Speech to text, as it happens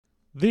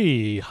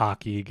The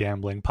Hockey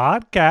Gambling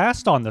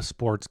Podcast on the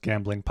Sports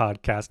Gambling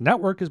Podcast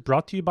Network is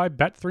brought to you by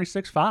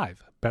Bet365.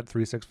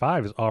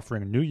 Bet365 is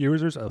offering new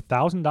users a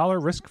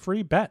 $1,000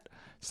 risk-free bet.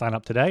 Sign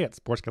up today at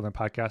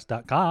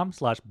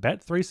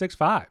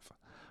sportsgamblingpodcast.com/bet365.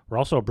 We're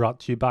also brought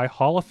to you by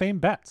Hall of Fame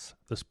Bets,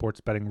 the sports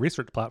betting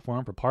research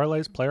platform for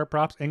parlays, player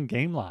props, and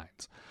game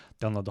lines.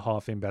 Download the Hall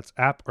of Fame Bets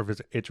app or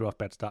visit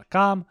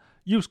hofbets.com.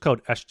 Use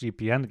code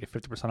SGPN to get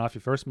 50% off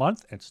your first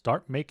month and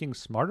start making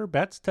smarter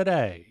bets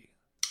today.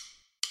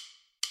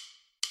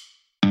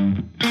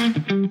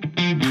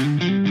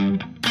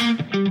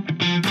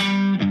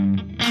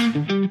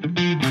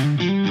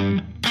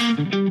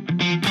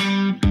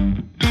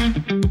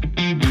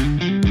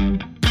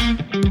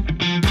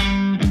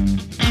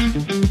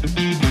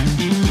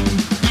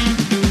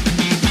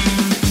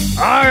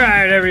 All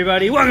right,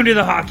 everybody. Welcome to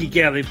the Hockey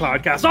Gambling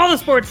Podcast, all the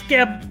Sports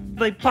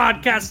Gambling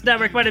Podcast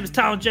Network. My name is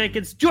Talon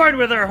Jenkins, joined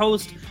with our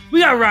host. We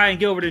got Ryan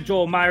Gilbert and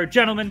Joel Meyer.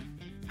 Gentlemen,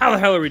 how the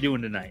hell are we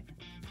doing tonight?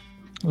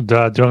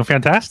 Doing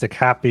fantastic.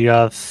 Happy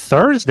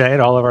Thursday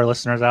to all of our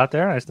listeners out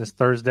there. It's this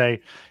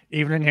Thursday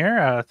evening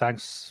here.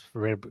 Thanks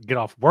for get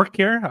off work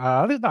here.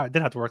 I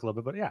did have to work a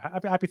little bit, but yeah,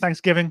 happy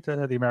Thanksgiving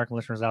to the American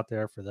listeners out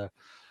there for the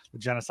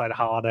genocide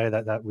holiday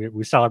that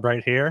we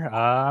celebrate here.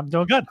 I'm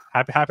doing good.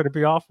 Happy to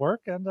be off work,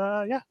 and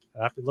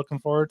looking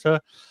forward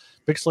to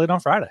big slate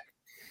on Friday.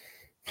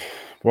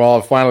 Well,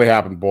 it finally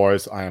happened,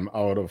 boys. I am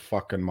out of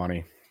fucking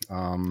money.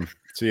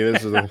 See,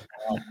 this is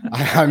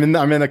I'm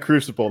in the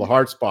crucible, the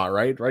hard spot,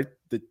 right?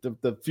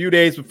 The few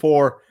days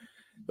before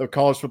the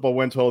college football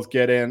win totals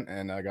get in,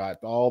 and I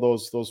got all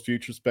those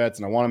futures bets,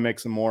 and I want to make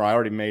some more. I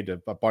already made a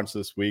bunch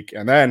this week,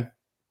 and then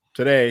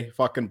today,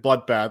 fucking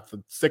bloodbath,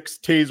 the 6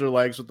 teaser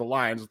legs with the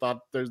Lions. I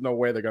thought there's no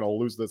way they're gonna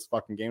lose this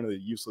fucking game to the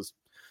useless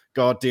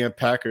goddamn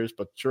Packers,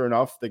 but sure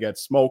enough, they get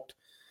smoked.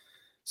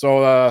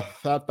 So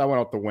that went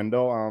out the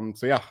window.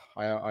 So yeah,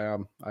 I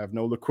have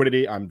no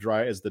liquidity. I'm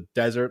dry as the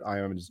desert. I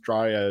am as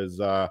dry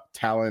as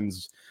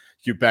Talon's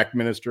Quebec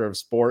Minister of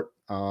Sport.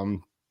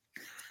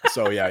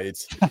 So yeah,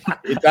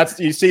 that's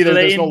you see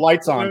there's no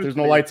lights on. There's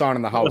no lights on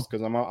in the house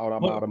because I'm out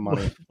of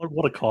money.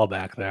 What a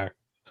callback there.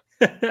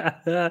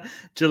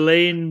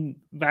 Jelaine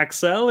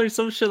Maxwell or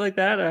some shit like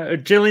that, or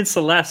Jillian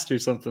Celeste or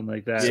something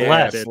like that.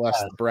 Celeste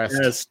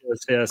breast.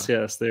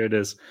 Yes. There it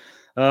is.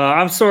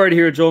 I'm sorry to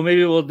hear, Joel.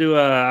 Maybe we'll do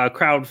a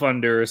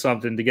crowdfunder or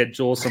something to get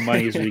Joel some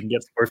money so we can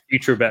get some more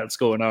future bets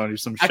going on or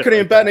some shit. I couldn't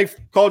even bet any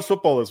college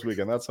football this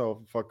weekend. That's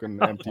how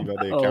fucking empty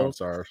the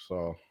accounts are.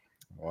 So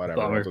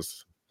whatever.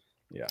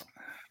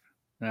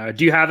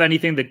 Do you have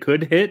anything that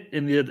could hit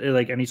in the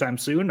anytime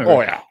soon?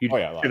 Or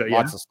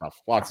Lots of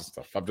stuff.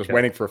 I'm just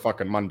waiting for a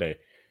fucking Monday.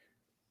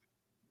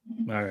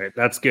 All right,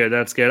 that's good.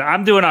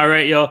 I'm doing all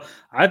right, yo.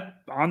 I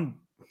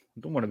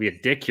don't want to be a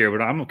dick here,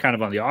 but I'm kind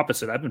of on the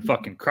opposite. I've been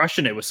fucking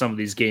crushing it with some of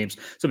these games,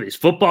 some of these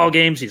football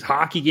games, these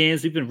hockey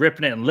games. We've been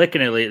ripping it and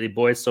licking it lately,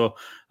 boys. So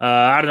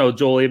I don't know,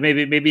 Joel.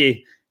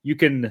 Maybe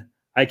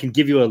I can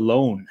give you a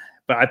loan.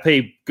 But I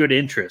pay good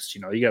interest.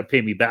 You got to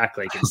pay me back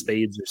like in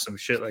spades or some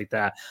shit like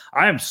that.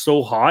 I am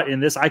so hot in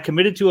this. I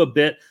committed to a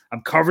bit. I'm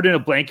covered in a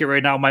blanket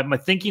right now. My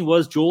thinking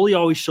was Jolie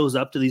always shows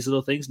up to these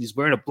little things and he's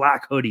wearing a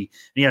black hoodie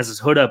and he has his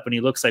hood up and he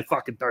looks like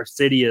fucking Darth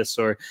Sidious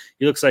or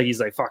he looks like he's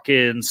like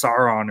fucking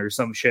Sauron or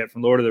some shit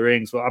from Lord of the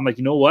Rings. Well, I'm like,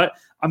 you know what?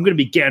 I'm going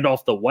to be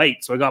Gandalf the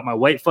White. So I got my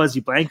white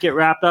fuzzy blanket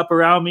wrapped up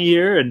around me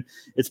here and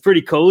it's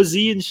pretty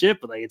cozy and shit,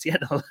 but like it's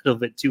getting a little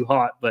bit too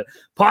hot. But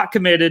pot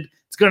committed.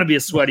 It's going to be a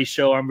sweaty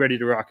show. I'm ready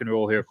to rock and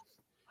roll here.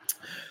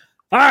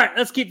 All right,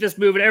 let's keep this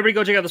moving. Everybody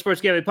go check out the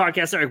Sports Gambling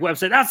Podcast Network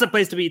website. That's the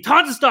place to be.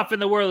 Tons of stuff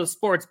in the world of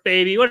sports,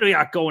 baby. What do we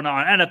got going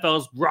on?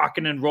 NFL's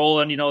rocking and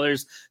rolling.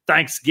 There's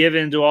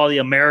Thanksgiving to all the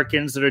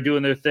Americans that are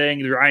doing their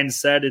thing. Ryan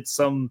said it's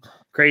some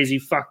crazy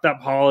fucked up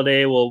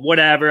holiday. Well,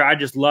 whatever. I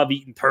just love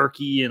eating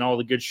turkey and all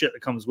the good shit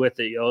that comes with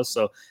it, yo.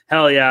 So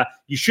hell yeah,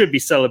 you should be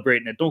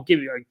celebrating it. Don't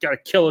gotta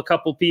kill a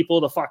couple people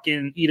to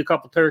fucking eat a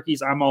couple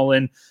turkeys. I'm all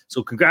in.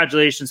 So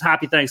congratulations.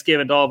 Happy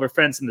Thanksgiving to all of our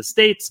friends in the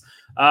States.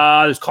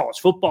 There's college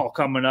football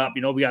coming up.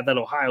 We got that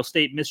Ohio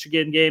State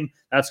Michigan game.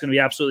 That's going to be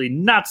absolutely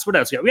nuts. What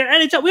else we got? We got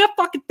NHL. We have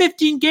fucking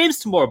 15 games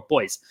tomorrow,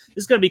 boys.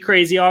 This is going to be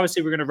crazy.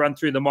 Obviously, we're going to run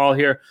through them all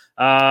here.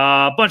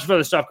 A bunch of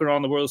other stuff going on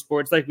in the world of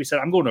sports. Like we said,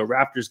 I'm going to a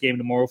Raptors game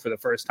tomorrow for the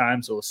first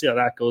time, so we'll see how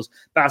that goes.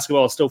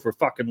 Basketball is still for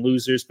fucking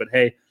losers, but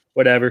hey,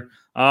 whatever.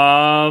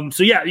 So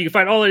yeah, you can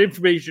find all that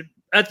information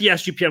at the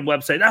SGPN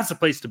website. That's the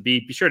place to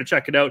be. Be sure to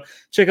check it out.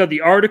 Check out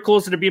the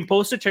articles that are being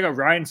posted. Check out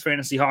Ryan's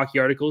fantasy hockey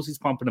articles. He's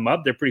pumping them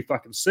up. They're pretty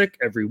fucking sick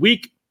every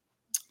week.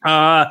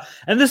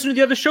 And listen to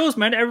the other shows,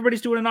 man.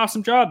 Everybody's doing an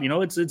awesome job.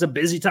 It's a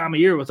busy time of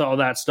year with all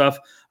that stuff.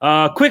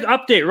 Quick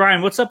update,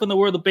 Ryan. What's up in the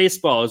world of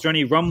baseball? Is there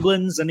any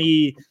rumblings,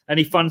 any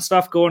fun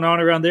stuff going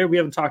on around there? We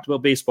haven't talked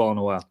about baseball in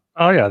a while.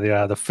 Oh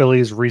yeah, the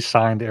Phillies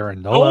re-signed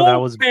Aaron Nola. That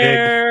was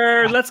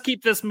big. Let's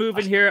keep this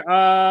moving here.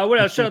 What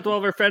else? Shout out to all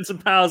of our friends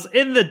and pals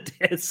in the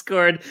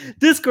Discord.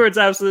 Discord's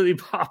absolutely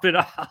popping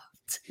off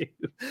too.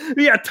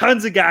 We got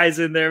tons of guys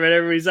in there, man.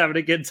 Everybody's having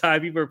a good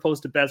time. People are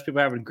posting bets. People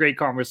are having great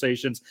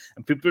conversations,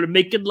 and people are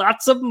making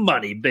lots of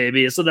money,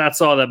 baby. So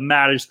that's all that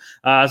matters.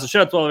 So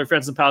shout out to all of our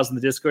friends and pals in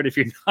the Discord. If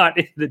you're not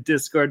in the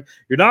Discord,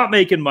 you're not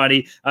making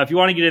money. If you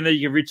want to get in there,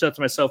 you can reach out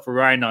to myself or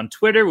Ryan on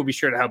Twitter. We'll be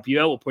sure to help you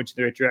out. We'll point you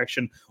in the right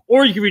direction.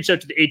 Or you can reach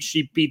out to the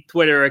HGP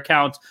Twitter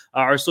account.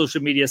 Our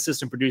social media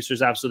assistant producer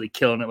is absolutely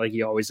killing it like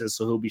he always is.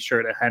 So he'll be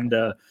sure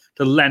to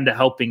lend a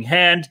helping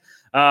hand.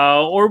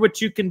 Or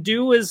what you can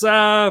do is,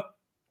 go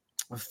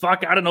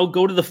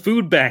to the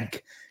food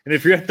bank. And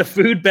if you're at the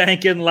food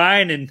bank in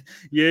line and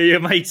you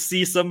might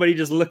see somebody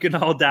just looking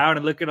all down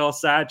and looking all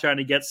sad, trying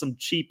to get some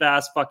cheap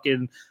ass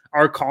fucking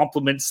our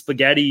compliment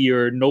spaghetti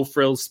or no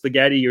frills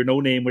spaghetti or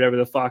no name, whatever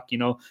the fuck,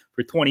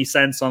 for 20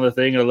 cents on the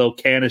thing, and a little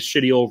can of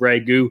shitty old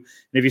ragu. And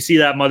if you see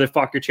that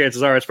motherfucker,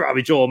 chances are it's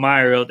probably Joel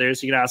Meyer out there.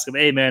 So you can ask him,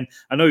 hey man,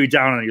 I know you're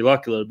down on your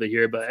luck a little bit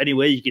here, but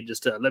anyway, you can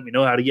just let me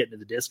know how to get into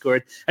the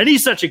Discord. And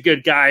he's such a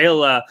good guy.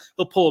 He'll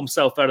pull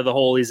himself out of the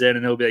hole he's in,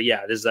 and he'll be like,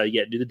 yeah, this is how you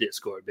get into the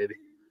Discord, baby.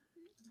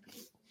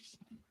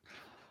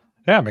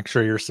 Yeah, make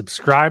sure you're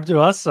subscribed to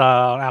us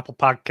on Apple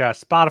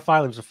Podcasts,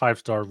 Spotify. Leave us a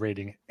 5-star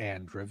rating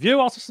and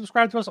review. Also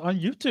subscribe to us on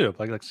YouTube.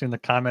 Like seeing the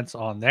comments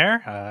on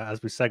there as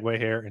we segue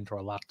here into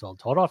our Locked On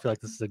Total. I feel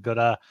like this is a good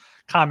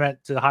comment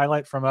to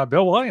highlight from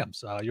Bill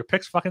Williams. Your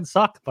picks fucking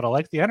suck, but I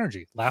like the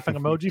energy. Laughing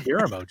emoji, beer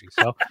emoji.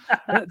 So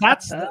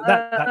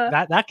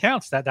that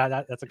counts.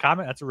 That's a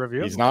comment. That's a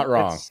review. He's not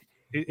wrong.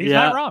 He's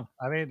not wrong.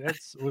 I mean,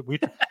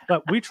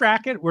 but we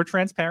track it. We're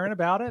transparent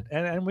about it,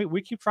 and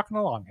we keep trucking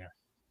along here.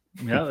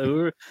 Yeah,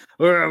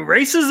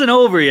 race isn't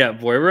over yet,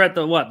 boy. We're at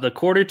the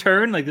quarter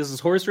turn. Like this is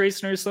horse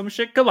racing or some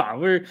shit. Come on,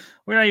 we're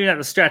not even at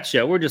the stretch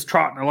yet. We're just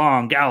trotting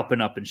along,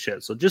 galloping up and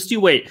shit. So just you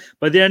wait.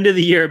 By the end of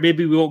the year,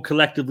 maybe we won't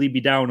collectively be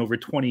down over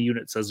 20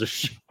 units as a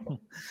show.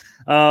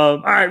 All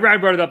right, Ryan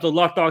brought it up. The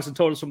lock dogs and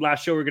totals from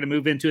last show. We're going to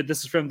move into it.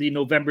 This is from the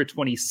November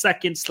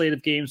 22nd slate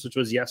of games, which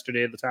was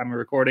yesterday at the time of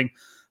recording.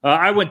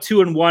 I went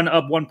 2-1,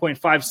 up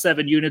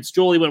 1.57 units.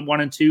 Jolie went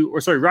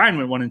 1-2, Ryan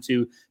went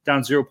 1-2,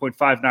 down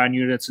 0.59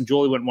 units, and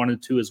Jolie went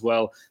 1-2 as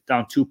well,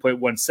 down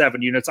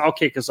 2.17 units. I'll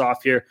kick us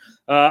off here.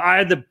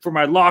 For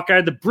my lock, I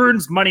had the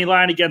Bruins money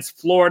line against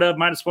Florida,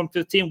 minus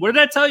 115. What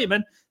did I tell you,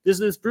 man?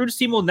 This Bruins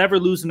team will never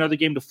lose another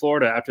game to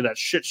Florida after that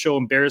shit show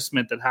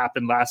embarrassment that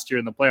happened last year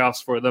in the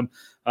playoffs for them.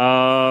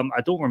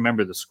 I don't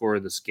remember the score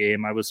of this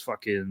game. I was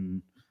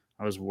working.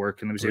 Let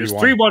me see. It was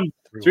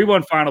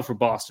 3-1 final for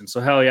Boston.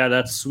 So hell yeah,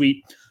 that's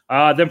sweet.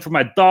 Then for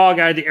my dog,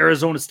 I had the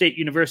Arizona State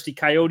University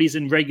Coyotes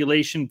in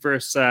regulation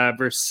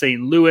versus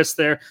St. Louis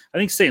there. I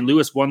think St.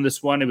 Louis won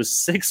this one. It was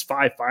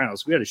 6-5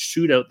 finals. We had a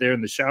shootout there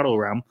in the shadow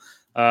realm.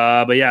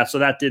 But yeah, so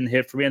that didn't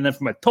hit for me. And then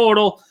for my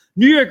total,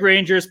 New York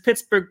Rangers,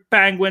 Pittsburgh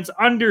Penguins,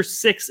 under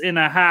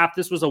 6.5.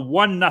 This was a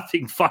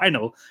 1-0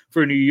 final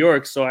for New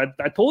York. So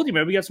I told you,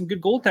 man, we got some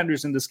good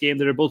goaltenders in this game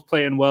that are both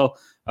playing well.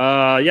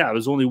 It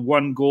was only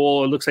one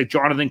goal. It looks like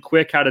Jonathan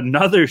Quick had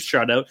another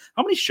shutout.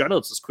 How many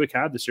shutouts does Quick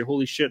have this year?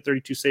 Holy shit,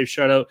 32 save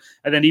shutout.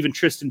 And then even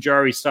Tristan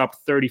Jarry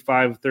stopped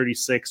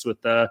 35-36 with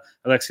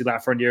Alexis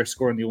Lafreniere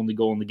scoring the only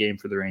goal in the game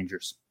for the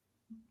Rangers.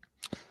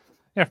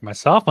 Yeah, for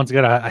myself, once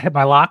again, I hit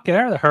my lock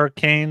there. The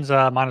Hurricanes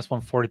minus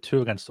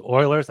 142 against the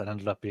Oilers. That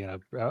ended up being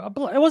it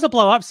was a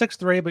blowout,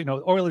 6-3,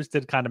 but Oilers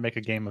did kind of make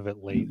a game of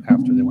it late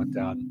after they went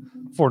down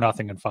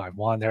 4-0 and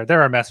 5-1.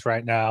 They're a mess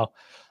right now.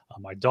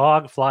 My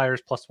dog,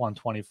 Flyers plus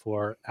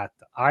 124 at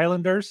the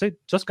Islanders. They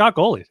just got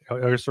goalies.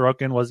 Ilya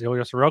Sorokin was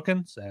Ilya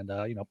Sorokin,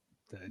 and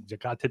you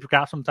got to tip your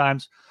cap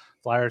sometimes.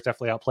 Flyers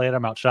definitely outplayed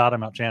them, outshot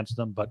them, outchanced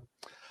them, but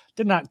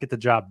did not get the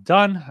job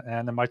done.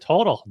 And then my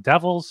total,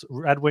 Devils,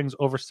 Red Wings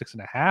over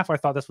 6.5. I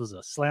thought this was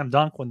a slam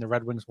dunk when the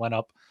Red Wings went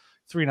up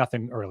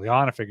 3-0 early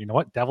on. I figured,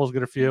 Devils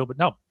get a few, but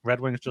no, Red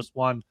Wings just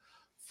won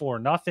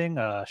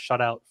 4-0.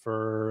 Shutout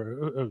for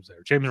who was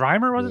there? James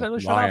Reimer, was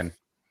it? Lion.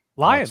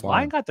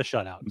 Lion got the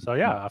shutout. So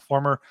yeah,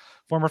 former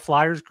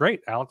Flyers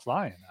great, Alex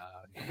Lyon.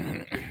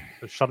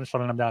 Shutting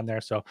them down there.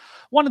 So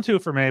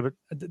 1-2 for me,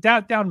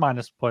 but down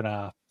minus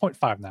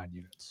 0.59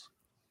 units.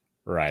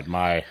 Right.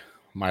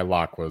 My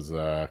lock was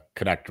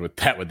connected with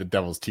that, with the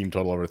Devils team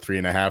total over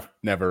 3.5.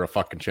 Never a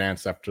fucking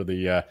chance after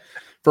the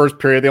first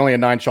period. They only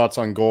had 9 shots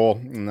on goal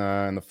in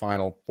the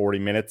final 40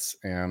 minutes.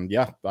 And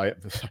yeah,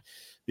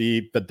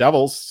 the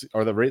Devils,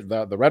 or the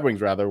Red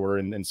Wings rather, were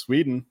in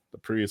Sweden the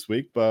previous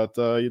week. But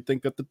you'd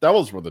think that the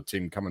Devils were the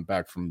team coming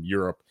back from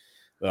Europe,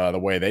 the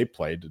way they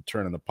played,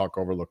 turning the puck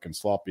over, looking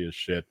sloppy as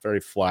shit. Very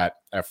flat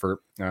effort.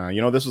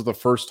 This was the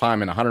first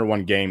time in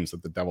 101 games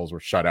that the Devils were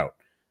shut out.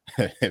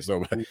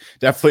 So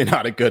definitely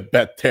not a good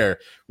bet there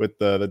with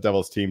the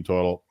Devils team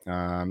total.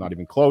 Not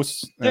even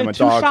close. They had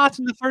 2 shots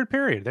in the third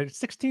period. They had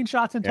 16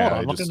 shots in total.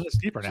 I'm looking at this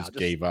deeper now. Just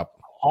gave up.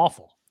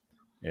 Awful.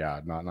 Yeah,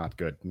 not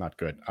good. Not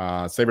good.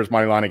 Sabres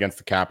money line against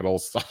the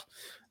Capitals.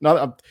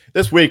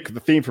 This week,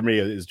 the theme for me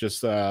is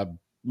just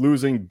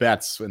losing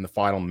bets in the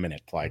final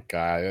minute. Like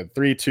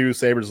 3-2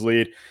 Sabres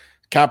lead.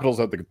 Capitals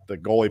have the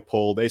goalie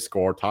pull. They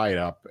score, tie it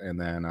up, and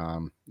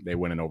then they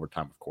win in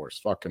overtime, of course.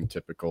 Fucking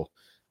typical.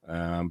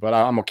 But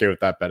I'm okay with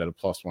that bet at a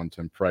plus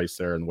 110 price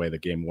there and the way the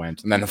game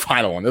went. And then the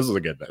final one, this is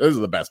a good bet. This is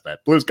the best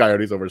bet. Blues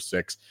Coyotes over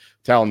 6.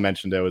 Talon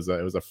mentioned it was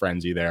a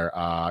frenzy there.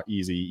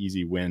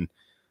 Easy win.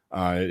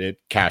 It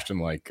cashed in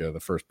like the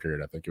first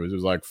period. I think it was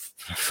like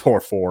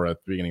 4-4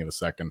 at the beginning of the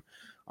second.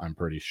 I'm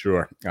pretty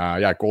sure.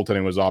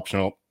 Goaltending was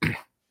optional.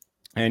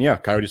 And yeah,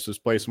 Coyotes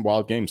just play some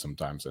wild games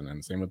sometimes,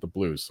 and same with the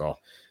Blues. So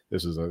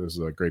this is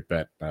a great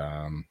bet.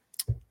 I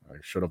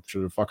should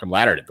have fucking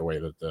laddered it the way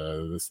that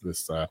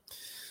this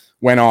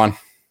went on.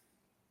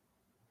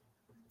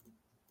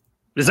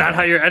 Is that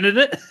how you're ending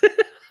it?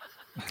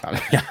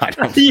 I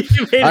can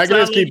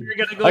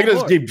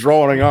just keep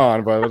drawing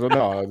on, but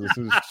no,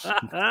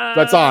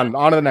 that's on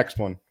to the next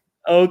one.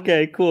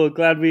 Okay, cool.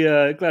 Glad we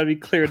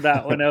cleared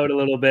that one out a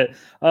little bit.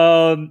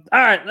 All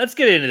right, let's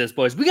get into this,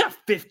 boys. We got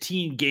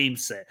 15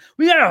 games set.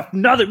 We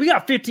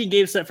got 15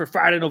 games set for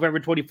Friday, November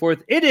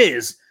 24th. It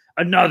is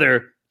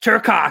another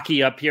Turk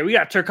hockey up here. We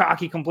got Turk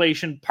hockey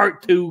completion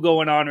part 2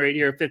 going on right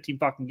here. 15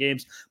 fucking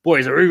games.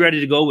 Boys, are we ready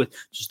to go with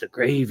just the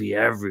gravy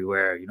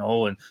everywhere,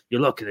 and you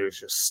look and there's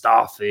just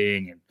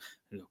stuffing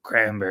and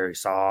cranberry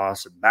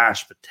sauce and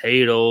mashed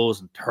potatoes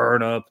and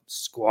turnip and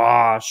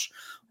squash.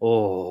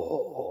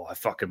 Oh, I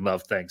fucking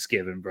love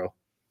Thanksgiving, bro.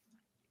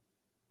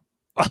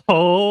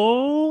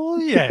 Oh,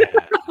 yeah.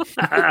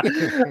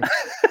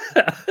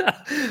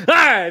 All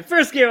right,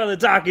 first game on the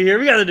docket here.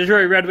 We got the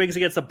Detroit Red Wings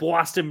against the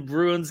Boston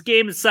Bruins.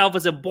 Game itself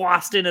is in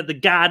Boston at the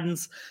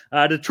Gardens.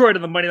 Detroit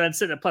on the money line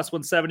sitting at plus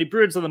 170.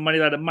 Bruins on the money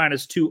line at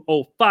minus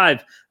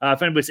 205.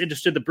 If anybody's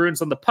interested, the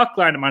Bruins on the puck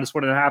line at minus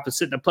 1.5 is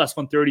sitting at plus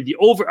 130. The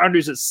over-under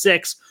is at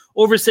 6.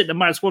 Over sitting at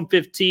minus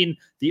 115.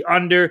 The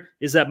under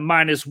is at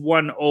minus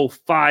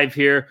 105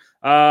 here.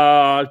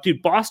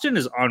 Dude, Boston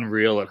is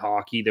unreal at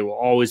hockey. They will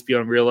always be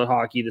unreal at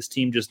hockey. This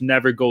team just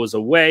never goes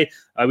away.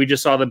 We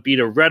just saw them beat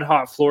a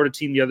red-hot Florida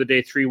team the other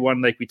day,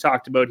 3-1, like we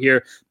talked about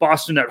here.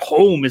 Boston at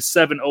home is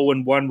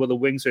 7-0-1, while the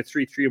Wings are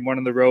 3-3-1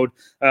 on the road.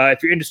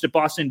 If you're interested,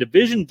 Boston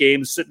division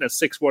games sitting at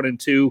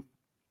 6-1-2.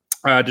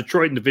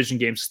 Detroit in division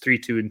games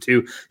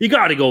 3-2-2. You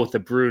got to go with the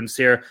Bruins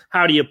here.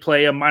 How do you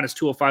play them? Minus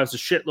 205 is a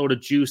shitload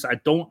of juice. I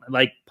don't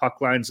like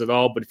puck lines at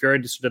all, but if you're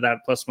interested in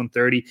that plus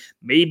 130,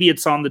 maybe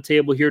it's on the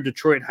table here.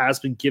 Detroit has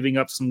been giving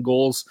up some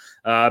goals.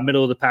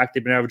 Middle of the pack,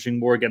 they've been averaging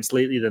more against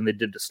lately than they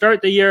did to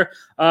start the year.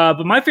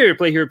 But my favorite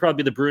play here would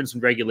probably be the Bruins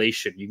in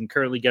regulation. You can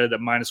currently get it at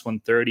minus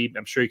 130.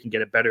 I'm sure you can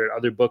get it better at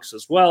other books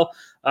as well.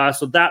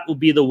 So that will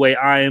be the way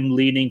I am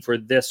leaning for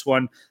this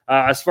one.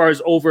 As far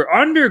as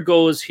over-under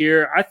goes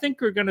here, I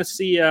think we're going to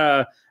see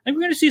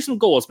some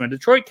goals, man.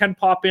 Detroit can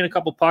pop in a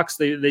couple pucks.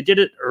 They did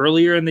it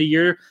earlier in the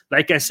year.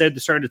 Like I said,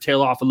 they're starting to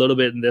tail off a little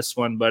bit in this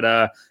one. But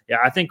I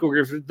think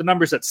the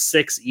number's at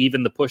 6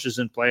 even. The push is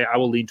in play. I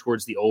will lean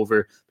towards the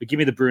over. But give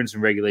me the Bruins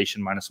in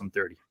regulation minus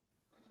 130.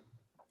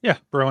 Yeah,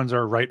 Bruins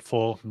are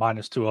rightful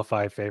minus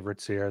 205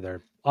 favorites here.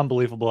 They're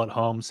unbelievable at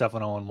home,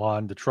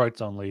 7-0-1.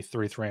 Detroit's only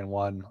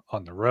 3-3-1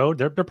 on the road.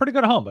 They're pretty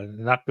good at home, but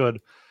not good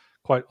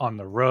quite on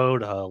the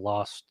road.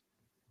 Lost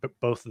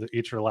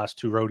each of their last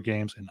 2 road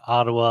games in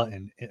Ottawa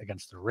and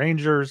against the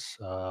Rangers.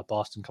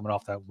 Boston coming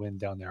off that win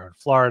down there in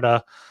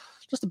Florida.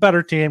 Just a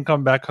better team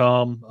coming back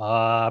home.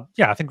 I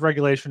think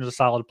regulation is a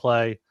solid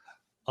play.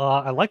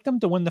 I like them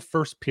to win the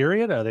first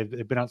period.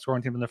 They've been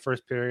outscoring team in the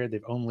first period.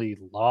 They've only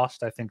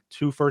lost, I think,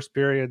 2 first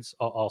periods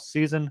all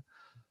season.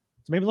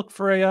 So maybe look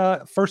for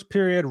a first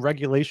period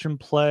regulation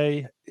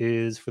play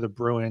is for the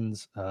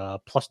Bruins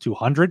plus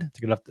 200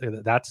 to get up.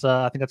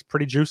 I think that's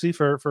pretty juicy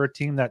for a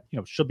team that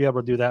should be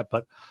able to do that.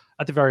 But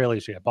at the very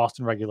least,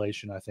 Boston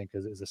regulation I think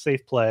is a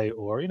safe play,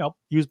 or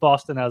use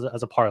Boston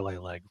as a parlay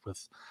leg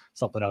with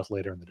something else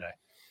later in the day.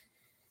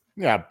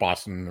 Yeah,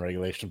 Boston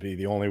regulation would be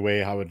the only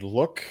way I would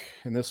look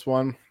in this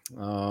one.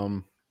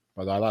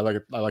 But I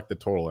like the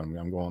total, and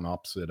I'm going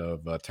opposite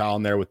of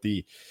Talon there with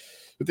the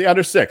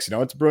under 6.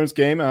 It's a Bruins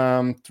game.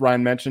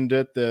 Ryan mentioned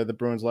it. The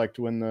Bruins like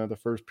to win the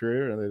first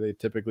period, or they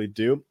typically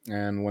do.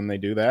 And when they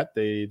do that,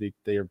 they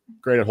are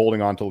great at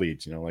holding on to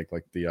leads. Like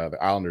the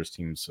Islanders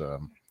teams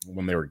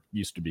when they were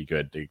used to be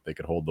good, they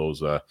could hold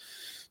those 2-1,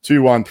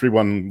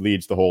 3-1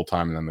 leads the whole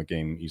time, and then the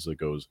game easily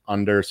goes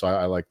under. So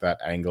I like that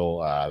angle.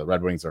 The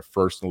Red Wings are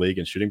first in the league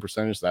in shooting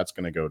percentage. So that's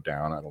going to go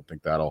down. I don't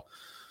think that'll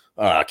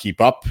keep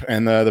up.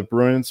 And the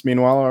Bruins,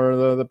 meanwhile,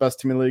 are the best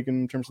team in the league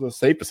in terms of the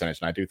save percentage.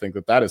 And I do think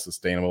that is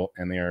sustainable.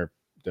 And they are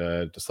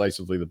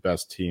decisively the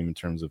best team in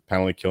terms of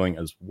penalty killing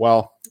as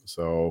well.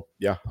 So,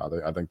 yeah,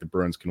 I think the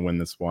Bruins can win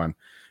this one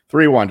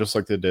 3-1, just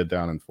like they did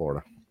down in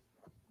Florida.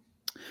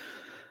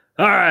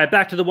 All right,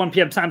 back to the 1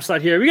 p.m. time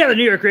slot here. We got the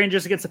New York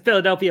Rangers against the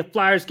Philadelphia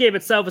Flyers. Game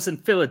itself is in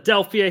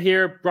Philadelphia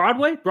here.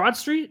 Broad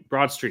Street,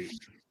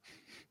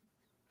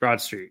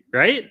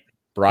 right?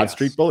 Broad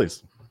Street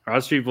Bullies.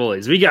 Broad Street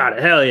Bullies. We got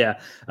it. Hell yeah.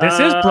 This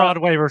is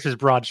Broadway versus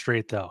Broad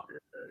Street, though.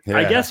 Yeah.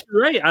 I guess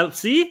you're right.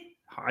 See?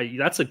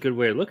 That's a good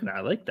way of looking at it.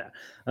 I like that.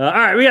 All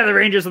right, we got the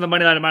Rangers on the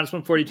money line at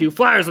 -142,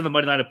 Flyers on the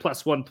money line at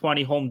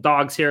 +120, home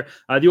dogs here.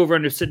 The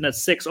over-under sitting at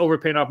 6, over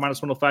paying off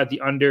 -105, the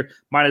under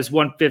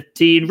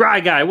 -115. Rye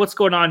guy, what's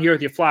going on here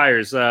with your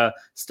Flyers?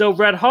 Still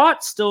red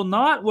hot? Still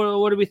not?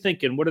 What are we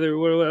thinking?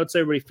 What's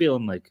everybody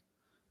feeling like?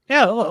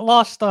 Yeah,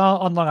 lost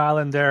on Long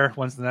Island there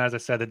Wednesday night. As I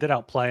said, they did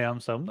outplay them,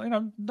 so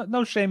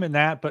no shame in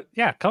that. But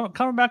yeah,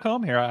 coming back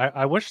home here,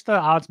 I wish the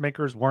odds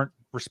makers weren't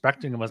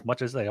respecting them as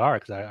much as they are,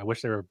 because I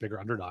wish they were bigger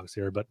underdogs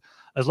here. But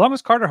as long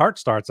as Carter Hart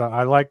starts,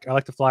 I like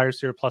the Flyers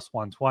here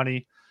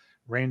 +120.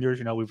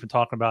 Rangers, we've been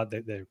talking about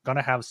they're going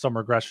to have some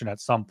regression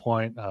at some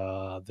point.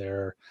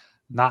 They're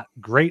not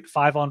great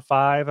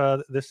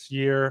 5-on-5 this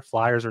year.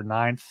 Flyers are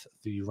 9th.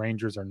 The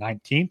Rangers are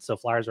 19th, so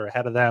Flyers are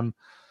ahead of them.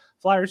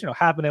 Flyers,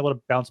 have been able to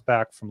bounce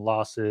back from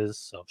losses,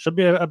 so should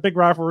be a big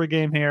rivalry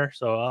game here.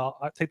 So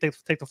I'll take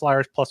the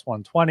Flyers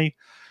 +120,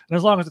 and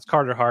as long as it's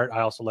Carter Hart, I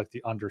also like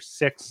the under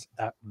 6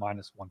 at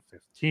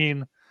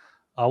 -115.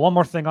 One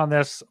more thing on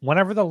this: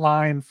 whenever the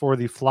line for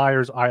the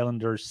Flyers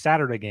Islanders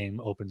Saturday game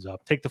opens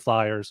up, take the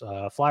Flyers.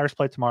 Flyers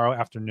play tomorrow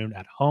afternoon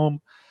at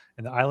home,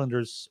 and the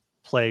Islanders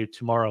play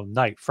tomorrow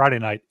night, Friday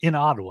night, in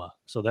Ottawa.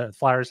 So the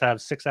Flyers have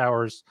 6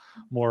 hours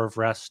more of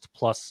rest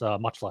plus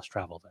much less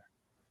travel there.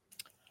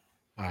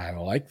 I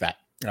like that.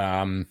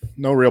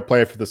 No real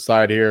play for the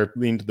side here.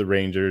 Lean to the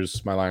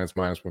Rangers. My line is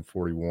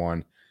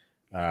 -141.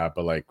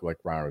 But like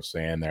Ryan was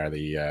saying there,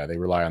 they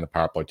rely on the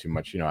power play too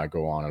much. I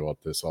go on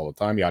about this all the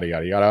time, yada,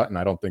 yada, yada. And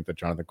I don't think that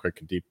Jonathan Quick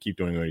can keep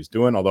doing what he's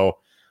doing, although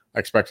I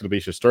expect it to be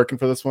Shesterkin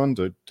for this one.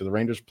 Do the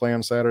Rangers play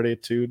on Saturday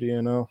too? Do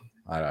you know?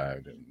 I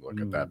didn't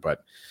look at that.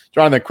 But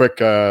Jonathan Quick,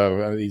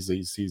 he's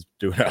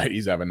doing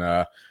he's having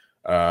a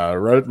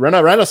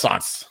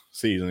renaissance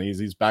season.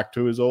 He's back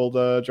to his old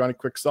Johnny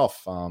Quick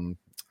self.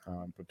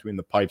 Between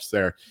the pipes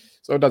there,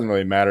 so it doesn't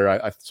really matter.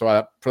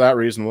 For that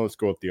reason, let's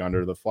go with the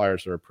under. The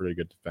Flyers are a pretty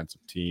good defensive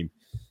team,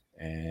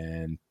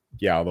 and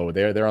yeah, although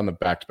they're on the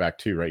back-to-back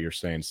too, right? You're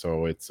saying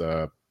so it's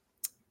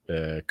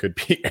could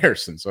be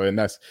Harrison. So and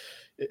that's,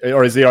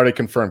 or is he already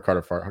confirmed?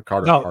 Carter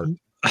No, Hart?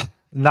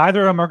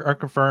 Neither of them are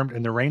confirmed,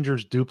 and the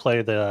Rangers do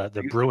play the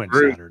Bruins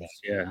Saturday.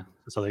 Yeah,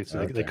 so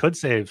they could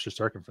save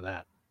Shesterkin for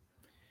that.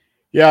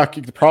 Yeah,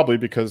 probably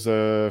because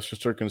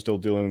Shesterkin's still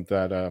dealing with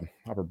that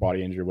upper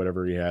body injury,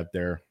 whatever he had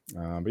there.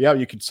 But yeah,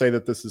 you could say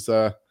that this is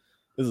a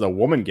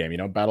woman game,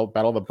 battle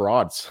of the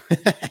broads.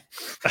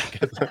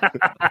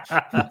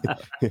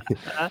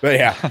 But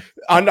yeah,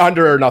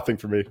 under or nothing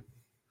for me.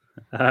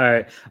 All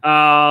right.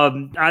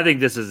 I think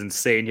this is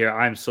insane here.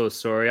 I'm so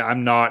sorry.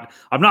 I'm not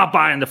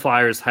buying the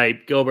Flyers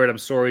hype. Gilbert, I'm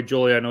sorry.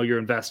 Jolie, I know you're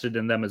invested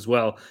in them as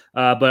well.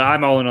 But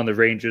I'm all in on the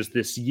Rangers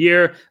this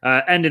year,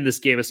 and in this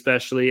game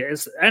especially.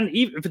 And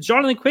even if it's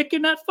Jonathan Quick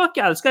in that, fuck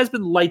yeah, this guy's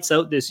been lights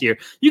out this year.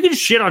 You can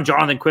shit on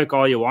Jonathan Quick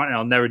all you want, and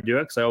I'll never do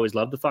it because I always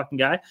love the fucking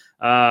guy.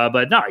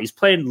 But no, he's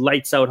playing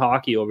lights out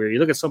hockey over here. You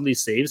look at some of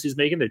these saves he's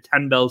making. They're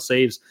 10-bell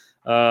saves.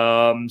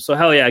 So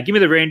hell yeah, give me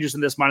the Rangers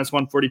in this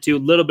 -142. A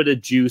little bit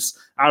of juice.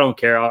 I don't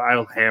care.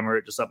 I'll hammer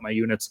it just up my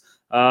units.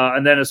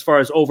 And then as far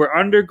as over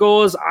under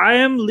goes, I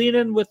am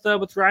leaning with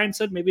Ryan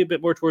said, maybe a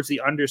bit more towards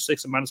the under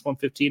 6 and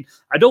 -115.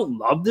 I don't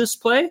love this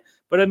play,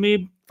 but I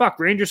mean, fuck,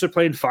 Rangers are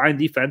playing fine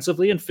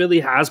defensively, and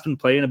Philly has been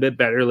playing a bit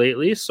better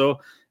lately.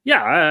 So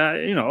yeah,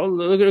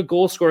 look at a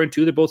goal scoring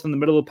too. They're both in the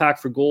middle of the pack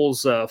for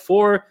goals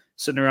for,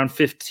 sitting around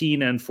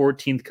 15 and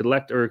 14th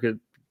collect, or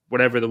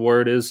whatever the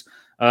word is.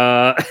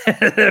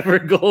 For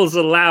goals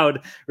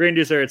allowed,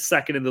 Rangers are at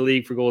 2nd in the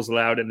league for goals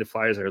allowed, and the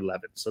Flyers are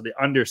 11th. So the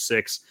under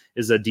 6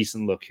 is a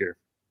decent look here.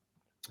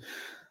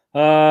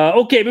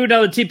 Okay, moving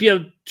down to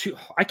TPM.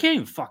 I can't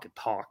even fucking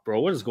talk, bro.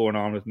 What is going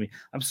on with me?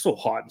 I'm so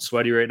hot and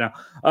sweaty right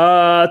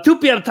now. 2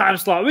 p.m. time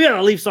slot. We got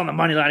the Leafs on the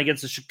money line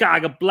against the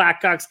Chicago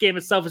Blackhawks. Game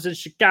itself is in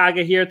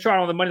Chicago here.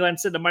 Toronto on the money line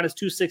sitting at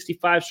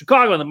 -265.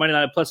 Chicago on the money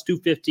line at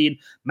 +215.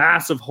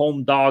 Massive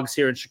home dogs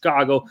here in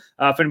Chicago.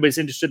 If anybody's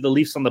interested, the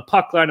Leafs on the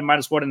puck line at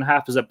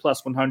 -1.5 is at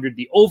 +100.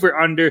 The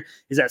over-under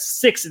is at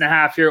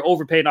 6.5 here.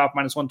 Overpaying off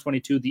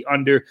 -122. The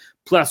under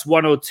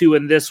 +102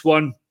 in this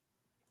one.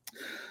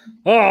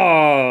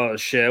 Oh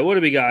shit! What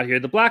do we got here?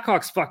 The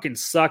Blackhawks fucking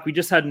suck. We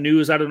just had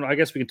news. I don't know. I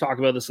guess we can talk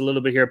about this a little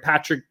bit here.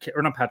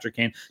 Not Patrick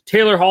Kane.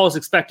 Taylor Hall is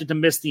expected to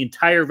miss the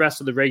entire rest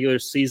of the regular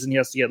season. He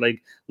has to get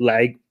like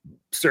leg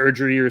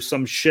surgery or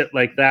some shit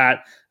like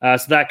that.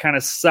 So that kind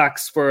of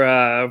sucks for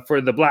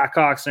the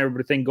Blackhawks and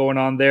everything going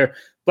on there.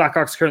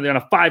 Blackhawks currently on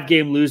a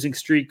 5-game losing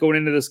streak. Going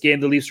into this game,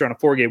 the Leafs are on a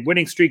 4-game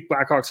winning streak.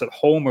 Blackhawks at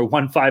home are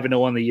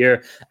 1-5-0 on the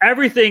year.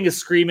 Everything is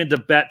screaming to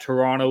bet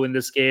Toronto in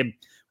this game,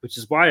 which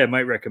is why I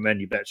might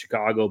recommend you bet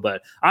Chicago,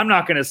 but I'm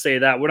not going to say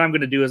that. What I'm going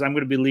to do is I'm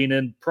going to be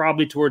leaning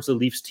probably towards the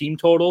Leafs team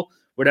total,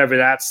 whatever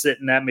that's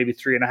sitting at, maybe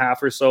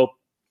 3.5 or so.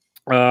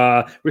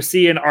 We're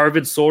seeing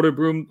Arvid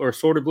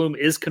Soderblom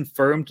is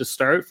confirmed to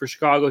start for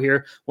Chicago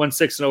here.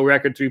 1-6-0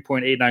 record,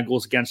 3.89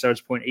 goals against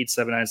average,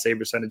 0.879 save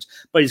percentage,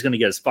 but he's going to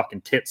get his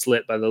fucking tit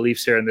slit by the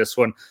Leafs here in this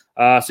one.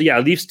 So yeah,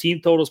 Leafs team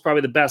total is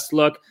probably the best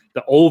look.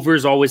 The over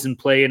is always in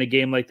play in a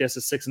game like this.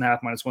 At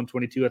 6.5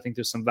 -122. I think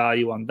there's some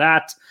value on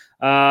that.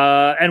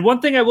 And one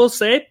thing I will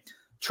say,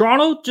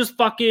 Toronto just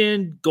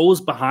fucking goes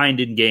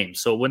behind in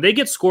games. So when they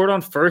get scored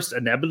on first,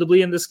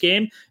 inevitably in this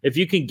game, if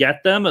you can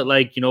get them at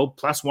like,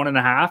 plus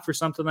 1.5 or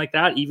something like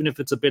that, even if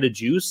it's a bit of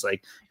juice,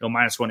 like,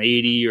 minus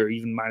 180 or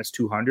even minus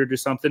 200 or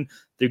something,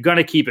 they're going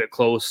to keep it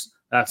close.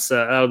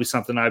 That'll be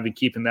something I've been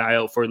keeping the eye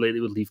out for lately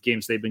with Leaf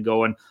games they've been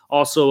going.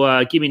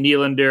 Also, give me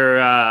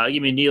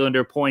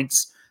Nylander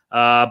points.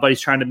 But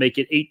he's trying to make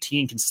it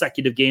 18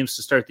 consecutive games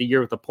to start the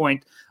year with a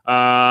point.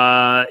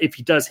 If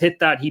he does hit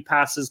that, he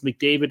passes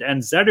McDavid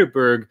and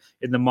Zetterberg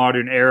in the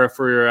modern era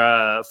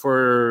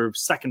for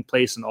second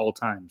place in all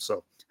time.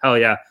 So, hell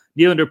yeah.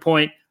 Nylander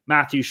point,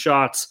 Matthew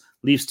shots,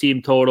 Leafs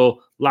team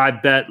total,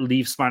 live bet,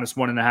 Leafs minus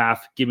 1.5.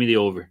 Give me the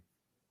over.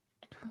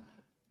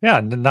 Yeah,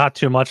 not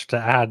too much to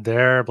add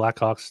there.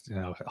 Blackhawks,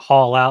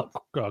 haul out.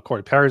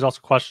 Corey Perry's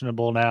also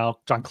questionable now.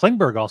 John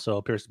Klingberg also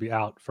appears to be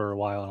out for a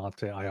while and on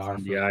to IR.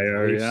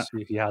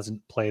 He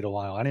hasn't played a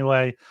while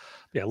anyway.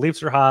 Yeah,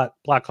 Leafs are hot.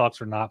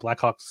 Blackhawks are not.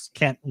 Blackhawks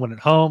can't win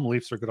at home.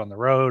 Leafs are good on the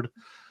road.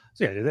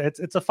 So yeah,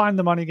 it's a find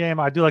the money game.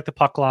 I do like the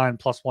puck line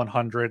plus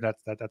 100.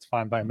 That's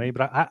fine by me.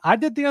 But I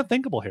did the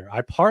unthinkable here.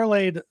 I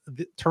parlayed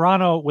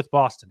Toronto with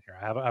Boston here.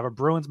 I have a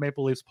Bruins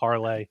Maple Leafs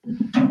parlay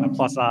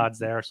plus odds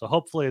there. So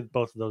hopefully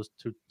both of those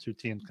two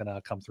teams can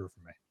come through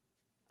for me.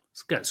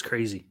 This guy's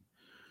crazy.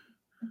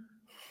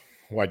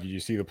 Why did you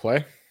see the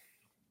play?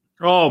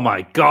 Oh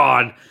my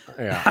God.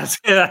 Yeah.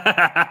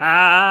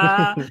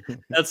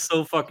 That's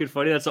so fucking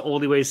funny. That's the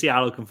only way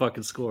Seattle can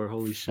fucking score.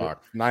 Holy shit.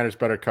 Fuck. Niners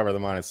better cover the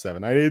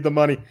 -7. I need the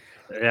money.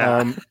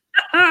 Yeah.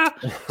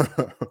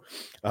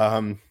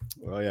 Well,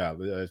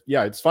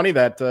 yeah. It's funny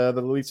that the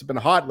Leafs have been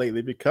hot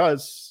lately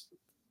because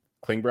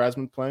Klingberg has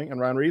been playing and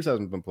Ryan Reeves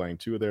hasn't been playing.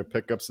 Two of their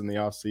pickups in the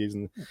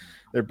offseason.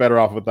 They're better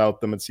off without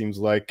them, it seems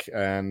like.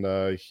 And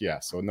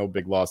so no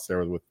big loss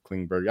there with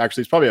Klingberg.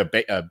 Actually, it's probably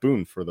a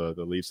boon for the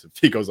Leafs. If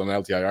he goes on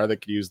LTIR, they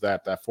could use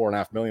that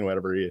 $4.5 million,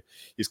 whatever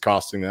he's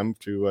costing them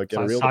to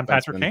get a real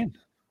Patrick Kane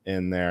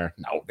in there.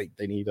 No,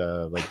 they need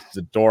like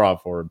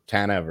Zadorov or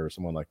Tanev or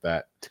someone like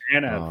that.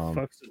 Tanev,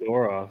 fuck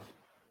Zadorov.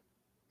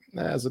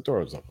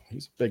 Zadorov's up.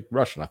 He's a big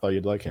Russian. I thought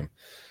you'd like him.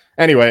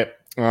 Anyway,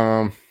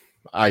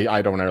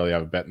 I don't really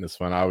have a bet in this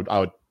one. I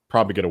would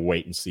probably get a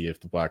wait and see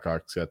if the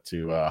Blackhawks get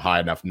to a high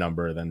enough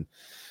number, then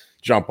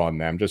jump on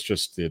them.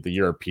 Just the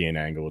European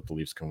angle with the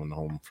Leafs coming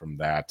home from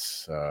that.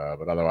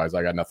 But otherwise,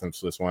 I got nothing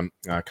for this one.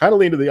 Kind of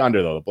lean to the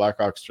under though. The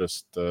Blackhawks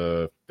just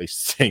they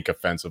stink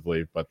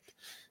offensively, but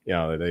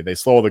they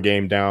slow the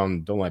game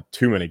down. Don't let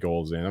too many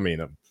goals in. I mean,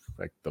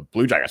 like the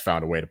Blue Jackets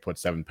found a way to put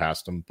 7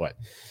 past them, but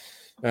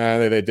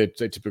they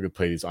typically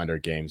play these under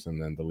games,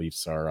 and then the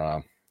Leafs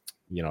are.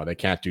 They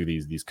can't do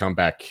these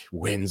comeback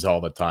wins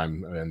all the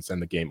time and send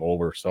the game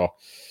over. So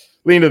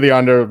lean to the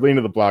under, lean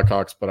to the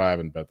Blackhawks, but I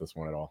haven't bet this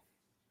one at all.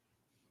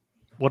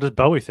 What does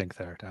Bowie think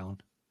there, Dallin?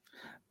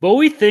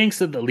 Bowie thinks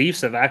that the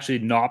Leafs have actually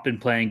not been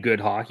playing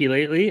good hockey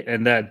lately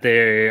and that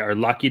they are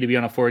lucky to be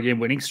on a 4-game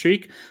winning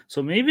streak.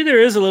 So maybe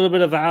there is a little bit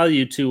of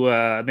value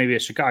to maybe a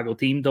Chicago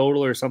team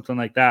total or something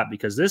like that,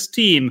 because this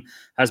team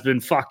has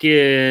been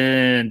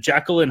fucking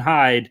Jekyll and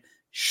Hyde.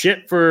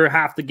 Shit for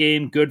half the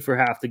game, good for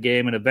half the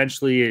game, and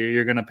eventually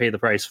you're going to pay the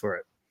price for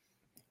it.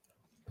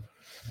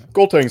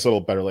 Goaltending's a little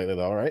better lately,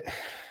 though, right?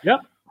 Yep,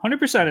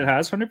 100% it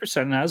has.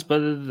 100% it has,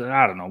 but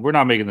I don't know. We're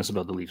not making this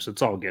about the Leafs.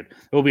 It's all good.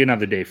 It will be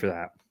another day for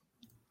that.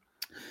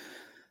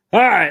 All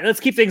right, let's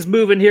keep things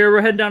moving here.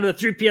 We're heading down to the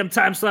 3 p.m.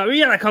 time slot.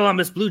 We got the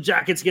Columbus Blue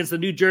Jackets against the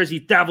New Jersey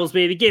Devils,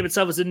 baby. Game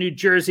itself is in New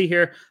Jersey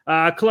here.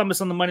 Columbus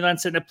on the money line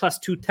sitting at plus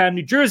 210.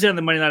 New Jersey on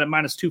the money line at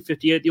minus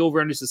 258. The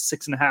over-under is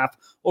 6.5.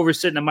 Over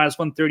sitting at minus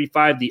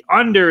 135. The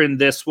under in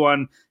this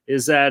one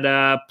is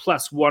at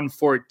plus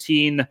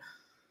 114.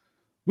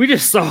 We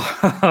just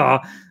saw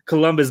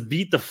Columbus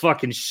beat the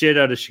fucking shit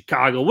out of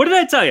Chicago. What did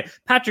I tell you?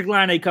 Patrick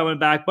Laine coming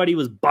back, buddy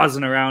was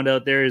buzzing around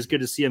out there. It's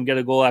good to see him get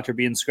a goal after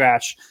being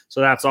scratched. So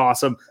that's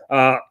awesome.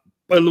 But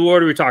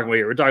what are we talking about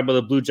here? We're talking about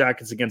the Blue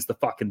Jackets against the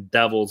fucking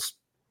Devils.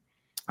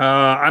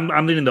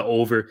 I'm leaning the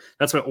over.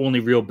 That's my only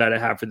real bet I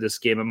have for this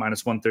game at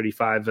minus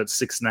 135 at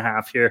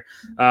 6.5 here.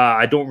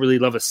 I don't really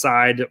love a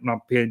side. I'm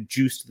not paying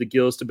juice to the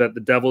gills to bet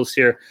the Devils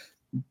here.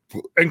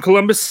 And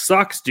Columbus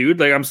sucks,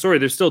 dude. Like, I'm sorry,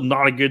 they're still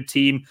not a good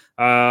team.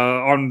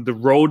 On the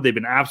road, they've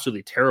been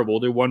absolutely terrible.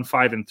 They're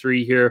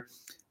 1-5-3 here.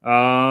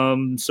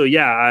 So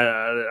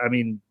yeah, I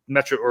mean,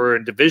 Metro or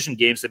division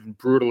games have been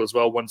brutal as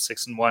well,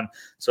 1-6-1.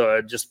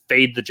 So just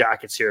fade the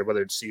Jackets here.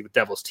 Whether it's the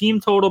Devils team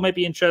total might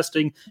be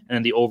interesting,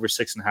 and the over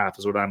 6.5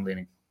 is what I'm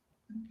leaning.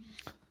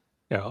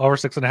 Yeah, over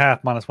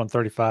 6.5 minus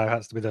 135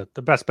 has to be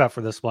the best bet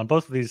for this one.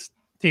 Both of these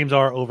teams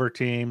are over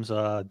teams.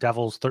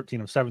 Devils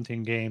 13 of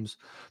 17 games.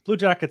 Blue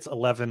Jackets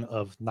 11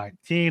 of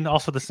 19.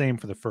 Also the same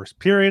for the first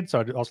period. So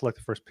I'd also like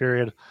the first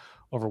period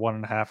over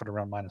 1.5 at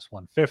around minus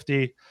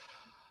 150.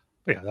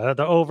 But yeah,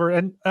 the over.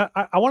 And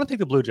I want to take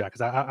the Blue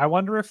Jackets. I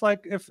wonder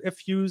if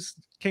Hughes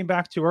came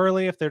back too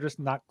early, if they're just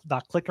not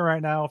clicking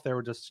right now, if they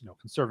were just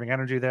conserving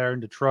energy there in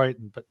Detroit.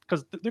 But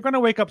because they're going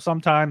to wake up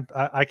sometime.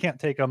 I can't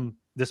take them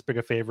this big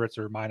of favorites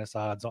or minus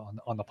odds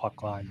on the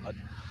puck line.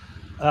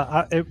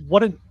 But it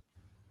wouldn't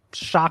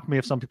shock me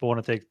if some people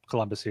want to take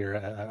Columbus here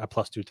at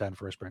plus 210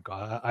 for a sprinkle.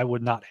 I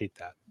would not hate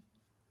that.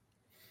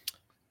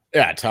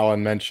 Yeah,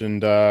 Talon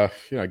mentioned,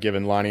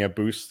 giving Lonnie a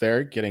boost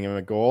there, getting him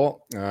a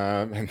goal.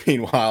 And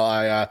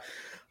meanwhile,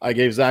 I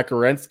gave Zach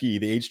Werenski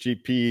the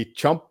HGP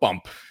chump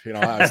bump.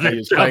 I say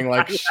he's playing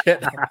like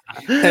shit.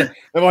 And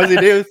what does he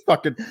do?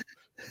 Fucking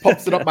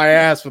pumps it up my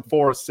ass with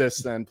 4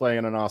 assists and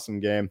playing an awesome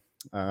game.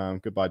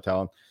 Goodbye,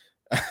 Talon.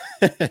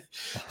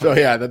 So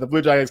yeah, the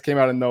Blue Jackets came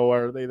out of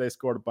nowhere. They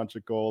scored a bunch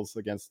of goals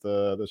against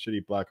the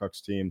shitty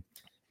Blackhawks team.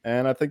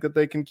 And I think that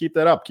they can keep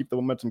that up, keep the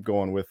momentum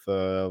going with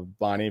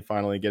Bonnie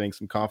finally getting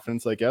some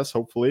confidence, I guess,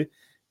 hopefully.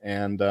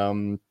 And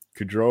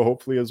Goudreau,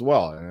 hopefully, as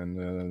well.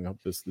 And I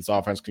hope this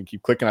offense can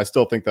keep clicking. I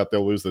still think that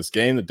they'll lose this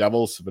game. The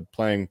Devils have been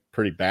playing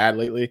pretty bad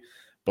lately.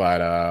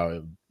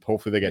 But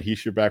hopefully they get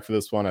Hischier back for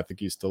this one. I think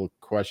he's still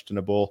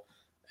questionable.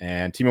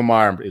 And Timo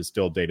Meier is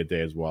still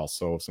day-to-day as well.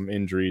 So some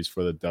injuries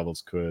for the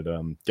Devils could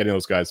getting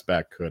those guys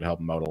back could help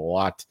them out a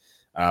lot.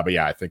 But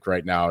yeah, I think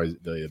right now is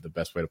the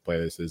best way to play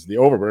this is the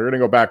over. We're going to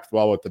go back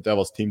with the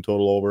Devils team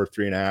total over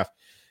 3.5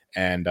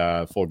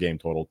 and full game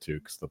total too,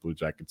 because the Blue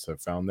Jackets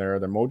have found their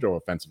mojo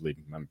offensively.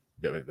 I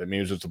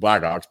mean, it's just the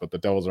Blackhawks, but the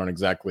Devils aren't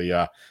exactly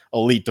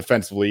elite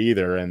defensively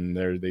either, and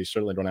they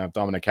certainly don't have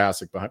Dominic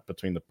Hasek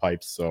between the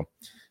pipes. So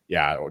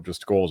yeah,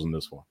 just goals in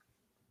this one.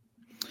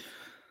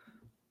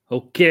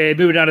 Okay,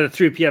 moving on to the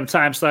 3 p.m.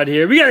 time slot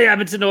here. We got the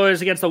Edmonton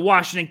Oilers against the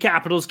Washington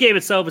Capitals. Game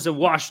itself is in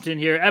Washington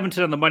here.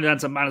 Edmonton on the money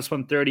lines at minus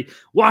 130.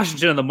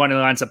 Washington on the money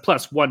lines at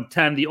plus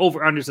 110. The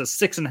over-under is at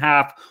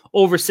 6.5.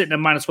 Over sitting at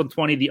minus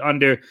 120. The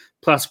under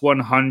plus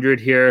 100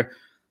 here.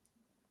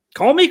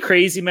 Call me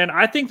crazy, man.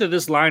 I think that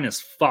this line is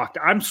fucked.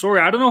 I'm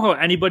sorry. I don't know how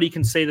anybody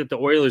can say that the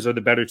Oilers are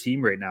the better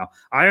team right now.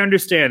 I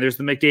understand there's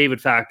the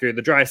McDavid factor,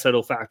 the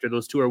Draisaitl factor.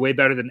 Those two are way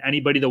better than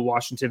anybody that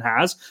Washington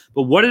has.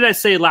 But what did I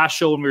say last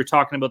show when we were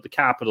talking about the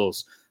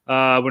Capitals?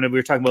 When we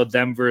were talking about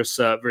them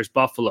versus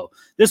Buffalo.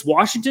 This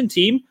Washington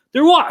team,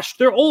 they're washed.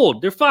 They're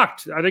old. They're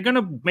fucked. Are they going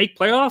to make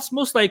playoffs?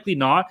 Most likely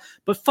not.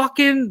 But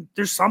fucking,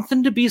 there's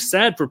something to be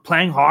said for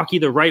playing hockey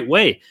the right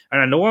way. And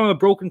I know I'm a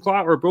broken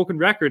clock or a broken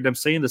record. I'm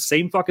saying the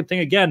same fucking thing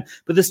again.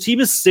 But this team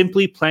is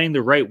simply playing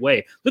the right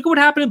way. Look at what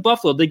happened in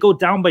Buffalo. They go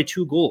down by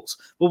 2 goals.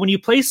 But when you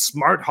play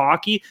smart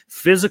hockey,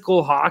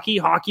 physical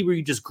hockey where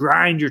you just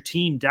grind your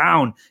team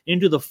down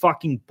into the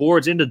fucking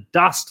boards, into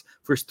dust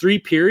for 3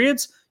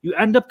 periods, you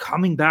end up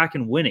coming back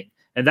and winning.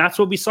 And that's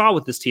what we saw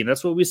with this team.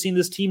 That's what we've seen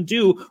this team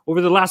do over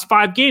the last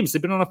 5 games.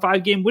 They've been on a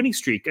 5-game winning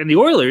streak. And the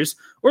Oilers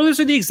are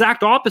the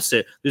exact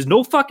opposite. There's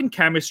no fucking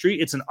chemistry.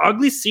 It's an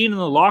ugly scene in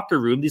the locker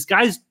room. These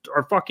guys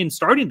are fucking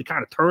starting to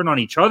kind of turn on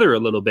each other a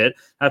little bit.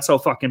 That's how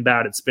fucking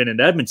bad it's been in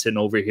Edmonton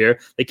over here.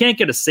 They can't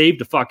get a save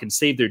to fucking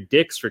save their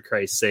dicks, for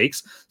Christ's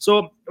sakes.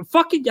 So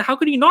fucking, how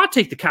could you not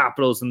take the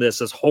Capitals in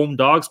this as home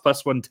dogs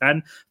plus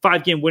 110?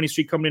 5-game winning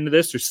streak coming into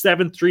this. They're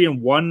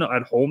 7-3-1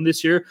 at home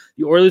this year.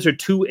 The Oilers are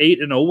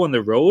 2-8-0 on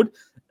the road.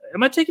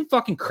 Am I taking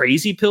fucking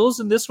crazy pills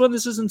in this one?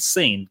 This is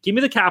insane. Give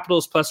me the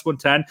Capitals plus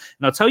 110.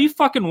 And I'll tell you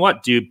fucking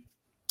what, dude.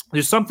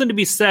 There's something to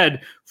be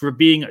said for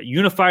being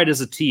unified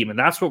as a team. And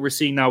that's what we're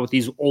seeing now with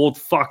these old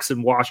fucks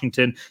in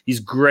Washington.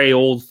 These gray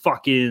old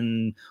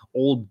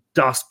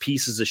dust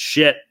pieces of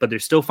shit. But they're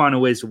still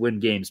finding ways to win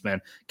games, man.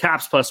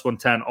 Caps plus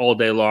 110 all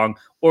day long.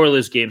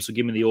 Oilers game, so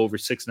give me the over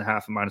 6.5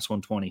 and minus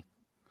 120.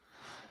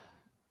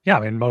 Yeah,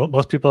 I mean,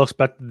 most people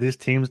expect these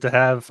teams to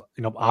have,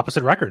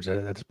 opposite records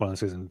at this point in the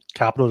season.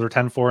 Capitals are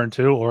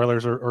 10-4-2.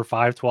 Oilers are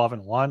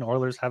 5-12-1.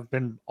 Oilers have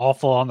been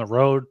awful on the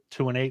road,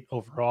 2-8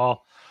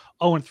 overall,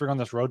 0-3 on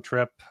this road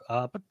trip.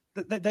 But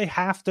they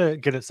have to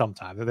get it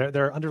sometime.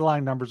 Their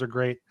underlying numbers are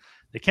great.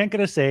 They can't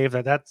get a save.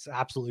 That's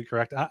absolutely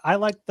correct. I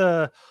like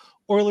the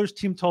Oilers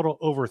team total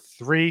over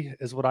 3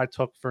 is what I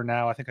took for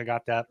now. I think I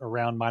got that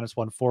around minus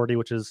 140,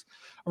 which is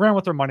around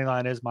what their money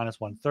line is, minus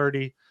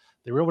 130.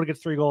 They were able to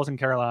get 3 goals in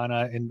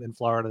Carolina, in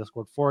Florida. They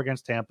scored 4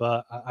 against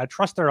Tampa. I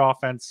trust their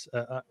offense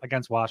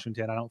against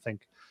Washington. I don't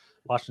think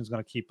Washington's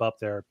going to keep up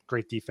their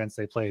great defense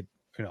they played,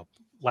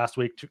 last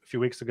week, a few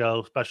weeks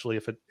ago, especially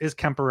if it is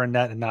Kemper and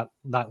net and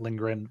not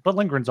Lindgren. But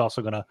Lindgren's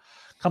also going to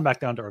come back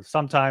down to earth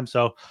sometime.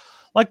 So,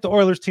 like the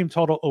Oilers team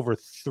total over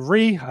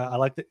 3. I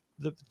like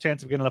the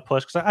chance of getting a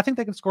push because I think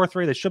they can score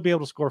 3. They should be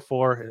able to score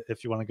 4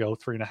 if you want to go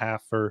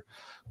 3.5 for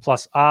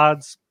plus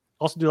odds.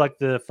 Also do like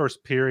the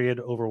first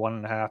period over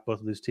 1.5. Both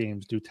of these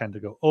teams do tend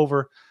to go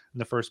over in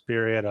the first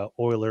period.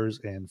 Oilers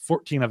in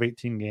 14 of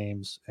 18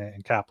 games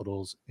and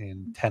Capitals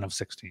in 10 of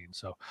 16.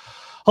 So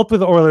hopefully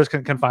the Oilers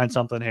can find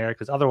something here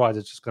because otherwise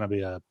it's just going to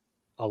be a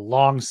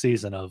long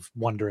season of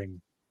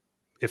wondering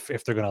if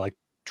they're going to like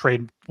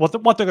trade what they're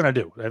going to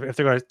do. If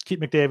they're going to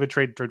keep McDavid,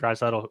 trade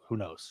Draisaitl, who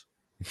knows?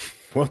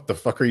 What the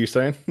fuck are you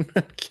saying?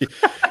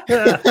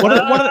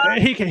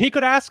 He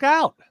could ask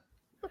out.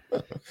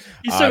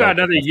 He's still got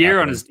another year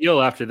on his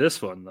deal after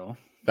this one, though.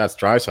 That's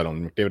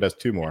Draisaitl. McDavid has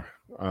 2 more.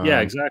 Yeah,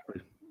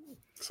 exactly.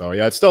 So,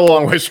 yeah, it's still a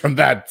long ways from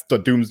that, the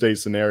doomsday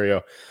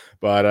scenario.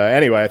 But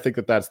anyway, I think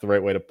that's the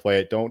right way to play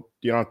it. You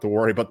don't have to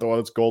worry about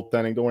it's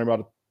goaltending. Don't worry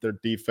about their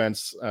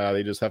defense.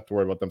 They just have to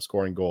worry about them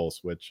scoring goals,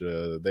 which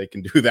they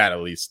can do that at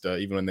least,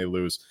 even when they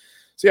lose.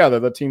 So yeah,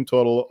 the team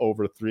total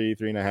over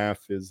 3.5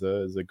 is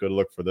a good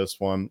look for this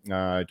one.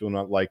 I do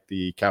not like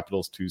the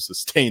Capitals to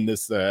sustain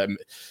this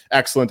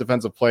excellent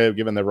defensive play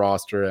given their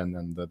roster, and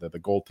then the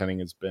goaltending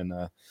has been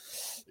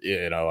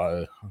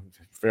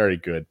very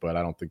good, but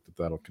I don't think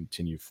that'll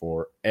continue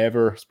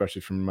forever,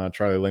 especially from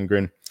Charlie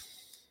Lindgren.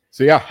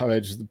 So yeah,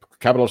 the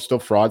Capitals are still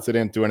frauds. They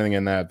didn't do anything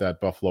in that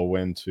Buffalo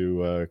win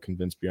to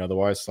convince me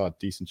otherwise. Saw a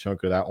decent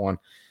chunk of that one.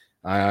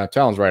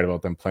 Talon's right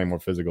about them playing more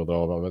physical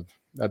though.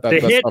 They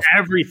hit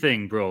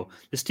everything, bro.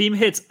 This team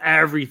hits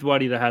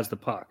everybody that has the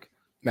puck.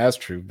 That's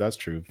true.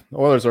 The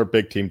Oilers are a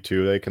big team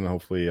too. They can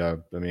hopefully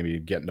maybe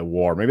get into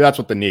war. Maybe that's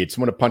what they need.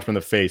 Someone to punch them in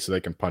the face so they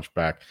can punch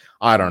back.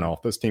 I don't know.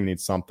 This team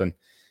needs something.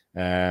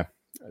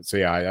 So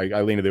yeah,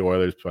 I lean to the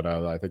Oilers, but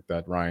I think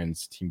that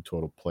Ryan's team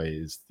total play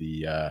is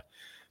the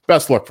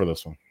best look for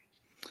this one.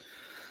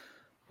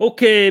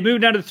 Okay,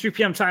 moving down to the 3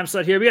 p.m. time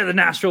slot here. We got the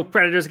Nashville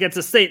Predators against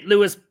the St.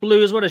 Louis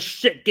Blues. What a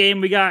shit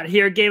game we got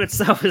here. Game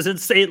itself is in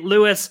St.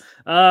 Louis.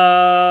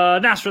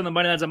 Nashville on the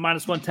money lines at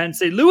 -110.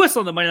 St. Louis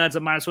on the money lines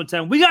at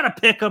 -110. We got to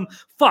pick them.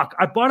 Fuck,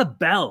 I bought a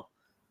bell.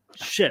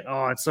 Shit.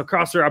 Oh, it's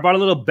across there. I bought a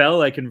little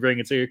bell I can ring.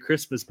 It's like a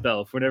Christmas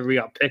bell for whenever we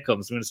got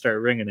pick'ems. I'm going to start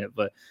ringing it,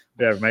 but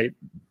whatever.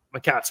 My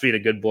cat's being a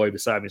good boy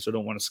beside me, so I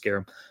don't want to scare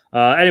him.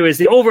 Anyways,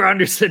 the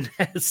over-under sitting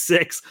at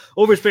 6.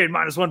 Over's paid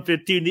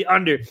 -115. The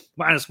under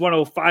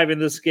 -105 in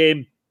this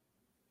game.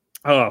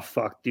 Oh,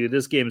 fuck, dude.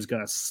 This game is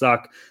going to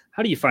suck.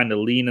 How do you find a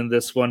lean in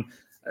this one?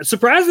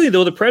 Surprisingly,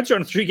 though, the Preds are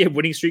on a 3-game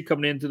winning streak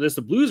coming into this.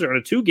 The Blues are on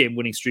a 2-game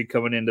winning streak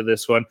coming into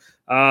this one.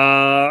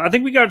 I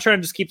think we got to try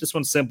and just keep this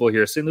one simple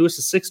here. St. Louis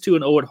is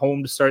 6-2-0 at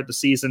home to start the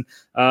season,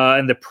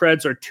 and the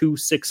Preds are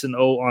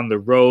 2-6-0 on the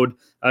road.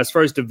 As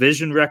far as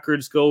division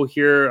records go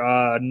here,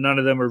 none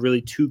of them are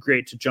really too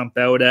great to jump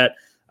out at.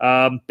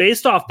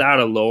 Based off that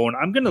alone,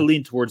 I'm going to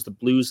lean towards the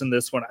Blues in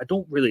this one. I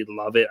don't really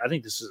love it. I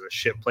think this is a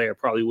shit play I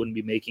probably wouldn't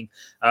be making.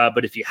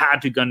 But if you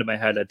had to gun to my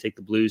head, I'd take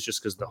the Blues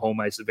just because of the home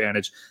ice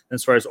advantage. And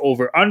as far as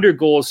over-under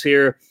goals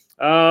here,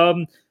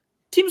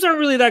 teams aren't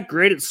really that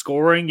great at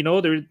scoring. You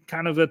know, they're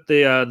kind of at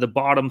the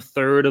bottom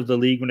third of the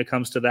league when it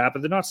comes to that,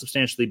 but they're not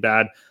substantially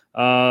bad.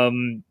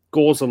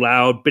 Goals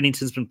allowed.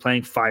 Binnington's been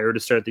playing fire to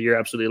start the year,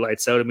 absolutely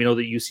lights out. And we know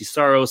that UC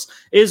Saros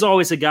is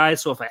always a guy.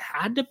 So if I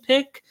had to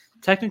pick,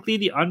 technically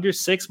the under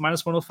 6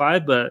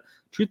 -105, but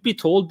truth be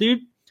told,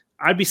 dude,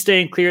 I'd be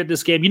staying clear at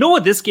this game. You know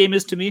what this game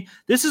is to me?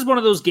 This is one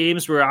of those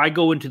games where I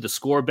go into the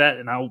score bet,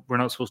 and we're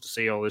not supposed to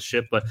say all this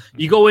shit, but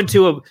you go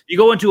into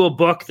a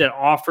book that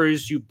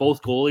offers you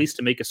both goalies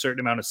to make a certain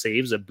amount of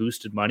saves at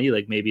boosted money,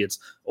 like maybe it's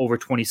over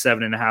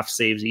 27.5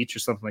 saves each or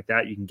something like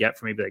that. You can get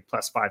for maybe like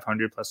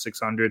 +500,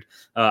 +600.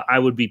 I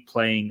would be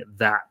playing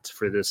that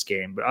for this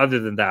game, but other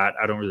than that,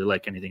 I don't really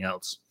like anything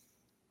else.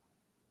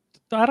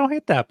 I don't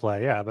hate that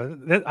play, yeah,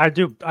 but I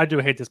do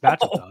hate this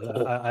matchup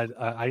though.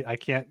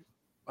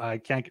 I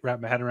can't wrap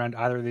my head around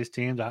either of these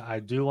teams. I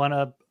do want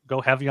to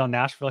go heavy on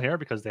Nashville here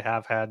because they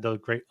have had those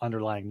great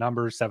underlying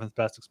numbers. 7th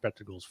best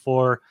expected goals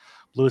for.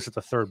 Blues at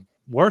the 3rd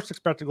worst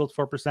expected goals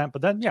 4%.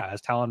 But then, yeah,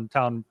 as Talon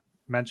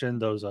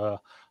mentioned, those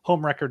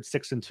home records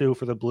 6-2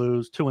 for the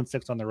Blues,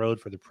 2-6 on the road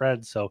for the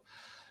Preds. So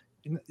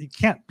you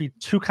can't be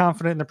too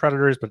confident in the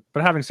Predators. But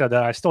having said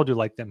that, I still do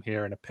like them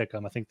here in a pick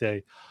 'em. I think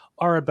they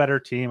are a better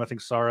team. I think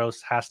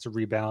Saros has to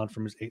rebound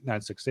from his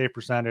 .896 save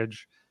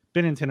percentage.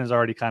 Binnington has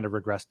already kind of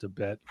regressed a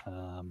bit.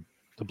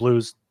 The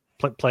Blues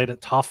played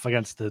it tough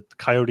against the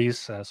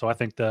Coyotes, so I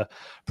think the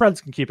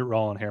Preds can keep it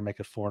rolling here, make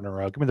it 4 in a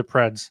row. Give me the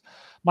Preds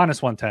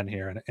 -110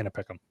 here in a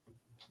pick'em.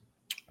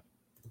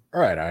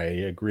 All right, I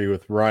agree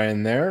with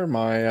Ryan there.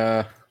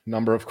 My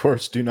number, of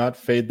course, do not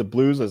fade the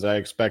Blues, as I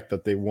expect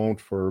that they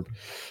won't for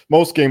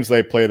most games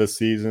they play this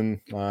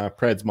season.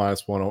 Preds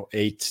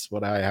 -108,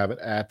 what I have it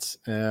at.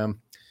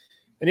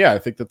 And yeah, I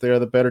think that they're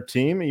the better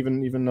team,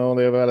 even though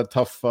they've had a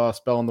tough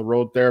spell on the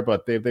road there.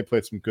 But they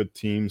played some good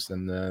teams,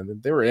 and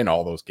they were in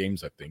all those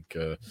games, I think,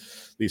 at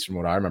least from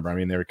what I remember. I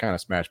mean, they were kind of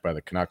smashed by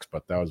the Canucks,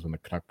 but that was when the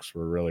Canucks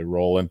were really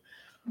rolling.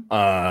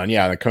 And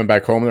yeah, they're coming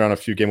back home. They're on a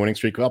few-game winning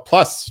streak. Well,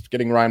 plus,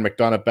 getting Ryan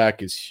McDonagh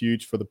back is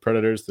huge for the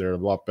Predators. They're a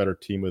lot better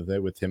team with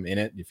him in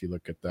it. If you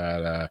look at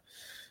that,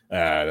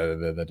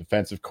 the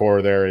defensive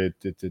core there,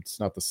 it's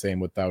not the same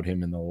without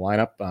him in the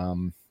lineup.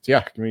 So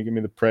yeah, give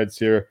me the Preds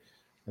here.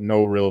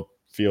 No real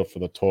feel for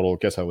the total.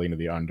 Guess I'll lean to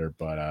the under,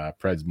 but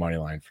Preds money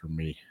line for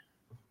me.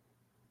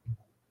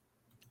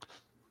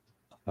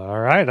 All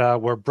right.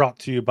 We're brought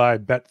to you by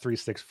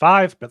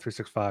Bet365.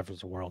 Bet365 is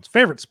the world's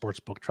favorite sports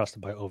book,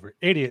 trusted by over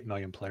 88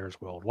 million players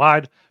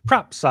worldwide.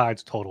 Prop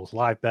sides, totals,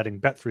 live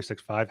betting.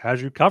 Bet365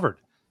 has you covered.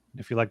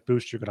 And if you like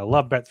boosts, you're going to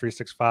love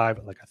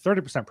Bet365, like a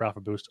 30%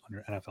 profit boost on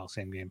your NFL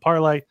same game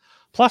parlay.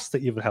 Plus, they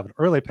even have an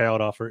early payout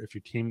offer if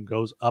your team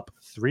goes up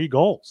 3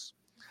 goals.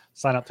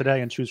 Sign up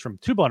today and choose from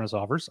 2 bonus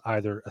offers,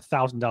 either a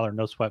 $1,000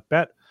 no sweat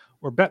bet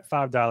or bet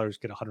 $5,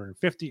 get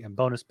 $150 in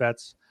bonus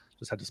bets.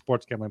 Just head to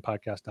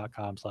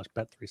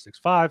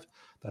sportsgamblingpodcast.com/bet365.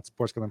 That's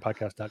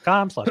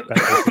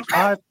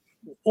sportsgamblingpodcast.com/bet365,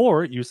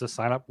 or use the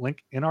sign up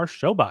link in our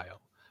show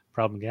bio.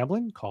 Problem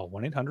gambling? Call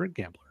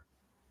 1-800-GAMBLER.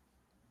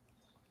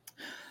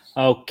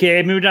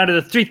 Okay, moving down to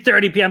the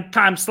 3:30 p.m.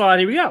 time slot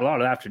here. We got a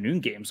lot of afternoon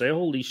games.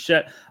 Holy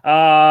shit. We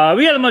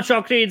got the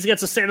Montreal Canadiens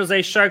against the San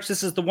Jose Sharks.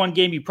 This is the one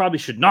game you probably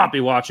should not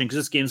be watching because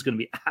this game is going to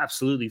be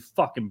absolutely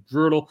fucking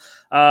brutal.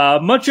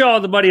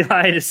 Montreal, the money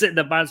line is sitting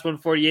at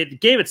 -148. The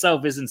game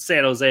itself is in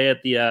San Jose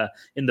at the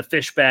in the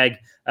fish bag.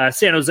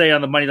 San Jose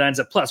on the money lines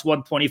at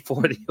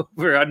 +124. The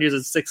over under is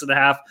at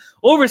 6.5.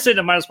 Over sitting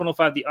at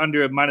 -105. The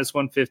under at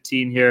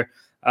 -115 here.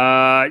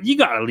 You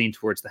got to lean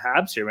towards the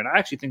Habs here, man. I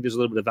actually think there's a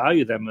little bit of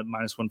value them at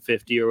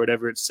 -150 or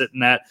whatever it's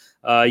sitting at.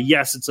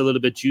 Yes, it's a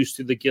little bit juiced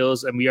through the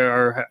gills, and we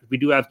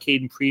do have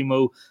Caden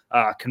Primo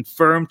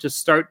confirmed to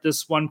start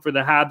this one for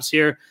the Habs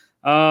here.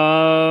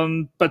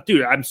 But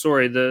dude, I'm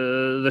sorry,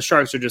 the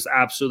Sharks are just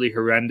absolutely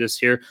horrendous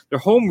here. Their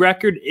home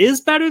record is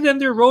better than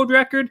their road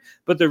record,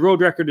 but their road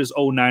record is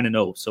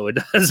 0-9-0, so it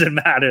doesn't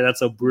matter.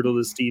 That's how brutal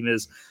this team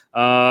is.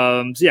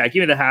 So yeah,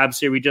 give me the Habs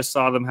here. We just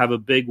saw them have a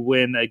big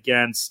win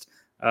against.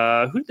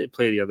 Who did they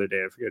play the other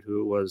day? I forget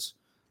who it was.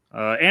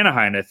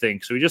 Anaheim, I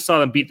think. So we just saw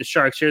them beat the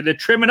Sharks here. They're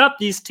trimming up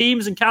these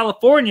teams in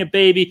California,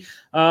 baby.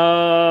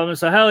 So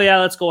hell yeah,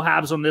 let's go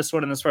Habs on this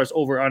one. And as far as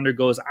over-under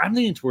goes, I'm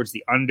leaning towards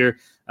the under.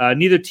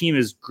 Neither team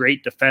is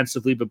great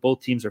defensively, but both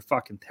teams are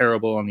fucking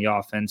terrible on the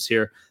offense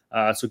here.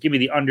 So give me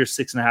the under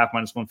 6.5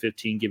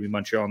 -115. Give me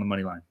Montreal on the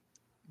money line.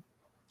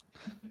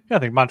 Yeah, I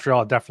think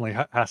Montreal definitely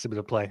has to be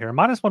the play here.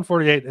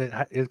 -148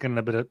 is getting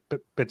a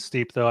bit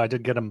steep, though. I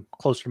did get them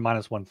closer to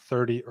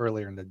 -130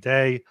 earlier in the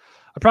day.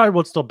 I probably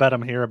would still bet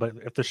them here, but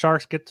if the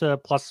Sharks get to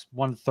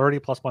 +130,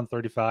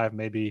 +135,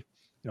 maybe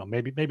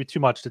too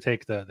much to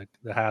take the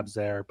Habs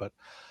there. But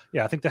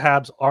yeah, I think the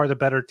Habs are the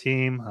better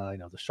team.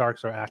 The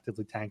Sharks are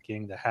actively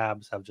tanking. The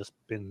Habs have just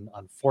been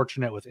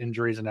unfortunate with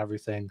injuries and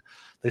everything.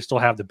 They still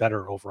have the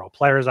better overall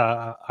players.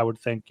 I would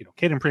think.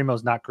 Caden Primo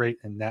is not great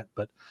in net,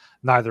 but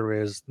neither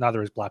is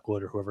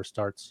Blackwood or whoever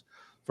starts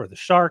for the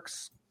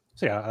Sharks.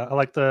 So yeah, I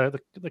like the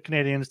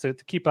Canadians to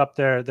keep up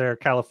their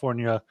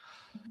California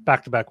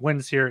back-to-back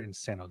wins here in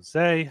San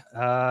Jose.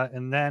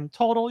 And then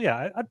total,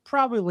 yeah, I'd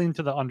probably lean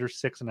to the under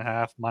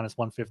 6.5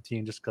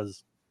 -115 just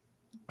because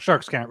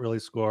Sharks can't really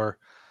score.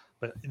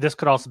 But this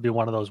could also be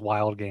one of those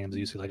wild games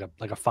you see like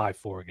a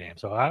 5-4 game.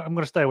 So I'm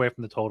going to stay away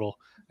from the total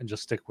and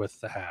just stick with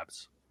the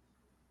Habs.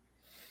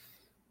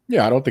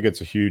 Yeah, I don't think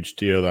it's a huge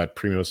deal that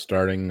Primo's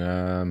starting.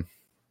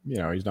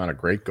 He's not a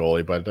great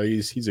goalie, but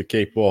he's a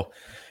capable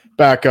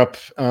backup.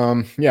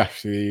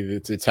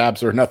 It's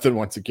Habs or nothing.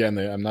 Once again,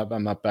 I'm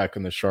not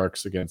backing the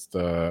Sharks against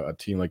a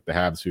team like the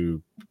Habs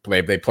who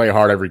play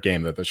hard every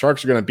game. That the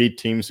Sharks are going to beat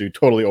teams who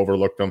totally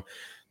overlook them.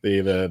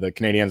 The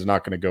Canadians are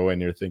not going to go in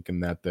here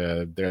thinking that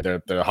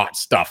they're hot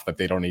stuff that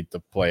they don't need to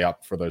play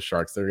up for the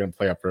Sharks. They're going to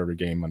play up for every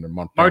game under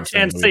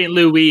Martin St.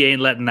 Louis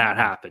ain't letting that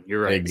happen.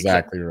 You're right.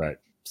 Exactly right.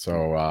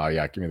 So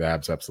give me the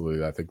Habs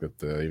absolutely. I think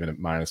that even at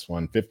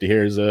 -150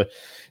 here is a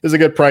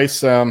good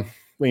price.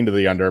 Lean to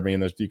the under. I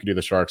mean, you could do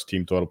the Sharks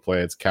team total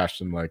play. It's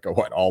cashed in like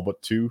all but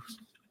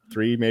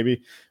 2-3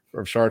 maybe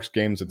for Sharks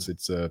games.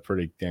 It's a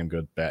pretty damn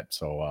good bet.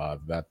 So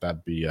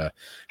that'd be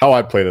how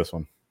I'd play this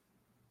one.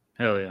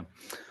 Hell yeah.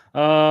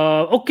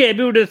 Okay,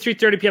 moving to the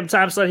 3:30 p.m.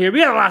 time slot here. We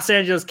got Los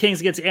Angeles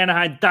Kings against the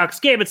Anaheim Ducks.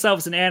 Game itself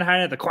is in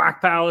Anaheim at the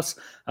Quack Palace.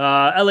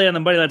 LA on the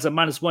money line's at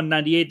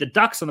 -198. The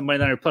Ducks on the money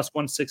line are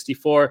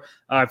 +164.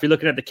 If you're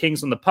looking at the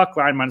Kings on the puck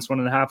line,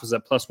 -1.5 is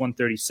at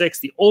 +136.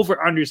 The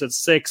over-under is at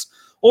 6.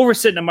 Over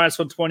sitting at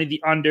 -120.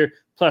 The under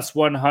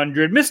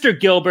 +100. Mr.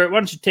 Gilbert, why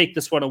don't you take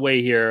this one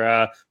away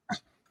here?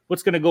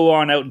 What's going to go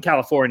on out in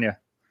California?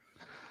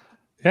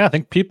 Yeah, I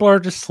think people are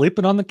just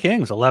sleeping on the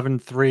Kings.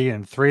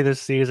 11-3-3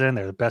 this season.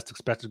 They're the best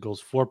expected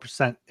goals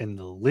 4% in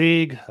the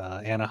league.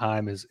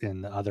 Anaheim is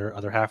in the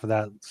other half of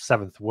that,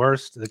 7th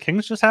worst. The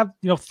Kings just have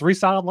 3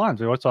 solid lines.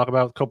 We always talk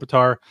about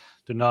Kopitar,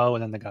 Deneau,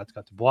 and then they got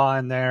Dubois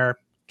in there.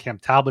 Cam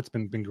Talbot's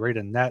been great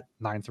in net,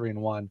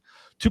 9-3-1,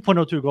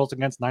 2.02 goals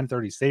against,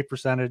 930 save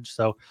percentage.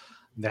 So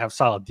they have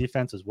solid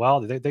defense as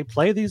well. They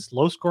play these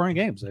low-scoring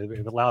games.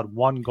 They've allowed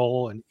 1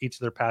 goal in each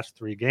of their past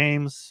 3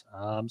 games.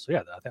 So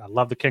yeah, I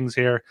love the Kings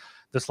here.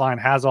 This line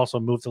has also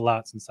moved a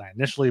lot since I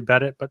initially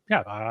bet it, but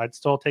yeah, I'd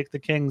still take the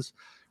Kings.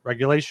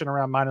 Regulation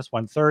around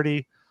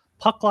 -130.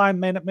 Puck line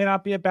may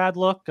not be a bad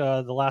look.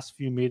 The last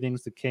few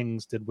meetings, the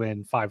Kings did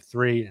win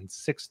 5-3 and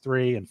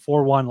 6-3 and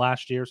 4-1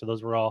 last year. So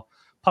those were all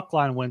puck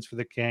line wins for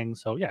the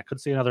Kings. So yeah, could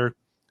see another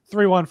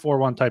 3-1,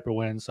 4-1 type of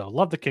win. So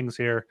love the Kings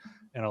here,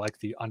 and I like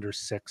the under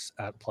 6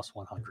 at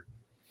 +100.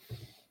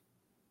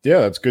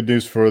 Yeah, that's good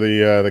news for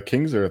the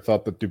Kings there. I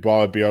thought that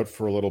Dubois would be out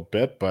for a little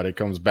bit, but he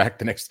comes back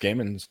the next game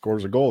and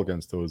scores a goal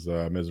against those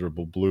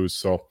miserable Blues.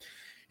 So,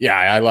 yeah,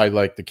 I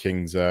like the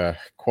Kings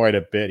quite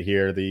a bit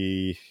here.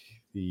 The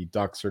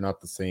Ducks are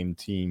not the same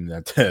team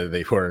that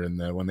they were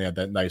when they had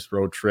that nice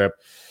road trip.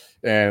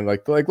 And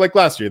like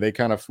last year, they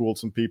kind of fooled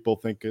some people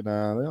thinking,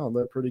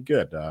 they're pretty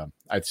good.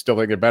 I still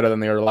think they're better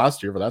than they were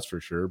last year, but that's for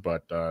sure.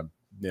 But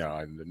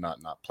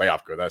not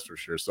playoff good, that's for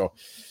sure. So,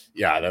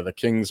 yeah, the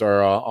Kings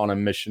are on a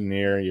mission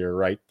here. You're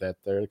right that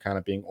they're kind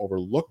of being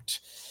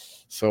overlooked.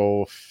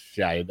 So,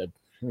 yeah,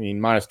 I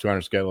mean, minus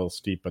 200 get a little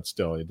steep, but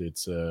still,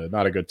 it's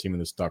not a good team in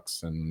the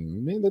Ducks.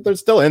 And I mean, they're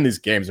still in these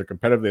games. They're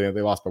competitive.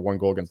 They lost by 1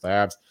 goal against the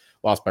Habs,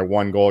 lost by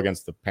 1 goal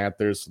against the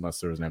Panthers, unless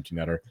there was an empty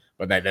netter.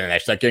 But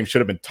that game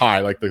should have been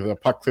tied. Like the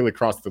puck clearly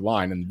crossed the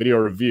line, and video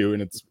review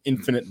and its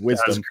infinite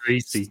wisdom. That's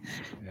crazy.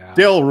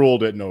 Still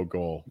ruled it no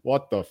goal.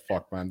 What the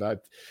fuck, man?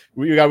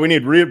 We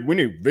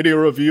need video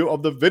review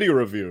of the video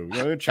review.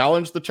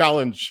 Challenge the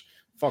challenge.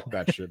 Fuck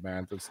that shit,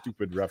 man. The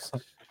stupid refs.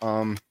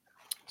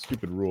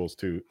 Stupid rules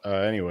too.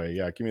 Anyway,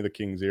 yeah, give me the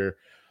Kings here.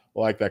 I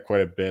like that quite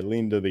a bit.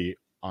 Lean to the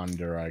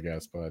under, I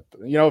guess. But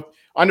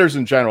unders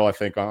in general, I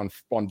think on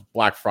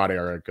Black Friday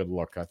are a good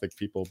look. I think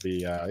people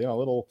be a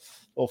little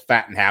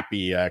fat and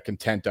happy,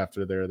 content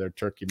after their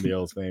turkey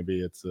meals.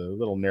 Maybe it's a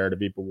little narrative,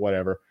 but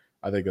whatever.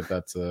 I think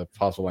that's a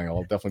possible angle.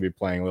 I'll definitely be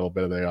playing a little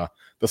bit of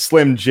the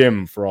Slim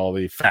Jim for all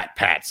the fat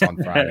pats on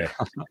Friday.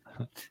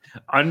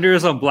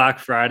 Unders on Black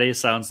Friday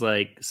sounds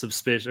like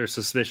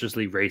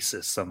suspiciously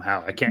racist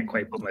somehow. I can't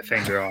quite put my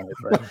finger on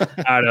it,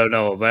 but I don't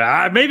know.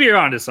 But maybe you're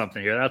onto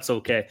something here. That's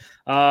okay.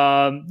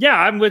 Yeah,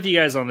 I'm with you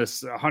guys on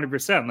this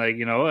 100%. Like,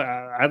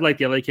 I'd like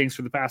the LA Kings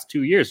for the past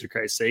 2 years, for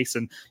Christ's sakes.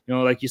 And,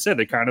 like you said,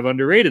 they're kind of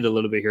underrated a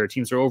little bit here.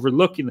 Teams are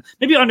overlooking them.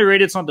 Maybe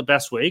underrated is not the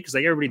best way because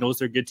everybody knows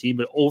they're a good team,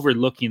 but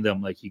overlooking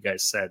them, like you guys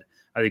said,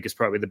 I think is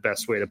probably the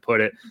best way to put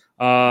it.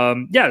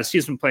 Yeah, this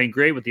team's been playing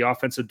great with the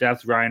offensive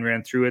depth. Ryan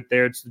ran through it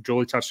there.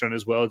 Jolie touched on it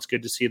as well. It's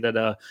good to see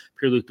that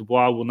Pierre-Luc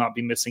Dubois will not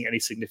be missing any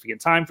significant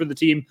time for the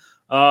team.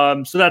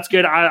 So that's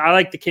good. I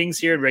like the Kings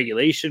here in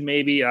regulation,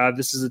 maybe.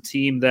 This is a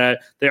team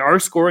that they are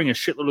scoring a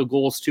shitload of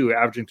goals too,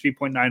 averaging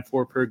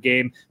 3.94 per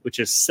game, which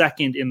is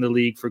second in the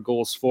league for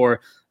goals for.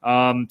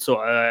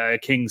 So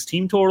Kings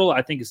team total,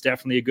 I think, is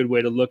definitely a good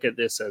way to look at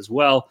this as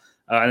well.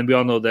 And we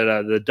all know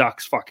that the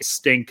Ducks fucking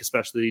stink,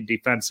 especially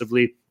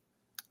defensively.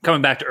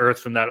 Coming back to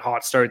earth from that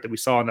hot start that we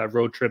saw on that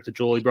road trip that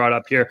Jolie brought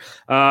up here.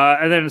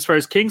 And then as far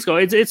as Kings go,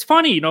 it's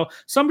funny,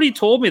 somebody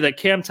told me that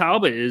Cam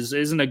Talbot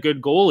isn't a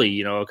good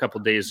goalie, a couple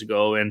of days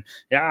ago. And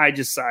yeah, I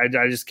just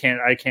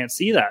can't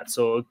see that.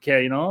 So,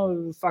 okay,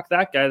 fuck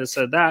that guy that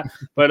said that.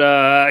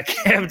 But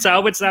Cam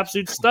Talbot's an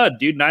absolute stud,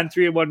 dude.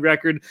 9-3-1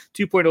 record,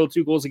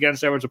 2.02 goals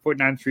against average, a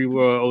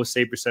 .930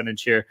 save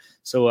percentage here.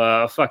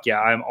 So fuck yeah,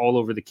 I'm all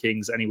over the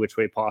Kings any which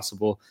way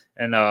possible.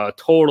 And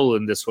total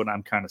in this one,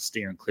 I'm kind of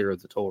steering clear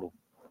of the total.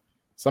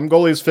 Some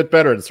goalies fit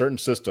better in certain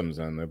systems,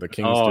 and the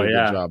Kings do a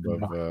good job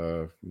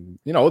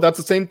of, that's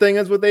the same thing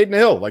as with Aiden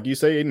Hill. Like you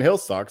say, Aiden Hill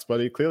sucks, but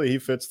he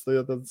fits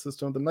the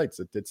system of the Knights.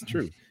 It's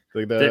true.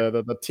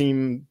 The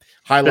team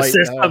highlight.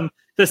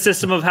 The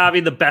system of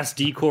having the best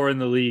decor in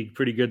the league.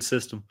 Pretty good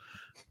system.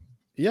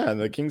 Yeah, and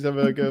the Kings have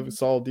a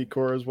solid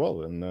decor as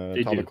well. And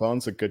Tom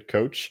McClellan's a good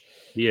coach.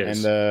 He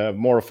is. And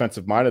more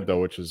offensive-minded,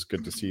 though, which is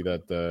good to see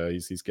that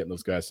he's getting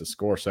those guys to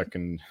score.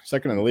 Second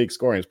in the league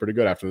scoring is pretty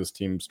good after this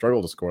team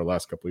struggled to score the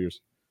last couple of years.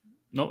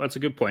 No, that's a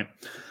good point.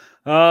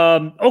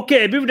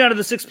 Okay, moving down to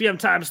the 6 p.m.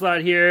 time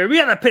slot here. We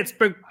got the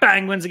Pittsburgh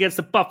Penguins against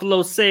the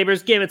Buffalo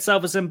Sabres. Game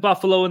itself is in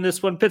Buffalo in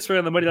this one. Pittsburgh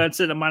on the money line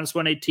sitting at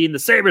 -118. The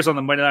Sabres on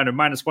the money line are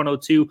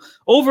 -102.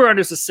 Over under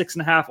is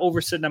 6.5.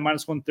 Over sitting at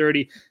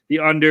 -130. The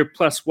under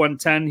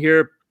 +110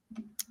 here.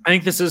 I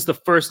think this is the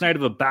first night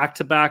of a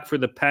back-to-back for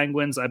the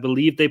Penguins. I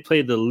believe they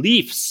play the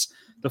Leafs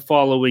the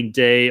following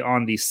day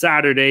on the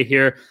Saturday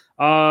here.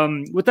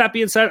 With that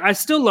being said, I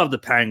still love the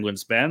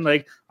Penguins, man.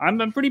 Like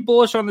I'm pretty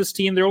bullish on this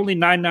team. They're only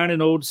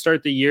 9-9-0 to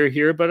start the year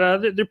here,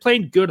 but they're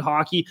playing good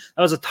hockey.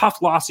 That was a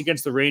tough loss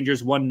against the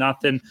Rangers,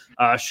 1-0.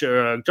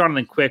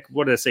 Jonathan Quick,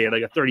 what did I say?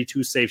 Like a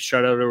 32 save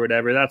shutout or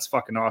whatever. That's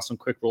fucking awesome.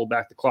 Quick roll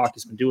back the clock.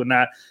 He's been doing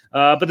that.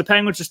 But the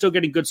Penguins are still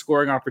getting good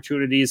scoring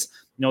opportunities.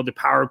 The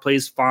power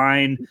plays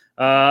fine.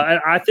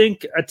 And I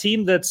think a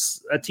team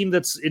that's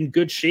in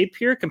good shape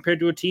here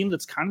compared to a team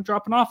that's kind of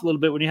dropping off a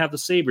little bit when you have the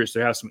Sabres.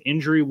 They have some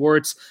injury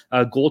warts.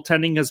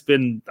 Goaltending has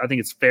been, I think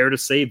it's fair to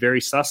say,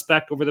 very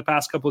suspect over the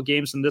past couple of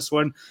games in this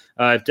one.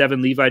 If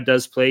Devin Levi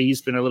does play,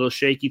 he's been a little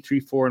shaky,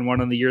 3-4-1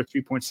 on the year,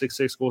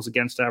 3.66 goals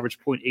against average,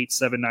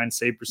 .879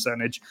 save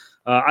percentage.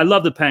 I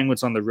love the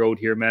Penguins on the road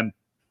here, man.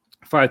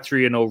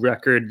 5-3-0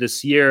 record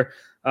this year.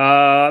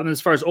 And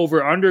as far as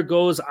over under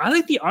goes, I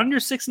like the under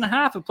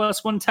 6.5 at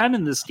 +110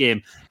 in this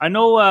game. I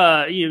know,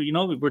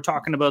 we're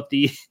talking about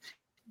the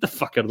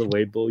fuck out of the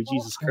way, boy.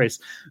 Jesus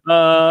Christ.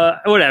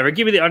 Whatever.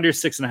 Give me the under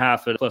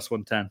 6.5 at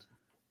 +110.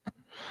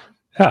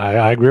 Yeah,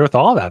 I agree with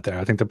all that there.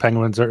 I think the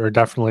Penguins are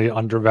definitely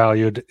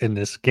undervalued in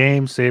this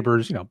game.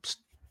 Sabres,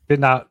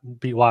 did not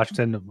beat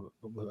Washington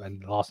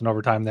and lost in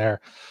overtime there.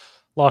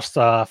 Lost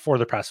 4 of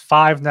the past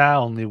 5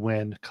 now. Only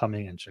win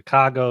coming in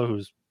Chicago,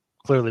 who's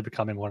clearly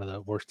becoming one of the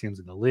worst teams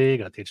in the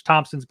league. Tage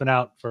Thompson's been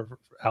out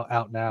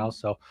out now.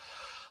 So,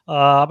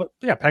 but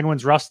yeah,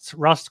 Penguins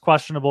Rust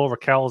questionable.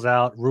 Raquel's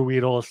out.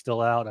 Ruedel is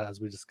still out,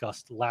 as we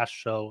discussed last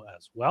show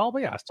as well.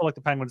 But yeah, I still like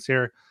the Penguins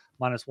here,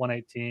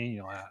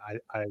 -118.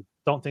 I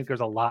don't think there's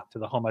a lot to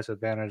the home ice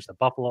advantage that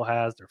Buffalo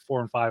has. They're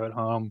 4-5 at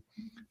home.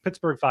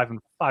 Pittsburgh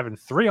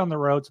 5-3 on the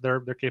road, so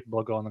they're capable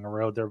of going on the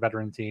road. They're a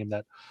veteran team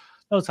that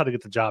knows how to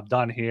get the job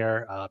done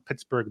here.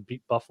 Pittsburgh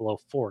beat Buffalo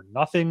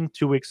 4-0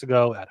 2 weeks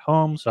ago at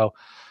home. So,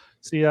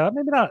 See,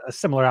 maybe not a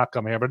similar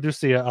outcome here, but I do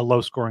see a low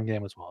scoring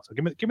game as well. So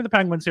give me the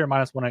Penguins here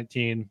minus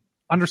 119,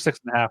 under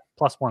 6.5,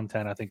 plus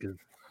 110. I think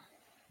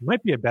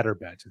might be a better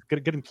bet. Just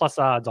getting plus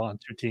odds on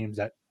two teams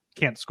that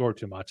can't score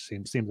too much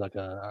seems like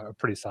a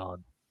pretty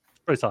solid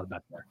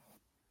bet there.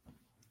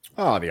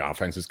 Oh, the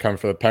offense is coming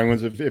for the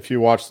Penguins. If you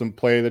watch them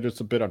play, they're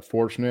just a bit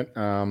unfortunate.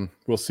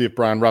 We'll see if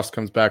Brian Rust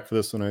comes back for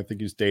this one. I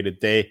think he's day to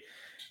day.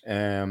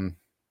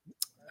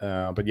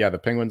 But yeah, the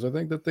Penguins, I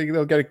think that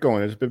they'll get it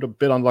going. It's a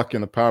bit unlucky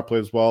in the power play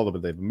as well,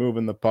 but they've been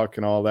moving the puck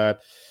and all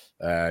that,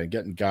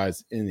 getting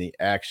guys in the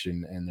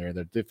action, and their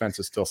defense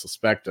is still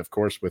suspect, of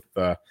course, with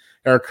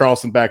Erik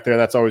Karlsson back there.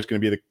 That's always going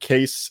to be the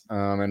case.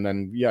 And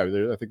then, yeah,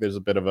 I think there's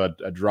a bit of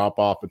a drop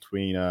off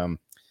between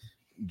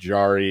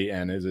Jari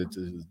and is it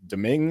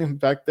Domingue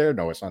back there?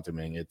 No, it's not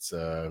Domingue. It's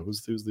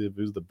who's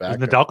the back?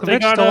 Nedeljkovic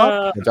still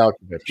up?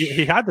 Nedeljkovic.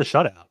 He had the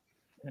shutout.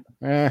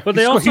 But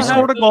they also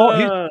scored a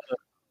goal.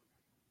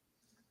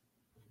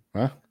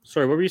 Huh?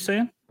 Sorry, what were you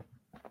saying?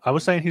 I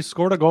was saying he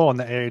scored a goal in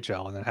the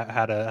AHL and then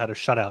had a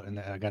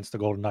shutout against the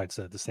Golden Knights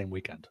the same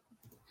weekend.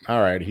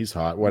 All right, he's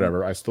hot.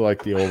 Whatever. I still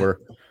like the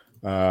over.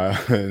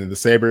 The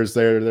Sabres,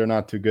 they're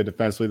not too good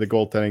defensively. The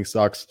goaltending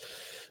sucks.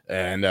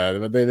 And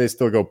they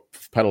still go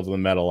pedal to the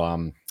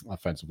metal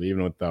offensively,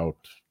 even without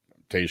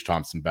Tage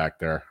Thompson back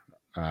there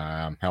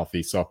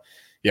healthy. So,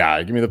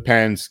 yeah, give me the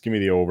Pens. Give me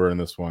the over in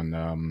this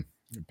one.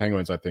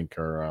 Penguins, I think,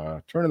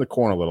 are turning the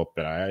corner a little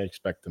bit. I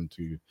expect them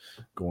to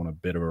go on a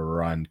bit of a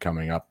run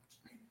coming up.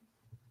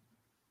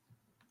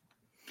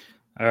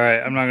 All right,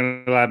 I'm not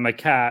going to lie. My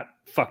cat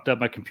fucked up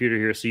my computer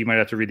here, so you might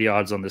have to read the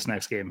odds on this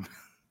next game.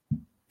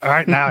 All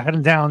right, now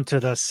heading down to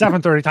the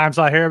 7:30 time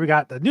slot here. We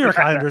got the New York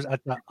Islanders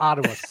at the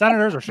Ottawa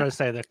Senators, or should I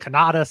say the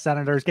Canada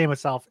Senators. Game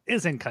itself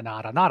is in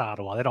Canada, not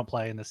Ottawa. They don't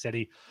play in the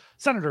city.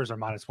 Senators are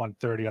minus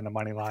 130 on the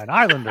money line.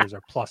 Islanders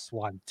are plus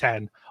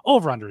 110.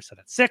 Over-under set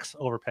at 6.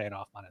 Over paying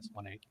off minus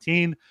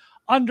 118.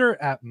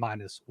 Under at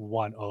minus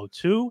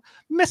 102.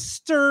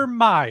 Mr.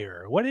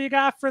 Meyer, what do you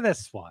got for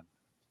this one?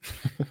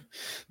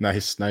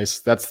 Nice.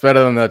 That's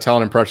better than the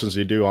talent impressions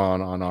you do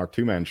on our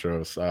two-man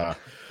shows.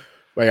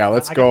 But yeah,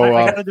 let's go.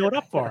 I got to do it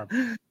up for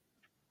him.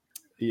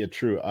 Yeah,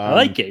 true. I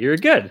like it. You're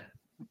good.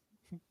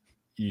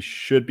 You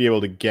should be able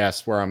to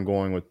guess where I'm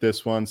going with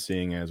this one,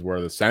 seeing as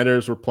where the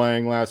Senators were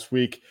playing last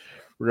week.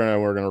 We're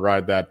gonna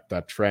ride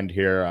that trend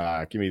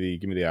here. Give me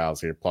the Isles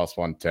here, plus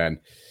 110.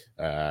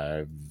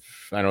 I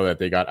know that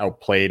they got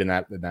outplayed in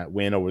that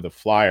win over the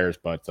Flyers,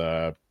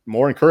 but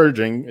more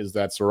encouraging is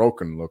that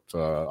Sorokin looked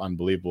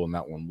unbelievable in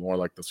that one, more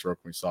like the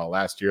Sorokin we saw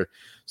last year.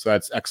 So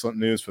that's excellent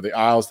news for the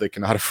Isles. They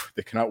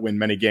cannot win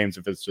many games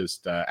if it's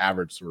just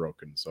average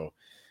Sorokin. So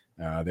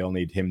they'll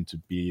need him to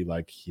be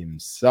like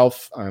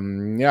himself.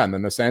 And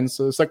then the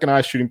Sens, second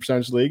highest shooting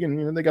percentage league,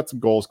 and they got some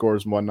goal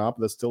scorers and whatnot,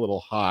 but that's still a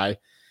little high.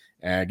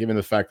 Given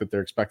the fact that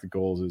their expected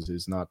goals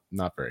is not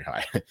very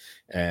high,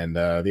 and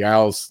the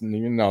Isles,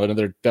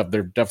 they're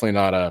definitely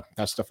not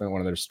that's definitely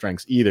one of their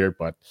strengths either.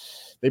 But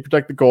they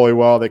protect the goalie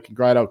well. They can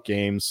grind out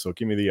games. So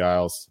give me the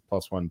Isles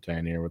plus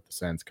 110 here with the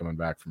Sens coming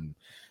back from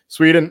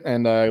Sweden,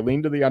 and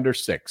lean to the under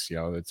 6.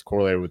 It's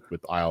correlated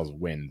with Isles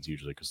wins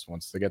usually because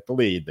once they get the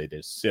lead, they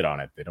just sit on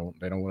it. They don't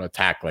want to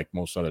attack like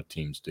most other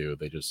teams do.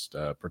 They just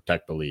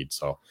protect the lead.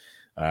 So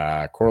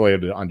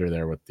correlated under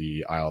there with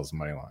the Isles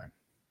money line.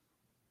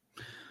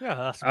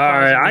 Yeah. All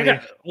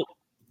right.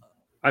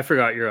 I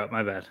forgot you're up.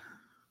 My bad.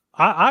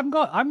 I'm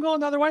going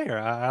the other way here.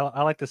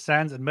 I like the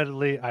Sens.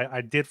 Admittedly, I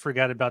did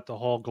forget about the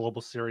whole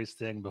global series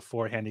thing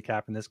before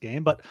handicapping this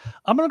game, but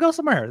I'm going to go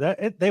somewhere.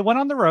 They went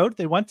on the road.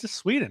 They went to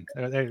Sweden.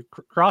 They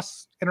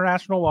crossed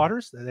international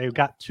waters. They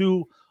got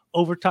an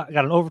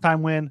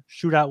overtime win,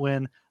 shootout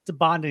win. It's a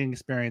bonding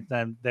experience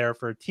then there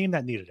for a team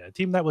that needed it. A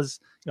team that was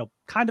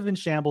kind of in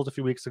shambles a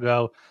few weeks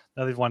ago.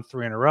 Now they've won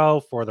 3 in a row,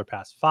 4 of their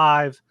past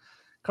 5.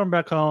 Coming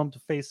back home to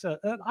face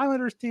an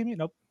Islanders team,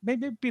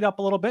 maybe beat up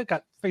a little bit.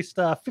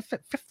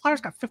 Flyers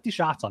got 50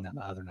 shots on them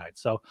the other night.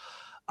 So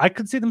I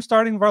could see them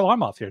starting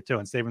Varlamov here too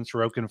and saving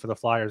Sorokin for the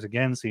Flyers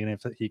again, seeing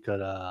if he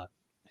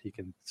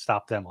can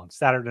stop them on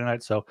Saturday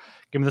night. So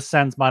give me the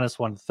Sens minus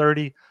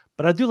 130.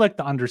 But I do like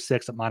the under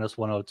 6 at minus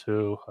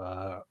 102.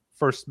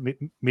 First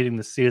meeting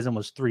this season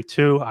was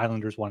 3-2.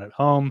 Islanders won at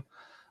home.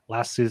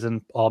 Last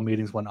season, all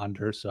meetings went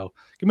under. So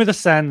give me the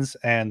Sens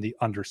and the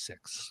under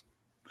 6.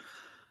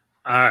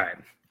 All right.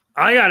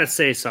 I got to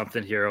say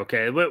something here,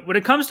 okay? When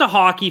it comes to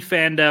hockey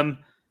fandom,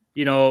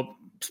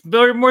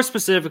 more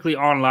specifically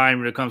online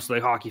when it comes to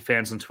like hockey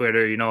fans on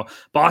Twitter,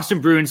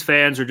 Boston Bruins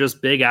fans are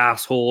just big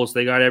assholes.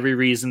 They got every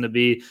reason to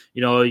be,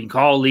 you can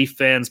call Leaf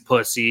fans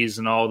pussies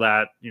and all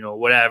that,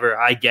 whatever.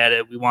 I get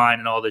it. We whine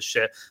and all this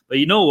shit. But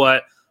you know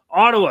what?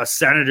 Ottawa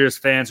Senators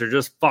fans are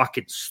just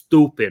fucking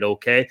stupid,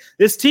 okay?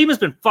 This team has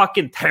been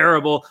fucking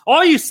terrible.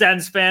 All you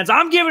Sens fans,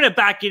 I'm giving it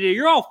back at you.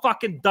 You're all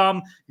fucking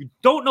dumb. You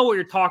don't know what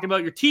you're talking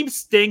about. Your team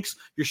stinks.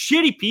 You're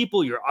shitty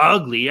people. You're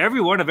ugly.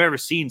 Everyone I've ever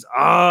seen's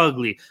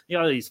ugly. You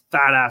know, these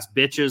fat-ass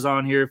bitches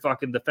on here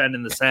fucking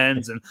defending the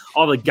Sens, and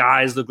all the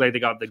guys look like they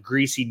got the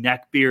greasy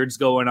neck beards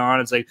going on.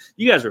 It's like,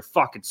 you guys are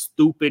fucking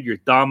stupid. You're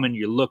dumb, and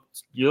you look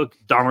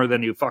dumber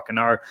than you fucking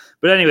are.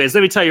 But anyways,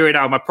 let me tell you right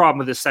now, my problem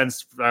with this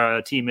Sens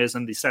team is,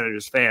 and the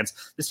Senators fans,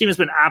 this team has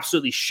been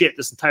absolutely shit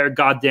this entire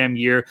goddamn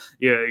year.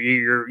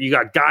 You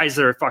got guys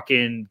that are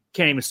fucking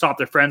can't even stop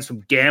their friends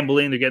from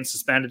gambling. They're getting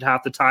suspended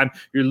half the time.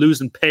 You're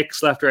losing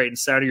picks left, right, and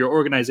center. Your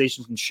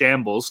organization's in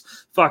shambles.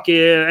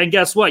 And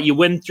guess what? You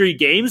win 3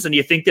 games and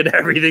you think that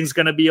everything's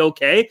going to be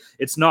okay.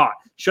 It's not.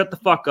 Shut the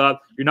fuck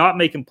up. You're not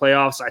making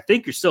playoffs. I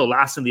think you're still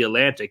last in the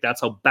Atlantic.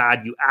 That's how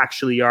bad you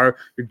actually are.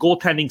 Your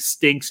goaltending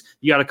stinks.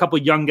 You got a couple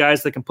young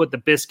guys that can put the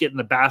biscuit in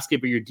the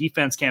basket, but your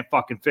defense can't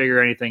fucking figure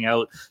anything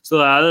out. So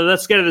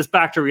let's get this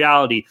back to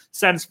reality.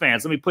 Sens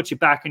fans, let me put you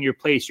back in your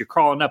place. You're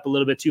crawling up a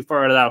little bit too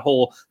far out of that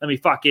hole. Let me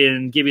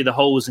fucking give you the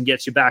hose and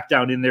get you back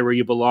down in there where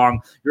you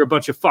belong. You're a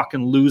bunch of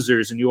fucking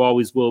losers, and you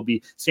always will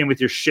be. Same with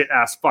your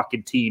shit-ass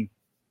fucking team.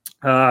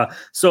 Give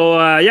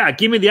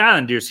me the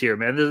Islanders here,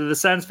 man. The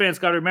Sens fans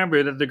got to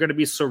remember that they're going to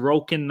be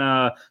Sorokin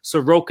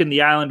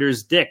the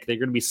Islanders' dick. They're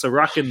going to be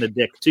Sorokin the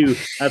dick too.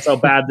 That's how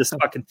bad this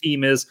fucking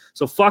team is.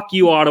 So fuck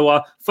you,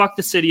 Ottawa. Fuck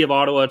the city of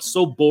Ottawa. It's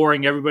so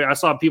boring. Everybody, I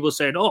saw people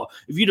saying, "Oh,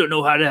 if you don't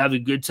know how to have a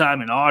good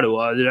time in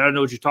Ottawa, then I don't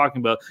know what you're talking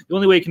about." The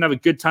only way you can have a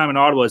good time in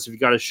Ottawa is if you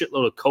got a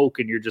shitload of coke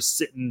and you're just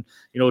sitting,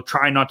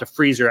 trying not to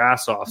freeze your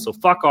ass off. So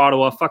fuck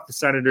Ottawa. Fuck the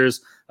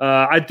Senators.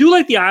 I do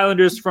like the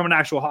Islanders from an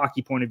actual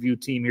hockey point of view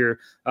team here.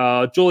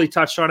 Jolie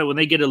touched on it. When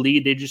they get a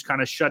lead, they just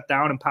kind of shut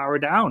down and power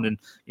down, and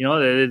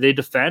they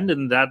defend,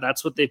 and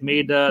that's what they've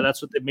made.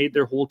 That's what they've made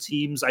their whole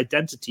team's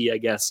identity, I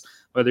guess,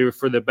 whether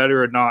for the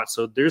better or not.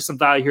 So there's some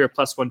value here at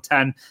plus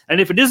 110. And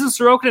if it isn't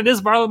Sorokin, it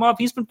is Varlamov.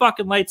 He's been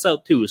fucking lights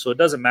out too, so it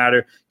doesn't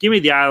matter. Give me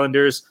the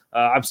Islanders.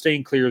 I'm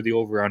staying clear of the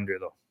over under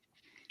though.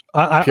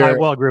 I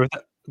will agree with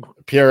that.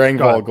 Pierre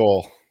Engvall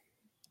goal.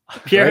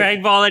 Pierre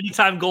Engvall,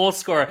 anytime goal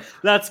scorer.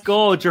 Let's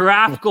go.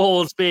 Giraffe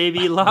goals,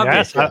 baby. Love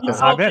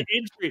it.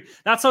 Injury.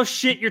 That's how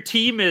shit your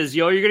team is,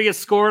 yo. You're going to get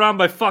scored on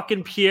by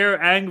fucking Pierre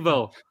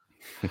Engvall.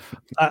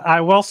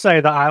 I will say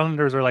the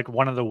Islanders are like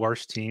one of the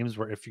worst teams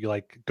where if you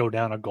like go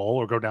down a goal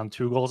or go down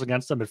 2 goals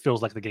against them, it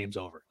feels like the game's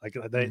over. Like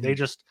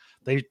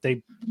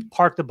they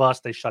park the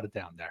bus, they shut it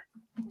down there.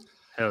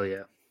 Hell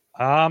yeah.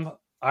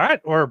 All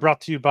right, we're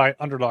brought to you by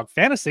Underdog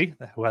Fantasy,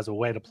 who has a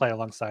way to play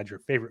alongside your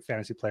favorite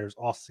fantasy players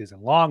all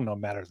season long, no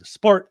matter the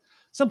sport.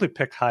 Simply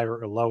pick higher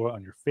or lower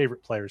on your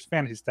favorite players'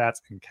 fantasy stats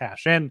and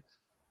cash in.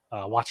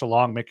 Watch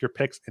along, make your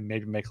picks, and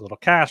maybe make a little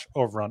cash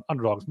over on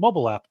Underdog's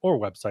mobile app or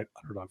website,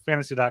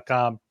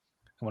 underdogfantasy.com.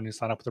 And when you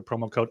sign up with the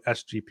promo code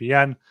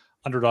SGPN,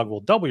 Underdog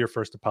will double your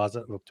first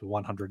deposit of up to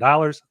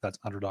 $100. That's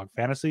Underdog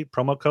Fantasy,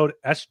 promo code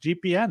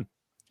SGPN.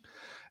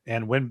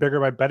 And win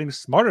bigger by betting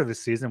smarter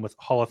this season with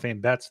Hall of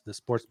Fame Bets, the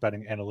sports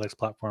betting analytics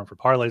platform for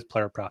parlays,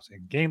 player props,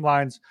 and game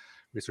lines.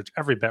 Research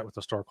every bet with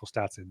historical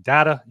stats and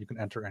data. You can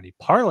enter any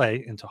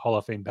parlay into Hall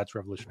of Fame Bets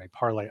Revolutionary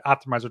Parlay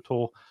Optimizer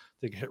tool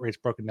to get hit rates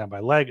broken down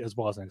by leg, as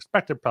well as an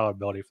expected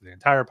probability for the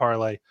entire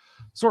parlay.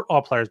 Sort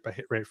all players by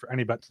hit rate for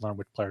any bet to learn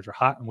which players are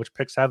hot and which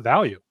picks have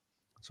value.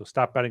 So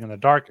stop betting in the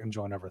dark and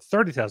join over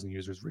 30,000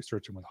 users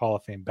researching with Hall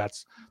of Fame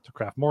Bets to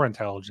craft more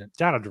intelligent,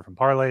 data-driven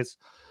parlays.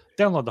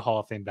 Download the Hall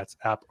of Fame Bets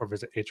app or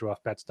visit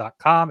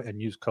HOFBets.com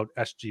and use code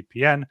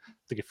SGPN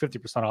to get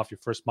 50% off your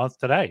first month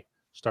today.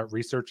 Start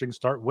researching,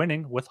 start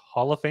winning with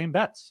Hall of Fame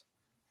Bets.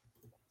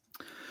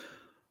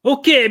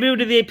 Okay, moving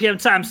to the 8 p.m.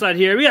 time slot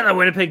here. We got the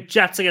Winnipeg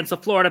Jets against the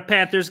Florida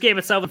Panthers. Game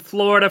itself in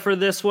Florida for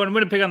this one.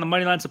 Winnipeg on the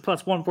money line to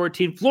plus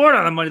 114. Florida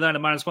on the money line to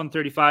minus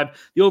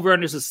 135. The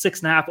over-under is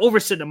 6.5. Over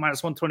sitting at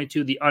minus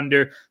 122. The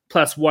under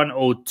plus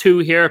 102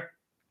 here.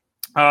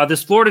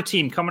 This Florida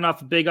team coming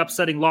off a big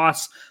upsetting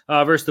loss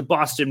versus the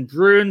Boston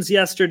Bruins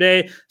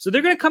yesterday. So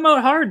they're going to come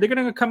out hard. They're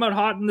going to come out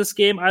hot in this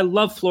game. I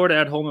love Florida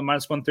at home at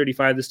minus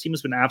 135. This team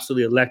has been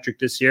absolutely electric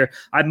this year.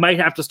 I might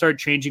have to start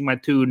changing my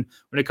tune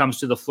when it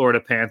comes to the Florida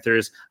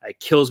Panthers. It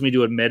kills me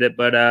to admit it,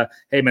 but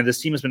hey, man, this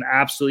team has been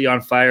absolutely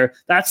on fire.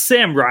 That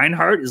Sam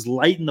Reinhart is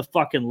lighting the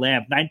fucking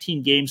lamp.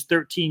 19 games,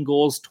 13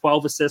 goals,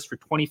 12 assists for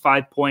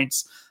 25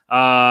 points.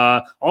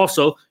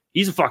 Also,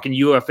 he's a fucking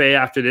UFA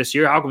after this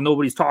year. How come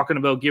nobody's talking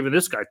about giving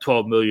this guy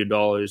 $12 million?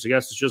 I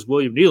guess it's just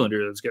William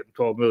Nylander that's getting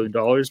 $12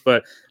 million.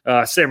 But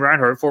Sam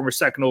Reinhart, former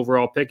second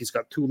overall pick, he's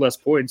got 2 less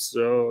points.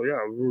 So, yeah,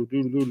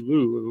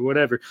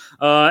 whatever.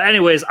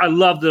 Anyways, I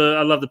love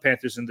the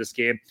Panthers in this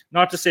game.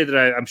 Not to say that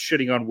I'm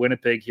shitting on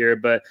Winnipeg here,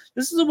 but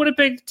this is a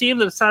Winnipeg team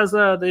that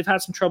has they've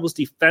had some troubles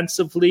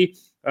defensively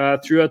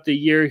throughout the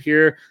year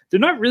here. They're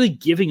not really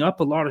giving up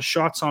a lot of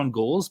shots on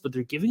goals, but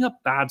they're giving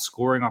up bad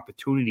scoring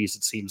opportunities,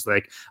 it seems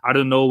like. I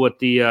don't know what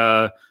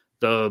the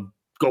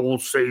goal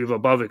save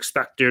above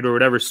expected or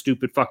whatever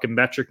stupid fucking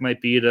metric might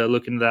be to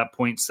look into that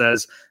point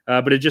says.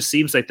 But it just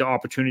seems like the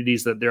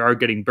opportunities that they are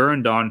getting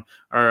burned on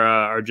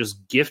are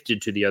just gifted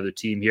to the other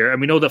team here.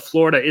 And we know that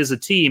Florida is a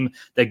team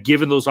that,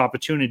 given those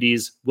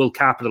opportunities, will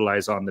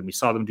capitalize on them. We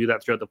saw them do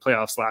that throughout the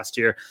playoffs last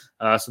year.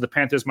 So the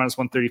Panthers minus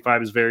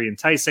 135 is very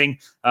enticing.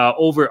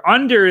 Over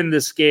under in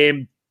this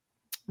game,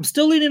 I'm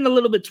still leaning a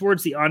little bit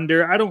towards the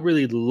under. I don't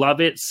really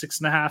love it.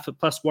 6.5 at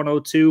plus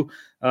 102.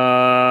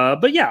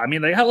 But yeah, I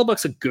mean, like,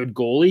 Hellebuck's a good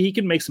goalie. He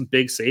can make some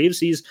big saves.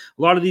 He's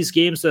a lot of these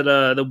games that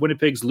the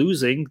Winnipeg's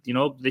losing, you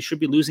know, they should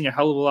be losing a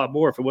hell of a lot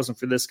more if it wasn't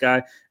for this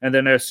guy. And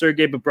then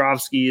Sergei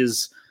Bobrovsky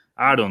is,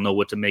 I don't know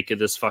what to make of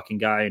this fucking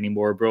guy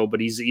anymore, bro, but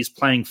he's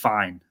playing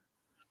fine.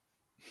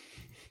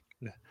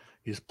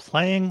 He's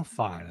playing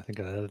fine. I think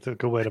that's a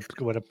good way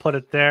to put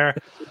it there.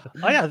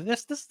 Oh yeah,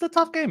 this is the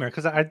tough game here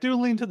because I do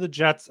lean to the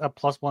Jets at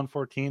plus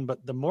 114.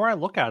 But the more I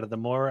look at it, the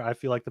more I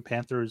feel like the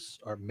Panthers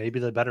are maybe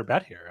the better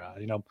bet here.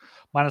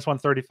 Minus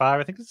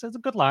 135. I think it's a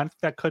good line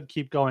that could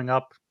keep going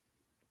up.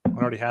 It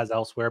already has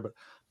elsewhere, but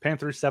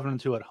Panthers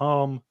 7-2 at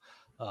home.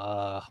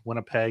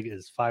 Winnipeg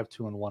is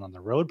 5-2-1 on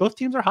the road. Both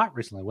teams are hot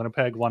recently.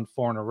 Winnipeg won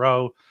 4 in a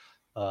row.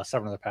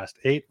 7 of the past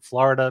 8.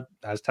 Florida,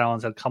 as Talon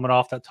said, coming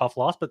off that tough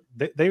loss, but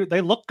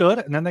they look good.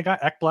 And then they got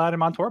Ekblad and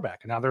Montour back,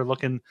 and now they're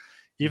looking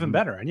even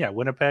better. And yeah,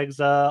 Winnipeg's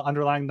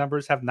underlying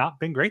numbers have not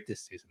been great this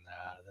season,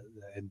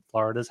 and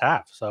Florida's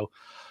have. So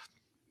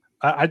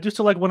I do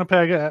still like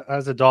Winnipeg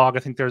as a dog. I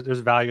think there's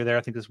value there.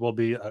 I think this will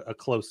be a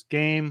close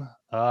game.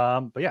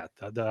 But yeah,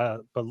 but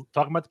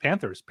talking about the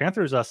Panthers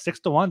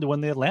 6-1 to win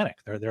the Atlantic.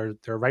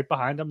 They're right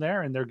behind them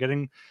there, and they're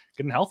getting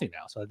healthy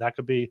now. So that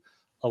could be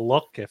a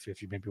look if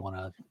you maybe want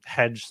to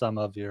hedge some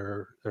of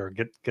your or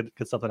get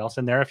something else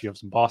in there if you have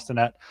some Boston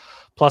at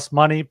plus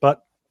money.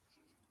 But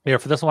yeah,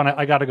 for this one,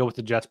 I got to go with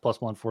the Jets plus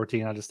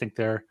 114. I just think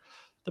they're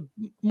the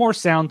more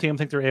sound team. I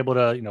think they're able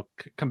to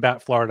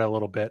combat Florida a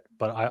little bit,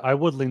 but I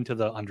would lean to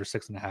the under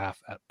 6.5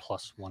 at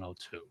plus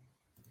 102.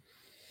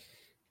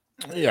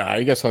 Yeah,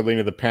 I guess I'd lean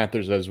to the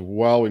Panthers as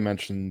well. We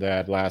mentioned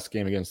that last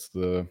game against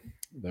the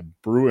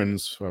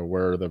Bruins,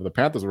 where the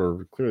Panthers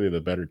were clearly the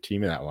better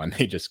team in that one.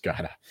 They just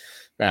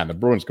the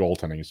Bruins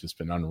goaltending has just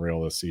been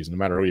unreal this season. No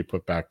matter who you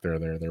put back there,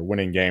 they're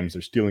winning games.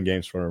 They're stealing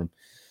games from them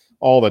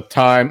all the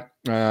time.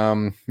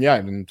 And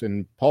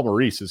Paul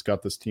Maurice has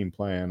got this team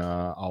playing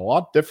a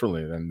lot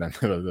differently than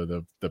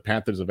the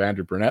Panthers of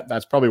Andrew Brunette.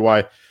 That's probably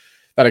why.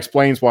 That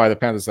explains why the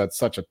Panthers had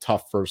such a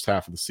tough first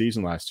half of the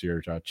season last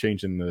year,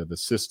 changing the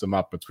system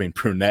up between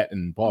Brunette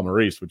and Paul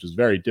Maurice, which is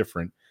very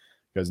different.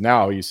 Because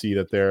now you see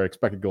that their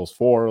expected goals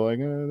for,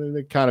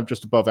 they're kind of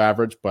just above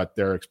average, but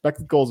their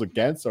expected goals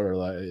against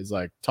is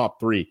like top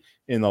 3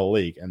 in the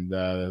league, and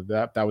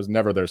that was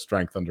never their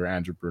strength under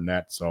Andrew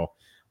Brunette. So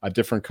a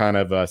different kind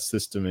of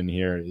system in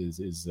here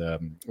is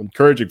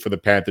encouraging for the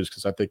Panthers,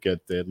 because I think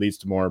it leads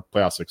to more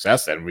playoff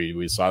success, and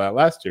we saw that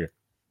last year.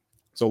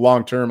 So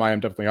long term, I am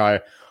definitely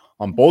high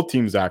on both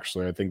teams.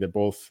 Actually, I think they're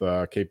both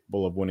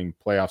capable of winning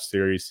playoff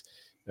series.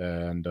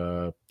 And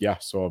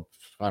so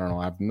I don't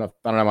know. I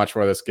don't have much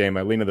for this game.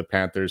 I lean to the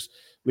Panthers,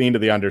 lean to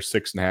the under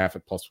 6.5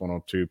 at plus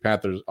 102.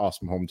 Panthers,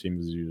 awesome home team,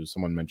 as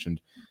someone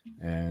mentioned.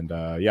 And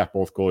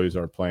both goalies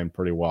are playing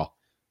pretty well.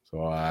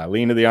 So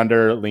lean to the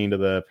under, lean to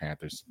the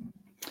Panthers.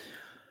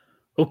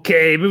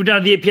 Okay, moving down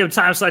to the 8 p.m.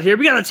 time slot here.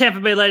 We got the Tampa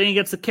Bay Lightning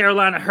against the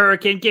Carolina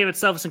Hurricane. Game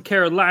itself is in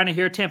Carolina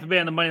here. Tampa Bay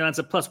on the money line's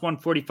at plus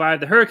 145.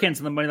 The Hurricanes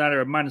on the money line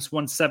are at minus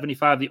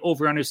 175. The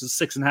over-under is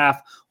 6.5.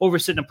 Over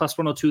sitting at plus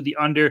 102. The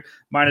under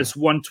minus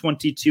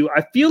 122.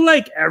 I feel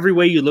like every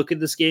way you look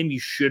at this game, you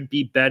should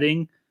be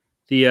betting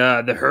the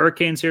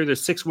Hurricanes here. They're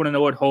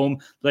 6-1-0 at home.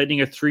 Lightning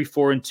are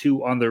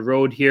 3-4-2 on the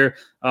road here.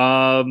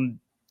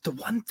 The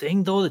one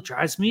thing, though, that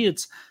drives me,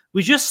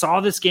 we just saw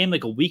this game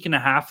like a week and a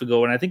half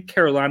ago, and I think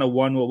Carolina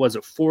won,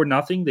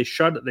 4-0.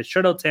 They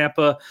shut out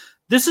Tampa.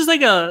 This is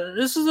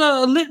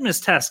a litmus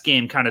test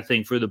game kind of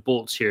thing for the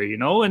Bolts here,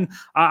 And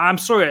I'm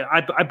sorry,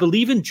 I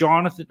believe in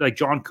John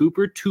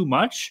Cooper too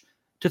much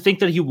to think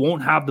that he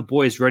won't have the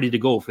boys ready to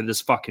go for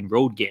this fucking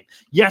road game.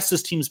 Yes,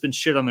 this team's been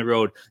shit on the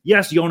road.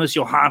 Yes, Jonas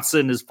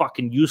Johansson is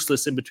fucking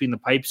useless in between the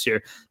pipes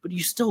here, but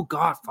you still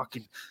got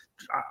fucking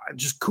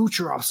just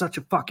Kucherov, such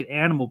a fucking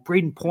animal.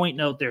 Braden Point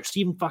out there,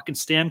 Steven fucking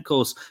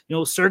Stamkos.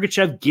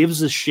 Sergachev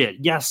gives a shit.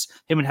 Yes,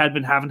 him and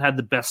Hedman haven't had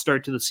the best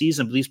start to the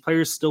season, but these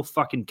players still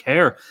fucking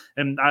care.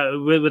 And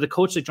with a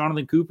coach like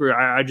Jonathan Cooper,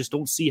 I just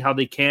don't see how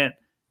they can't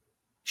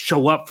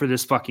show up for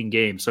this fucking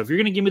game. So if you're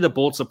going to give me the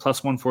Bolts at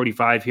plus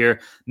 145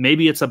 here,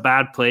 maybe it's a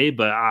bad play,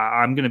 but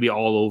I'm going to be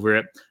all over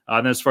it.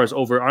 And as far as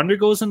over-under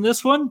goes in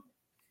this one,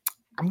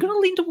 I'm going to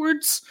lean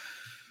towards...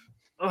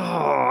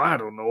 I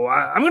don't know.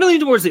 I'm going to lean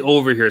towards the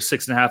over here,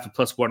 6.5 at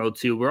plus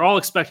 102. We're all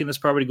expecting this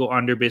probably to go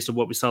under based on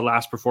what we saw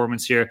last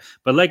performance here.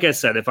 But like I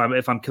said, if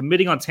I'm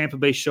committing on Tampa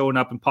Bay showing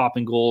up and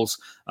popping goals,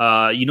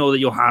 that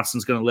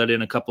Johansson's going to let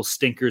in a couple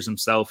stinkers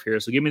himself here.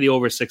 So give me the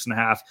over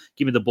 6.5.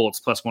 Give me the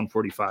Bolts plus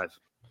 145.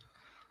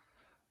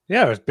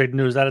 Yeah, there's big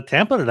news out of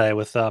Tampa today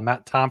with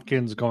Matt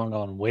Tompkins going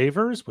on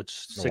waivers,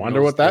 which I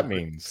wonder what that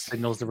means.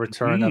 Signals the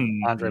return of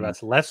Andrei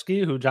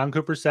Vasilevsky, who John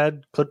Cooper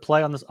said could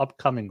play on this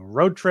upcoming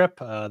road trip.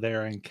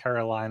 They're in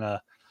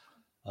Carolina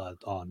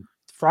on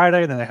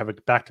Friday, then they have a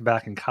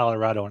back-to-back in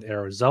Colorado and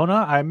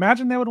Arizona. I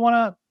imagine they would want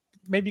to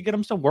maybe get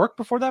him some work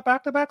before that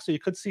back-to-back, so you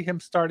could see him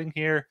starting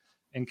here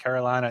in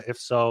Carolina. If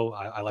so,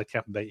 I like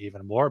Tampa Bay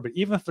even more. But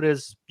even if it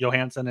is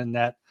Johansson in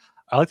net,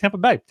 I like Tampa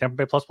Bay. Tampa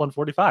Bay plus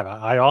 145.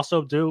 I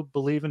also do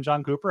believe in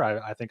John Cooper.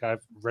 I think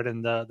I've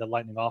ridden the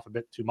Lightning off a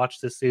bit too much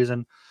this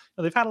season.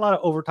 They've had a lot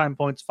of overtime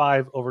points,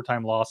 5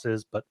 overtime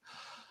losses, but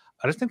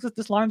I just think that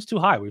this line's too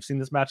high. We've seen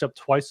this matchup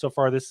twice so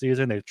far this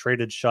season. They've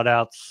traded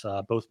shutouts.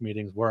 Both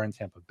meetings were in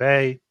Tampa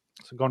Bay.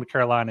 So going to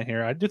Carolina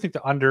here, I do think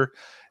the under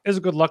is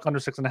a good luck, under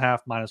 6.5,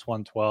 minus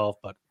 112,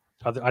 but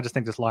I just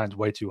think this line's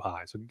way too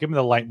high. So give me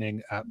the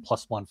Lightning at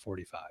plus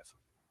 145.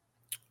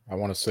 I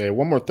want to say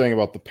one more thing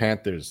about the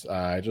Panthers.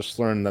 I just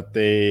learned that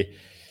they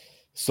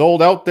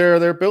sold out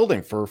their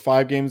building for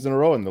 5 games in a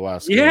row in the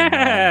last game.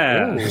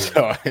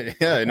 So,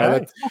 yeah,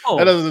 that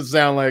doesn't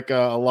sound like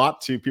a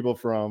lot to people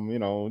from,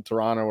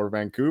 Toronto or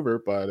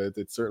Vancouver, but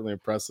it's certainly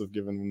impressive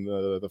given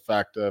the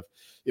fact of,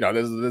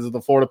 this is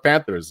the Florida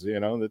Panthers.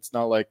 It's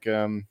not like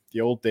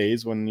the old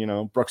days when,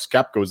 Brooks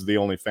Koepka was the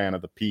only fan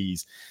of the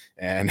Peas.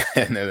 And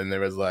then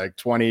there was like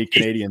 20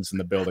 Canadians in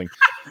the building.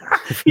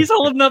 He's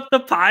holding up the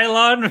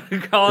pylon,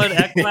 calling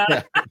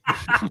Ekblad.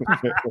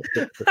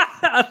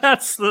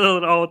 That's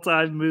an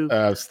all-time move.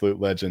 Absolute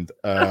legend.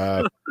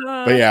 But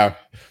yeah,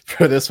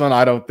 for this one,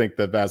 I don't think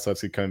that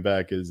Vasilevsky coming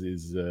back is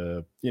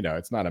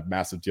it's not a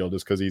massive deal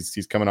just because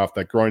he's coming off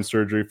that groin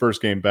surgery.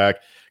 First game back,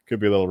 could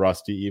be a little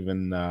rusty.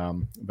 Even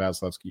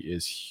Vasilevsky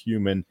is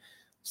human,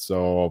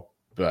 so.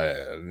 But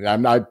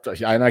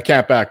I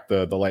can't back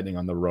the Lightning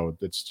on the road.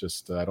 It's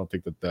just I don't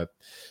think that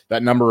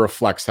number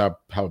reflects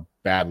how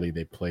badly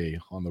they play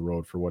on the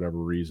road for whatever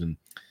reason.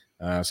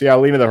 So yeah, I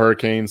lean to the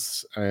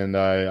Hurricanes, and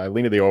I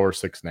lean to the over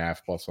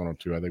 6.5 plus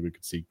 102. I think we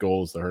could see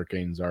goals. The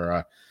Hurricanes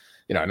are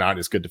not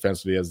as good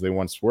defensively as they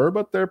once were,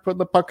 but they're putting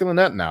the puck in the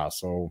net now.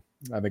 So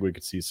I think we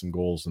could see some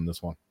goals in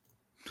this one.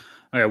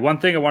 All right, one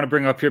thing I want to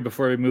bring up here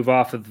before we move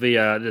off of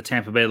the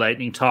Tampa Bay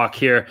Lightning talk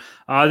here.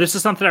 This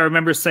is something I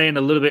remember saying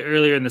a little bit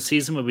earlier in the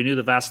season when we knew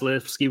that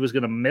Vasilevsky was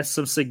going to miss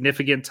some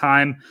significant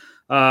time.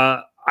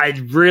 I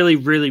really,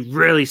 really,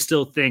 really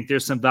still think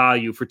there's some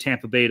value for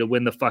Tampa Bay to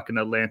win the fucking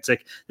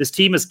Atlantic. This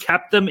team has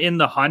kept them in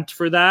the hunt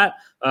for that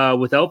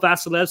without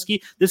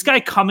Vasilevsky. This guy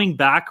coming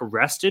back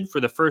rested for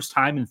the first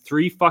time in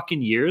 3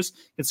 fucking years,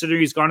 considering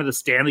he's gone to the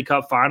Stanley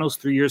Cup Finals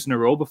 3 years in a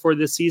row before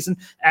this season,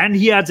 and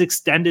he has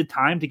extended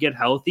time to get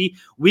healthy.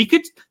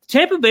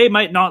 Tampa Bay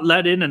might not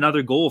let in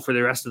another goal for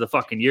the rest of the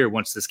fucking year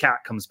once this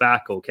cat comes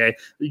back, okay?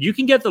 You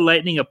can get the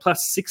Lightning a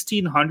plus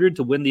 1,600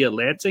 to win the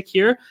Atlantic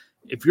here.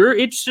 If you're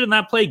interested in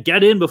that play,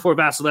 get in before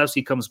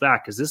Vasilevsky comes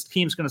back, because this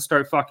team's going to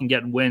start fucking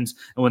getting wins.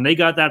 And when they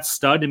got that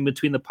stud in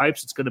between the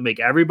pipes, it's going to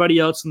make everybody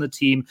else in the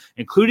team,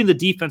 including the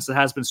defense that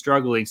has been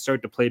struggling,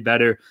 start to play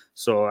better.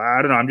 So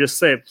I don't know. I'm just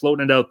saying,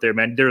 floating it out there,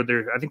 man.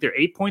 I think they're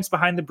 8 points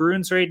behind the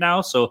Bruins right now.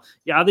 So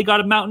yeah, they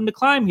got a mountain to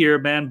climb here,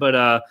 man.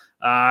 But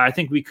I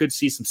think we could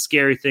see some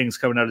scary things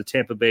coming out of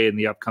Tampa Bay in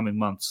the upcoming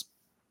months.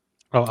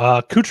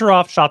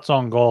 Kucherov shots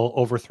on goal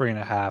over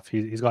 3.5.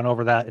 He's gone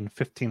over that in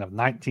 15 of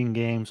 19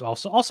 games.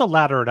 Also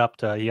ladder it up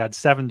to, he had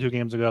 7 2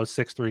 games ago,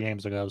 6 3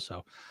 games ago.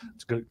 So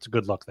it's good. It's a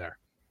good look there.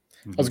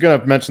 I was going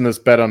to mention this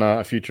bet on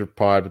a future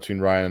pod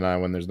between Ryan and I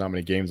when there's not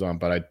many games on,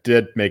 but I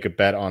did make a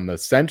bet on the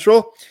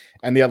Central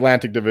and the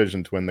Atlantic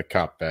Division to win the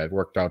Cup. It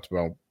worked out to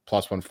about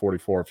plus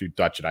 144 if you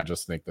Dutch it. I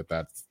just think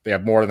they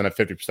have more than a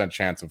 50%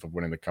 chance of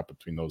winning the Cup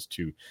between those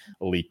 2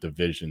 elite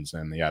divisions.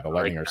 And yeah, the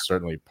Lightning are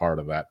certainly part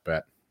of that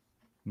bet.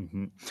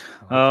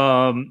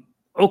 Mm-hmm.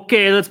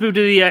 Okay, let's move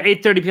to the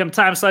 8:30 p.m.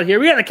 time slot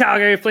here. We got the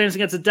Calgary Flames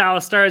against the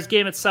Dallas Stars.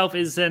 Game itself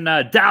is in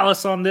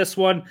Dallas on this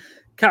one.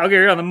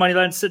 Calgary on the money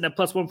line sitting at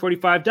plus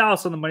 145.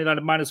 Dallas on the money line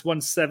at minus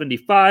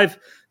 175.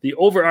 The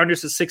over-under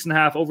is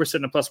 6.5. Over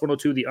sitting at plus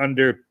 102. The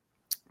under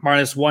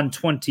minus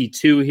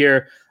 122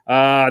 here.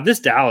 This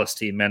Dallas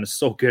team, man, is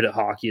so good at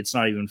hockey. It's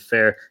not even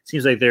fair. It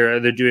seems like they're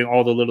doing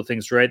all the little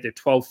things right. They're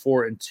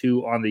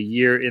 12-4-2 on the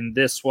year in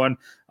this one.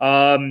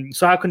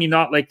 So how can you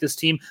not like this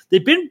team?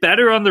 They've been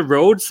better on the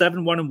road,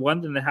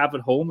 7-1-1, than they have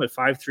at home at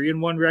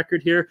 5-3-1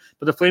 record here.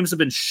 But the Flames have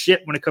been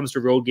shit when it comes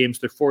to road games.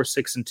 They're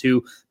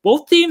 4-6-2.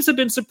 Both teams have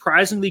been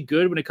surprisingly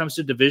good when it comes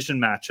to division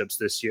matchups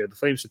this year. The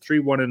Flames are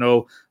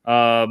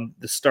 3-1-0.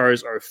 The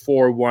Stars are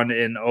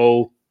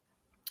 4-1-0.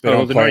 They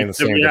don't play in the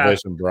same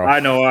division, bro. I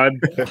know. I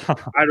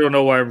don't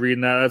know why I'm reading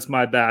that. That's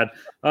my bad.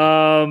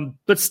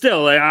 But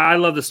still, I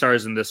love the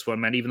Stars in this one,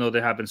 man, even though they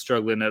have been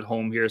struggling at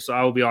home here. So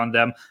I will be on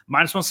them.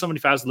 Minus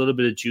 175 is a little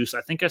bit of juice.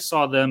 I think I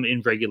saw them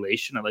in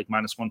regulation at like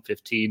minus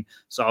 115.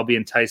 So I'll be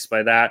enticed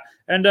by that.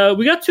 And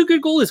we got 2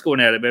 good goalies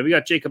going at it, man. We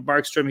got Jacob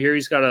Markstrom here.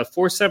 He's got a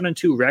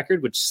 4-7-2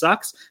 record, which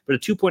sucks, but a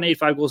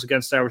 2.85 goals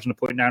against average and a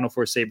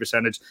 .904 save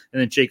percentage.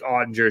 And then Jake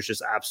Ottinger is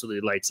just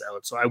absolutely lights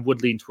out. So I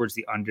would lean towards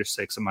the under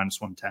 6 and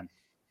minus 110.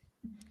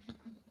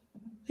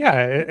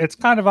 Yeah, it's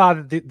kind of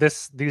odd.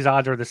 These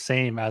odds are the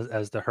same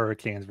as the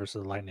Hurricanes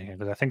versus the Lightning here,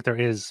 because I think there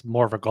is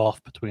more of a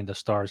gulf between the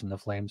Stars and the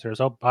Flames here.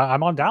 So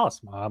I'm on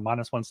Dallas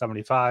minus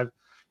 175.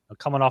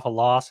 Coming off a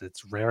loss,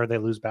 it's rare they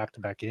lose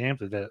back-to-back games.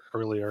 They did it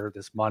earlier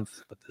this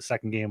month, but the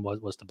second game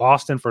was to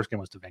Boston. First game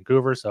was to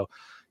Vancouver. So,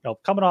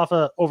 coming off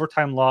a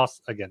overtime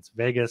loss against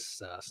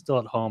Vegas, still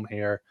at home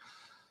here.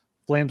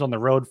 Flames on the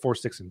road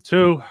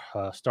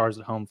 4-6-2. Stars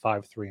at home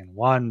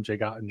 5-3-1. Jake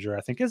Ottinger,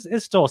 I think, is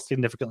still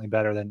significantly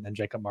better than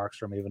Jacob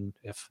Markstrom. Even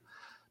if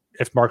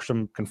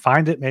Markstrom can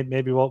find it,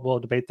 maybe we'll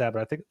debate that.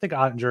 But I think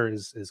Ottinger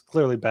is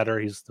clearly better.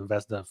 He's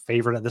the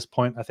favorite at this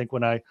point, I think,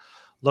 when I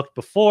looked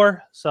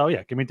before. So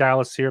yeah, give me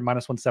Dallas here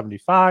minus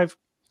 175.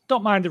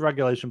 Don't mind the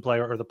regulation play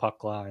or the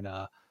puck line.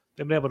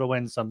 They've been able to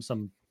win some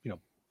 6-3,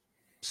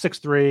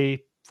 4-3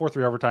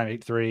 overtime,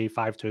 8-3,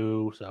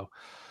 5-2. So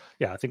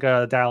yeah, I think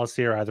Dallas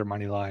here, either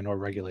money line or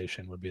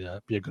regulation, would be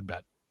a good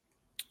bet.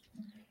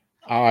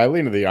 I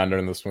lean to the under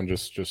in this one.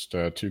 Just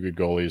two good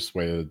goalies,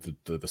 way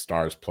the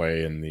Stars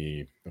play, and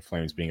the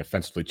Flames being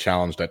offensively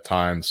challenged at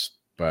times.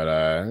 But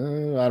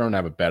I don't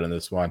have a bet in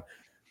this one.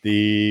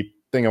 The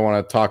thing I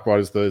want to talk about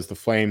is the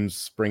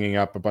Flames bringing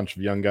up a bunch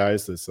of young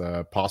guys. This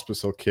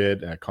Pospisil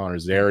kid, Connor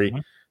Zary.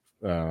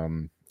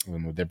 They're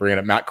bringing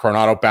up Matt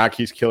Coronado back.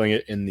 He's killing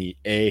it in the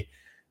A.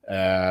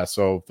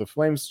 So the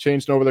Flames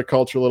changed over their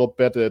culture a little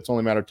bit. It's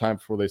only a matter of time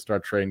before they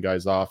start trading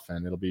guys off,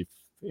 and it'll be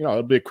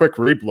a quick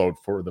reload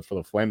for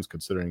the Flames,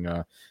 considering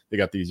they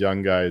got these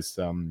young guys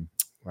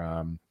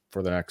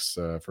for the next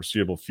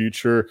foreseeable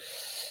future.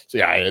 So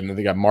yeah, and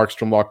they got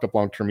Markstrom locked up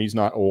long term. He's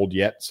not old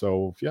yet,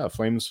 so yeah,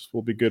 Flames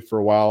will be good for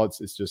a while.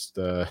 It's just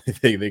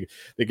they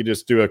could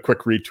just do a quick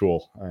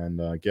retool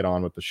and get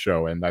on with the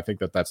show, and I think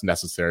that's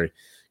necessary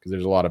because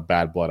there's a lot of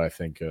bad blood, I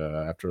think,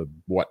 after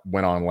what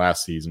went on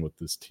last season with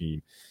this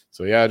team.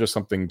 So yeah, just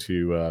something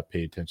to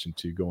pay attention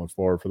to going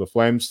forward for the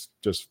Flames.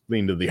 Just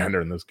lean to the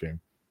under in this game.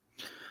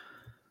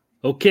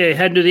 Okay,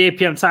 heading to the 8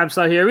 p.m. time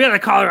slot here. We got the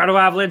Colorado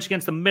Avalanche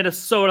against the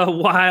Minnesota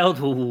Wild.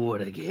 Ooh,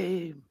 what a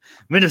game.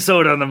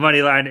 Minnesota on the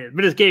money line.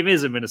 This game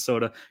is in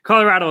Minnesota.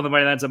 Colorado on the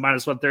money line is at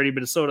minus 130.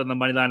 Minnesota on the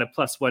money line at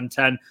plus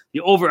 110. The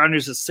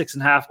over-unders is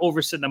 6.5.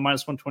 Over sitting at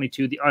minus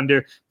 122. The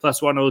under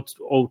plus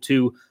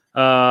 102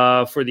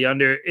 for the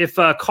under. If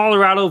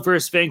Colorado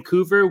versus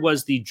Vancouver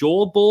was the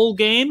Joel Bowl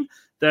game,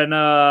 then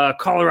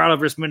Colorado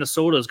versus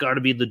Minnesota has got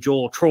to be the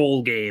Joel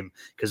Troll game,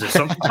 because if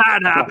something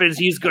bad happens,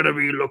 he's going to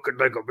be looking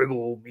like a big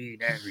old mean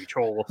angry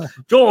troll.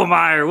 Joel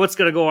Meyer, what's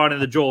going to go on in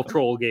the Joel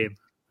Troll game?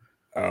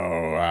 Oh,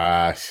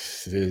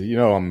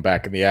 I'm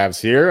back in the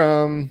Avs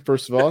here.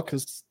 First of all,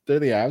 because they're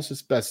the Avs,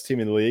 just best team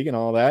in the league and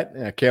all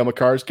that. Cale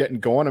Makar's getting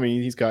going. I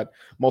mean, he's got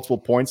multiple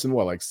points in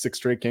like 6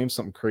 straight games,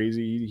 something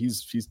crazy.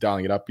 He's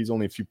dialing it up. He's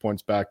only a few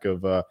points back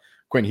of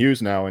Quinn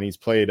Hughes now, and he's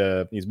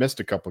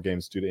missed a couple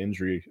games due to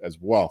injury as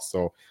well.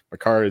 So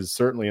Makar is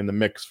certainly in the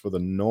mix for the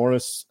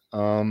Norris.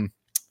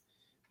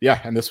 Yeah,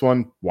 and this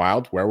one,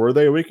 Wild. Where were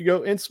they a week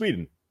ago? In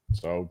Sweden.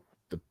 So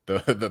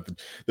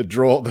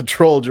the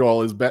troll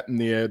Joel is betting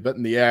the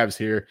Avs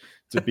here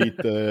to beat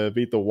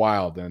the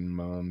Wild,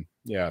 and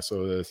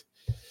so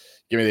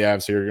give me the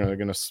Avs here.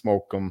 Gonna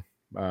smoke them.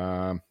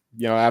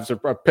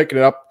 Avs are picking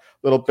it up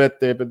a little bit.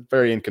 They've been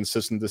very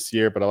inconsistent this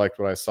year, but I liked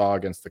what I saw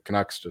against the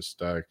Canucks.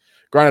 Just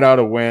grinded out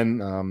a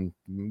win.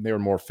 They were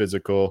more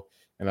physical,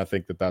 and I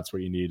think that's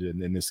what you need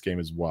in this game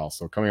as well.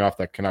 So coming off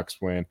that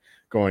Canucks win,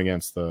 going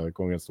against the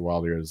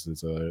Wild here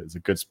is a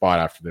good spot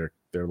after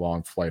their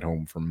long flight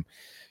home from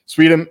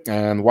Sweden.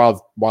 And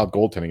Wild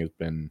goaltending has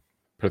been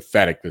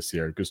pathetic this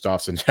year.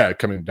 Gustafsson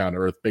coming down to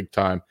earth big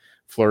time.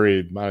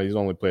 Fleury, he's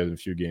only played a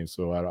few games,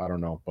 so I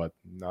don't know, but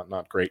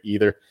not great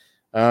either.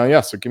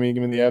 So give me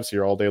the Avs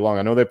here all day long.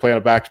 I know they play on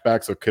a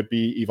back-to-back, so it could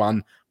be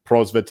Ivan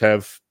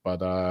Prosvetev,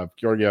 but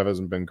Georgiev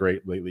hasn't been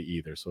great lately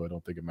either, so I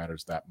don't think it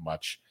matters that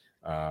much.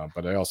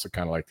 But I also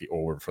kind of like the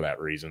over for that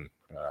reason.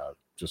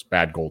 Just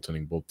bad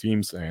goaltending, both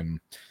teams, and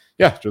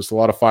yeah, just a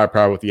lot of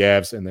firepower with the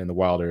Avs, and then the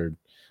Wild are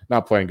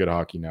not playing good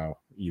hockey now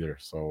either.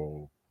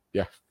 So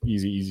yeah,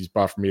 easy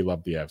spot for me.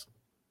 Love the Avs.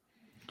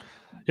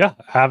 Yeah,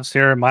 Avs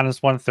here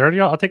minus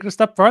 130. I'll take it a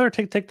step further.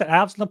 Take the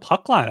Avs in the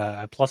puck line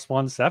at plus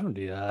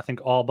 170. I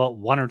think all but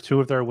 1 or 2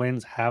 of their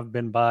wins have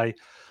been by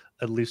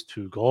at least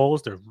 2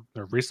 goals. Their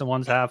recent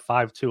ones have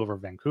 5-2 over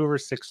Vancouver,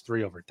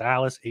 6-3 over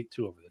Dallas, 8-2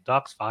 over the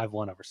Ducks,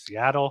 5-1 over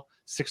Seattle,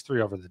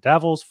 6-3 over the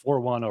Devils,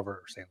 4-1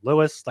 over St.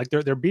 Louis. Like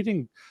they're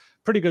beating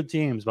pretty good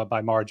teams, but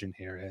by margin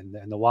here. And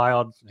the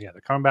Wild, they're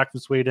coming back from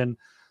Sweden.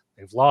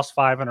 They've lost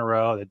 5 in a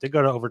row. They did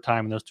go to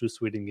overtime in those 2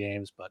 Sweden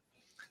games, but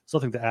still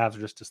think the Avs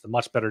are just a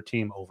much better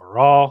team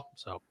overall.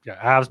 So yeah,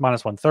 Avs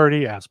minus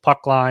 130, Avs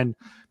puck line,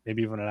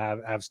 maybe even an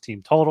Avs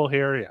team total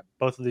here. Yeah,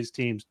 both of these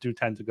teams do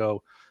tend to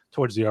go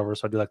towards the over,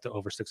 so I do like the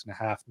over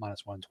 6.5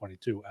 minus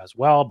 122 as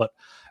well. But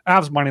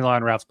Avs money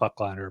line or Avs puck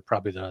line are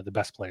probably the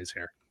best plays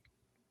here.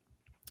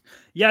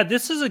 Yeah,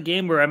 this is a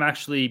game where I'm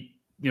actually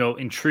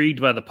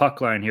intrigued by the puck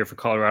line here for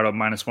Colorado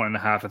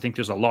 -1.5. I think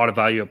there's a lot of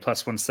value at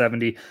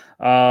 +170.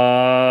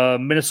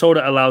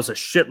 Minnesota allows a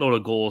shitload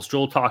of goals.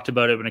 Joel talked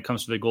about it when it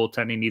comes to the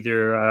goaltending.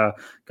 Neither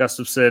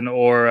Gustafsson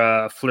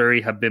or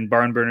Fleury have been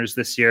barn burners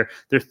this year.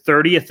 They're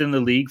 30th in the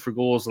league for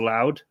goals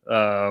allowed.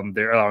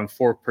 They're allowing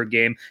 4 per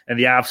game, and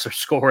the Avs are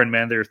scoring,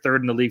 man. They're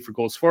 3rd in the league for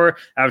goals for,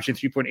 averaging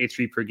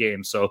 3.83 per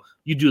game. So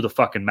you do the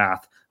fucking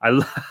math. I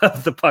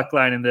love the puck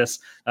line in this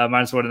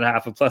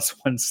 -1.5 and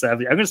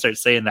 +170. I'm going to start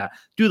saying that.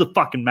 Do the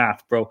fucking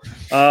math, bro.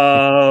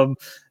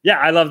 Yeah,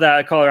 I love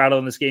that. Colorado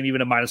in this game,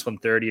 even a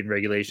 -130 in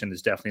regulation,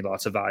 there's definitely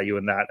lots of value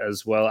in that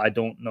as well. I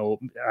don't know.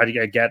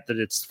 I get that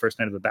it's the first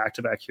night of a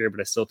back-to-back here, but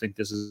I still think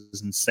this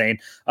is insane.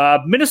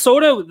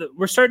 Minnesota,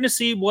 we're starting to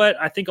see what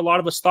I think a lot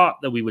of us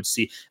thought that we would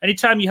see.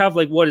 Anytime you have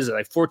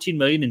 14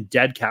 million in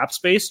dead cap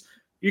space,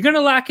 you're going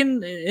to lack in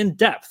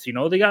depth. They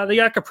got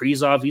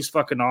Kaprizov. He's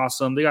fucking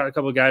awesome. They got a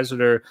couple of guys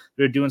that are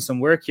doing some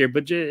work here,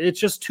 but it's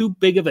just too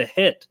big of a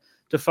hit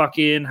to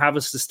fucking have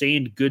a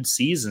sustained good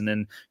season.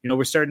 And,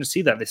 we're starting to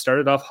see that. They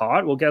started off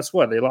hot. Well, guess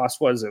what? They lost,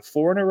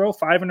 4 in a row,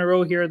 5 in a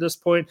row here at this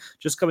point,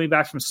 just coming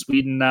back from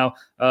Sweden now.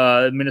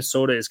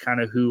 Minnesota is kind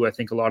of who I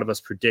think a lot of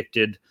us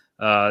predicted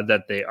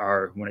that they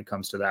are when it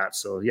comes to that.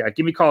 So yeah,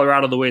 give me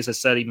Colorado the ways I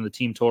said, even the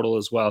team total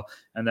as well.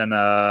 And then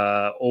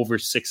over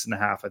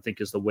 6.5, I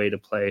think is the way to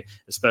play,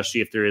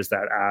 especially if there is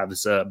that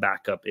Avs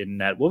backup in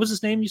net. What was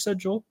his name you said,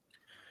 Joel?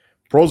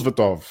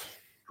 Prosvetov.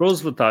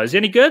 Is he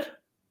any good?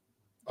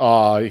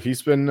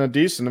 He's been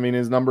decent. I mean,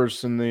 his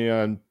numbers in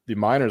the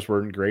minors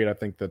weren't great. I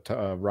think that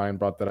Ryan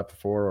brought that up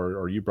before,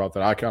 or you brought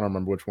that. I can't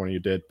remember which one you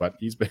did, but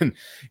he's been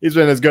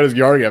as good as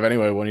Georgiev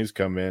anyway when he's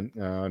come in.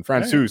 And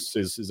Francouz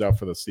is out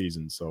for the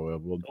season, so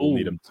we'll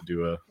need him to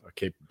do a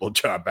capable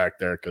job back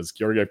there because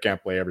Georgiev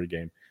can't play every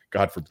game.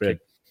 God forbid.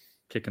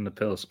 Kicking the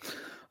pills.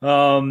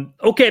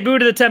 Okay, move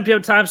to the 10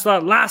 p.m. time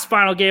slot. Last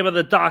final game of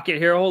the docket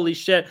here. Holy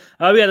shit.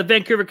 We have the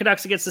Vancouver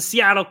Canucks against the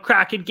Seattle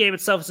Kraken. Game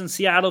itself is in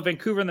Seattle.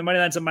 Vancouver in the money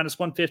line's at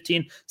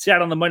 -115.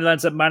 Seattle in the money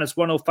line's at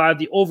 -105.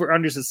 The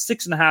over-unders at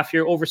 6.5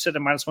 here. Over set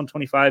at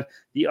 -125.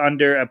 The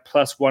under at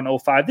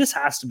 +105. This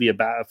has to be a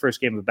first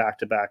game of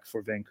back-to-back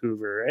for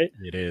Vancouver, right?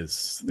 It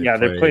is.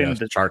 They're playing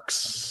the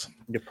Sharks.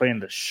 They're playing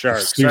the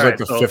Sharks. Seems like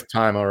the 5th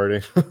time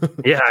already.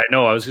 Yeah, I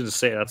know. I was going to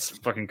say that's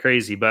fucking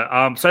crazy. But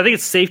so I think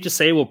it's safe to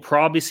say we'll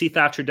probably see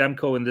Thatcher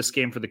Demko in this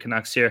game for the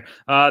Canucks here.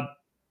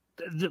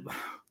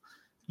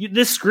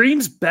 This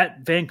screams bet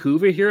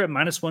Vancouver here at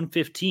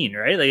 -115,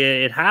 right?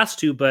 It has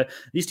to, but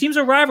these teams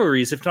are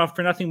rivalries, if not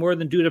for nothing more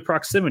than due to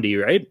proximity,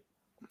 right?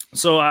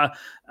 So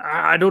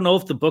I don't know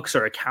if the books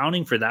are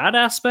accounting for that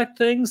aspect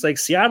things.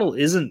 Seattle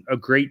isn't a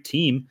great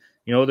team.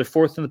 They're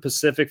 4th in the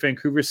Pacific.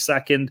 Vancouver's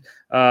 2nd.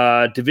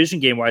 Division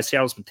game-wise,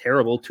 Seattle's been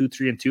terrible,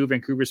 2-3-2.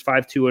 Vancouver's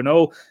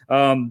 5-2-0.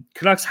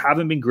 Canucks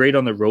haven't been great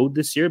on the road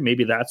this year.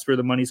 Maybe that's where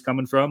the money's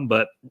coming from.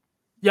 But,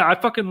 yeah, I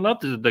fucking love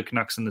the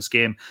Canucks in this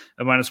game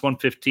at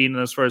 -115.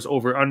 And as far as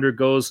over-under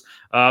goes,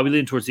 we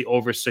lean towards the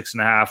over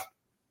 6.5.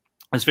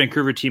 This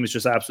Vancouver team is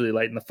just absolutely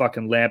lighting the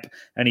fucking lamp.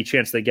 Any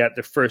chance they get,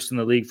 they're 1st in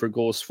the league for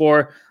goals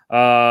for.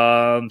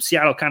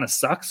 Seattle kind of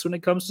sucks when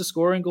it comes to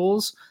scoring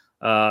goals.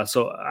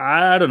 So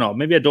I don't know.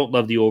 Maybe I don't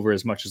love the over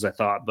as much as I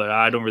thought, but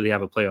I don't really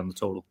have a play on the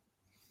total.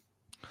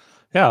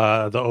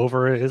 Yeah, the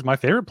over is my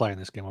favorite play in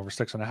this game. Over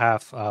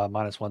 6.5,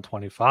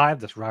 -125.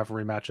 This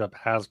rivalry matchup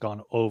has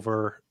gone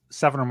over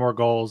 7 or more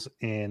goals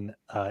in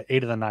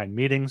 8 of the 9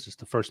 meetings. Just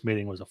the first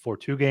meeting was a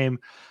 4-2 game,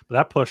 but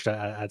that pushed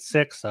at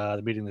 6.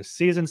 The meeting this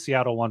season,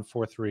 Seattle won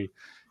 4-3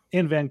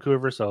 in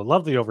Vancouver. So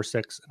love the over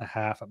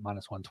 6.5 at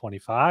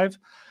 -125.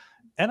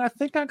 And I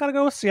think I got to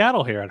go with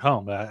Seattle here at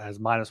home as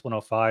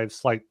 -105.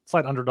 Slight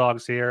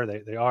underdogs here.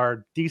 They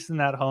are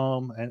decent at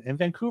home. And in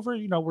Vancouver,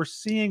 we're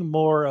seeing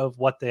more of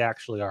what they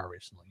actually are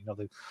recently.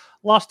 They've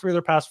lost 3 of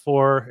their past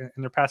 4.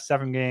 In their past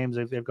 7 games,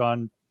 they've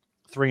gone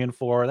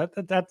 3-4.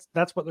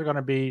 That's what they're going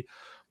to be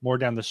more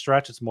down the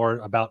stretch. It's more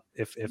about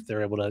if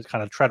they're able to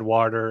kind of tread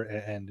water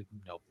and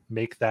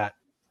make that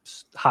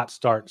hot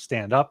start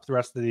stand up the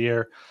rest of the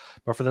year.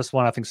 But for this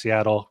one, I think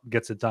Seattle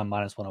gets it done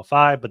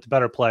 -105, but the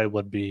better play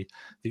would be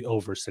the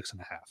over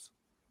 6.5.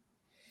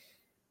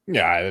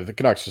 Yeah, the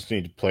Canucks just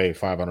need to play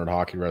 500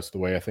 hockey the rest of the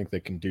way. I think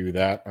they can do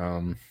that.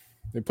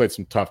 They played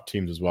some tough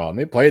teams as well, and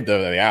they played the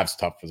Avs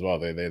tough as well.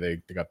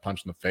 They got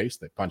punched in the face.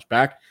 They punched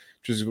back,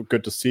 which is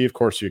good to see. Of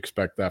course, you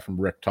expect that from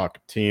Rick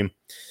Tocchet team.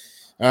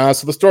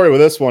 So the story with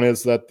this one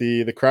is that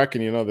the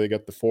Kraken, they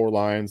got the 4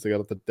 lines, they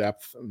got the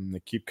depth, and they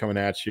keep coming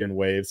at you in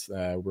waves.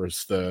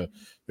 Whereas the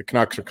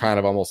Canucks are kind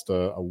of almost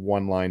a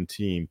one-line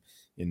team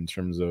in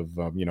terms of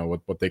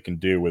what they can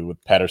do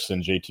with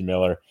Pettersson, JT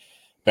Miller,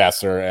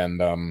 Besser,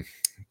 and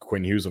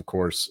Quinn Hughes, of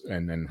course,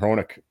 and then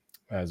Hronik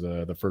as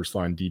the first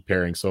line deep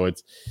pairing. So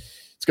it's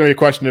going to be a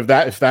question of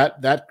if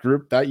that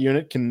group, that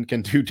unit can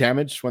do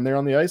damage when they're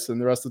on the ice, and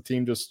the rest of the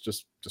team just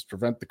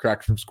prevent the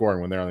Kraken from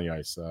scoring when they're on the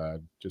ice.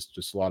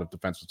 Just a lot of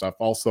defensive stuff.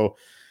 Also,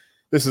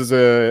 this is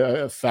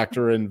a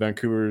factor in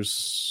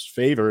Vancouver's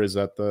favor is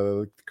that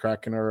the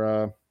Kraken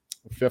are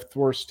 5th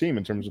worst team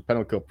in terms of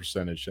penalty kill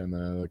percentage, and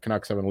the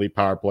Canucks have an elite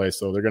power play,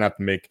 so they're going to have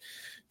to make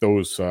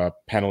those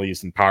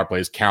penalties and power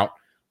plays count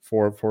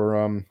for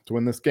to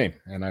win this game.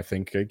 And I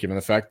think given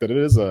the fact that it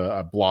is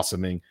a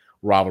blossoming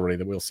rivalry,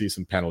 that we'll see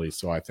some penalties.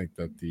 So I think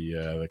that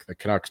the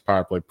Canucks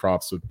power play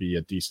props would be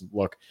a decent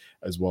look,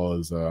 as well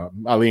as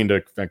I lean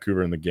to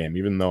Vancouver in the game,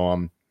 even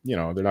though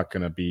they're not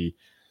going to be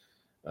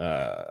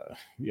they're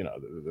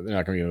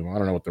not going to be, I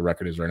don't know what the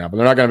record is right now, but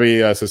they're not going to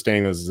be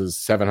sustaining this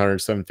 700,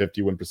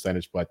 750 win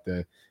percentage, but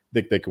I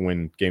think they can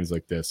win games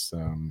like this.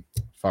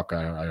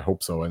 I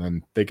hope so. And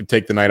then they could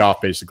take the night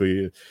off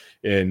basically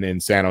in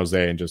San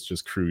Jose and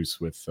just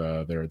cruise with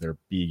their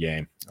B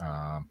game.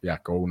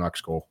 Go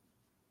Nucks, go.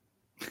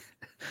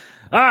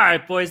 All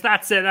right, boys,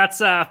 that's it.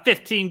 That's a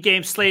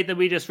 15-game slate that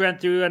we just ran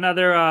through.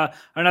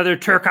 Another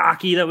Turk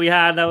hockey that we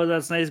had.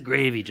 That's nice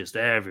gravy just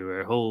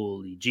everywhere.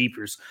 Holy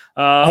jeepers!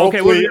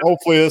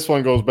 Hopefully this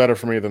one goes better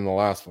for me than the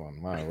last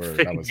one. My word,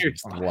 that was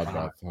a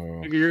bloodbath.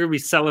 You're gonna be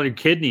selling your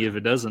kidney if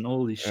it doesn't.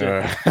 Holy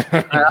shit!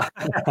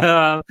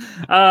 All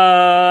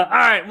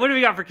right, what do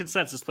we got for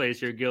consensus plays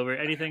here, Gilbert?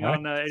 Anything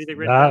on anything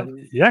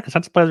written?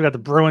 Consensus plays. We got the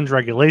Bruins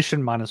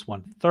regulation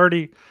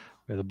 -130.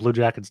 We have the Blue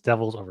Jackets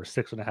Devils over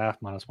 6.5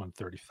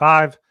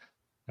 -135.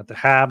 Got the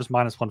Habs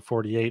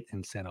 -148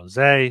 in San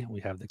Jose. We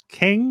have the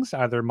Kings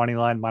either money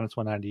line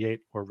 -198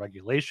 or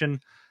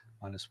regulation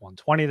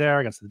 -120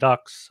 there against the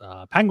Ducks.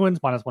 Penguins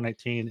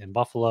 -118 in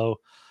Buffalo.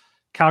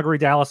 Calgary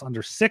Dallas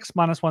under 6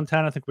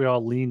 -110. I think we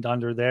all leaned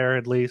under there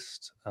at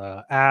least.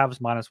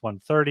 Avs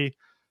 -130,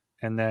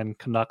 and then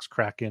Canucks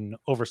Kraken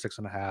over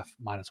 6.5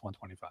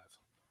 -125.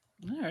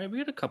 All right, we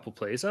got a couple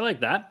plays. I like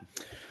that.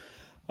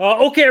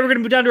 Okay, we're going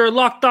to move down to our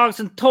lock dogs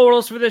and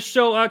totals for this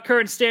show.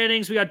 Current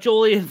standings, we got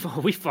Jolie.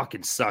 We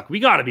fucking suck. We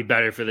got to be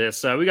better for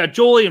this. We got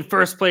Jolie in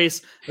first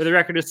place with a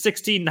record of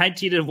 16,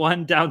 19, and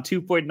 1, down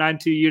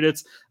 2.92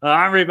 units.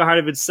 I'm right behind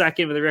him in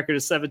second with a record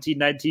of 17,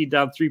 19,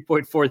 down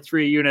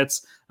 3.43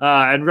 units.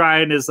 And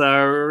Ryan is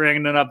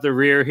ringing up the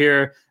rear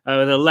here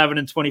with 11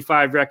 and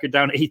 25 record,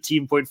 down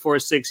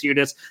 18.46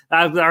 units.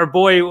 Our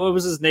boy, what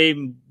was his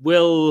name?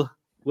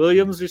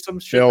 Williams or some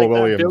shit. Bill like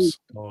Williams.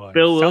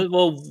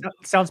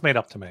 Sounds made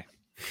up to me.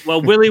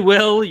 Well,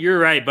 Will, you're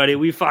right, buddy.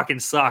 We fucking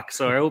suck.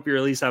 So I hope you're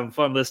at least having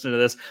fun listening to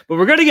this. But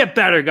we're gonna get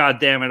better.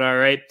 God damn it! All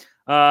right,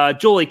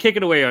 Jolie, kick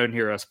it away on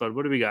here, bud.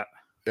 What do we got?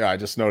 Yeah, I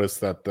just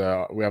noticed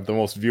that we have the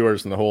most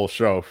viewers in the whole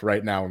show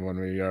right now when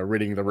we are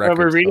reading the record.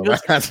 We're reading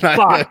this. That's not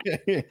fuck.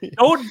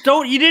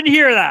 Don't. You didn't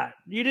hear that.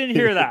 You didn't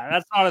hear that.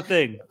 That's not a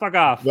thing. Fuck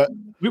off. But,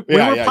 we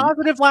were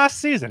positive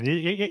last season.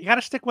 You got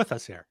to stick with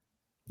us here.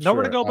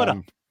 Nowhere to go but up.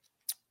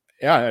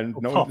 Yeah,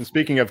 and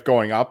speaking of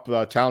going up,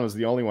 Talon was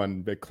the only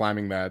one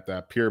climbing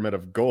that pyramid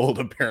of gold.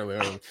 Apparently,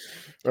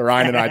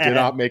 Ryan and I did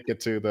not make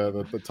it to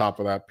the top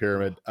of that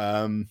pyramid.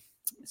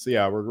 So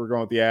yeah, we're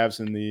going with the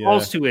Avs in the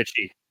ball's too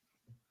itchy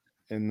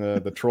in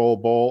the Troll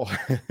Bowl.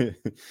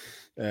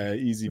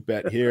 Easy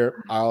bet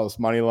here. Isles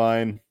money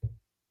line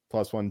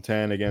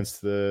 +110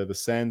 against the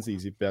Sens.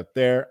 Easy bet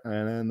there,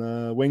 and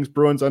then Wings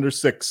Bruins under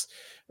 6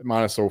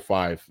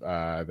 -05.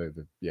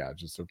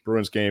 Just a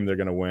Bruins game. They're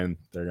gonna win.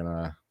 They're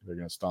gonna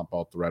stomp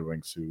out the Red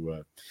Wings,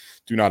 who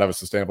do not have a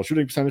sustainable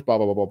shooting percentage. Blah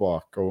blah blah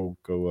blah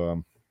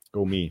blah.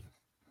 Go me.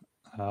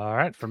 All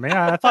right, for me,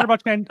 I thought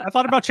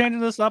about changing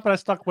this up, but I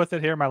stuck with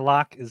it here. My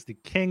lock is the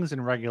Kings in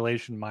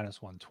regulation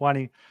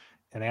 -120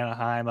 in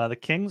Anaheim. The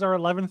Kings are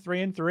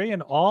 11-3-3,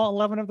 and all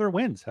 11 of their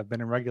wins have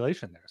been in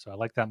regulation there. So I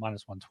like that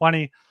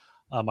 -120.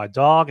 My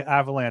dog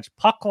Avalanche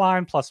puck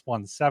line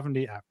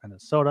 +170 at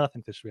Minnesota. I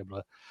think they should be able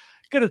to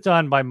get it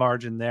done by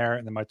margin there.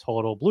 And then my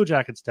total Blue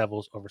Jackets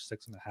Devils over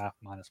 6.5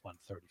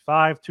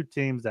 -135. Two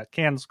teams that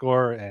can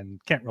score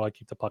and can't really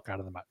keep the puck out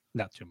of the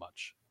net too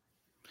much.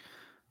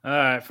 All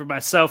right, for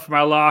myself, for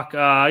my lock,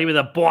 even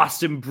the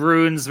Boston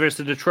Bruins versus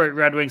the Detroit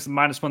Red Wings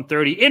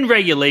 -130 in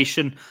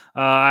regulation.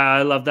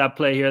 I love that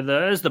play here.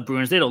 There's the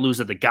Bruins. They don't lose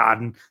at the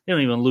Garden. They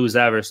don't even lose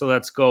ever. So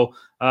let's go.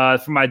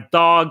 For my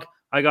dog,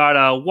 I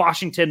got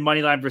Washington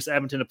money line versus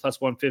Edmonton at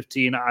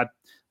 +115.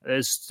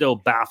 It still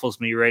baffles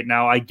me right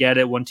now. I get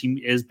it. One team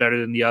is better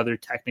than the other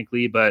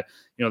technically, but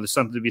there's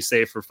something to be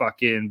said for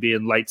fucking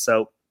being lights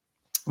out,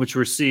 which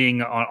we're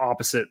seeing on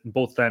opposite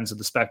both ends of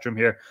the spectrum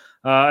here.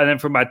 And then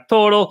for my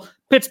total,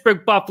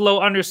 Pittsburgh Buffalo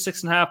under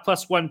 6.5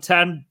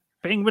 +110.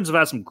 Penguins have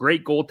had some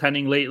great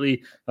goaltending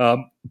lately.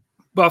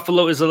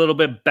 Buffalo is a little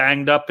bit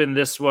banged up in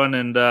this one,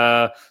 and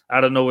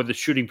I don't know what the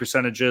shooting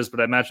percentage is, but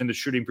I imagine the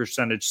shooting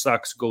percentage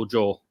sucks. Go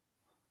Joel.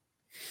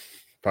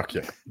 Fuck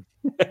yeah.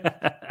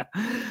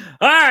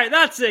 All right,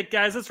 that's it,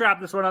 guys. Let's wrap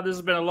this one up. This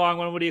has been a long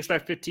one. What do you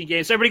expect? 15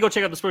 games. So everybody go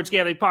check out the Sports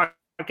Gambling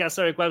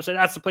Podcast website.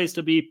 That's the place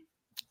to be.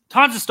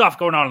 Tons of stuff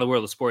going on in the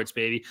world of sports,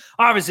 baby.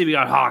 Obviously, we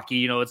got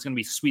hockey. It's going to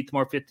be sweet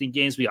tomorrow, 15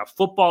 games. We got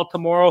football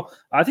tomorrow.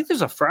 I think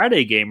there's a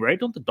Friday game, right?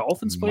 Don't the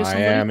Dolphins play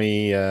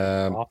Miami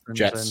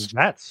Jets.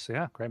 Jets.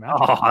 Yeah, great match.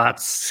 Oh,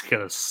 that's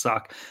going to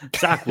suck.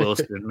 Zach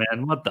Wilson,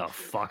 man. What the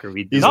fuck are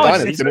we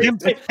doing? He's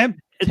done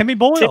it. Timmy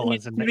Boyle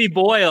is in Timmy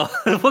Boyle.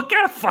 What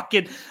kind of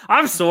fucking?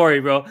 I'm sorry,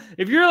 bro.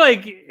 If you're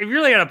like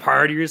at a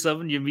party or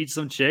something, you meet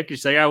some chick, you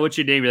say, "Yeah, what's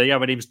your name?" You're like, "Yeah,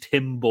 my name's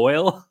Tim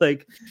Boyle."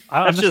 Like,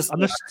 I'm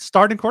the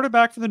starting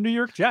quarterback for the New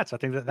York Jets. I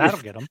think that'll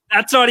get him.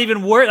 That's not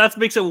even worse. That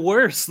makes it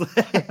worse.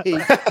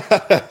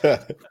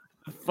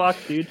 Fuck,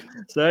 dude.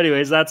 So,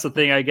 anyways, that's the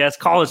thing. I guess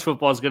college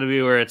football is going to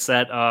be where it's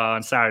at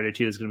on Saturday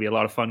too. There's going to be a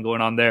lot of fun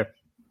going on there.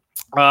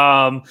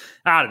 I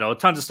don't know,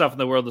 tons of stuff in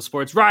the world of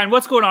sports. Ryan,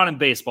 what's going on in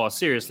baseball?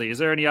 Seriously, is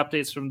there any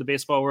updates from the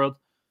baseball world?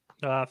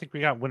 I think we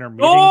got winter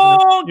meetings.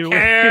 Don't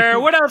care.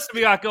 What else do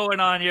we got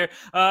going on here?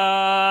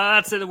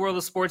 That's in the world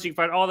of sports. You can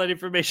find all that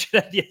information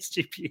at the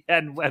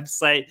SGPN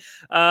website.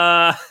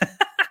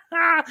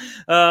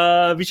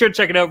 Be sure to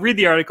check it out. Read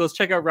the articles.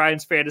 Check out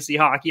Ryan's fantasy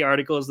hockey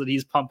articles that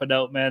he's pumping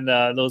out, man.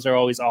 Those are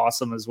always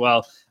awesome as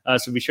well.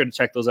 So be sure to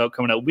check those out,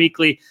 coming out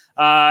weekly.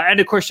 And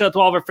of course, shout out to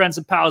all of our friends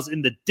and pals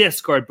in the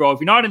Discord, bro. If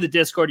you're not in the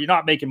Discord, you're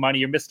not making money.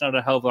 You're missing out on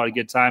a hell of a lot of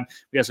good time.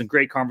 We have some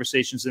great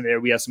conversations in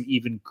there. We have some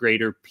even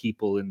greater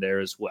people in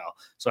there as well.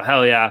 So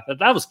hell yeah,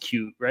 that was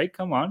cute, right?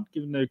 Come on,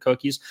 give them their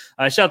cookies.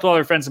 Shout out to all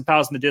our friends and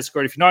pals in the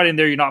Discord. If you're not in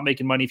there, you're not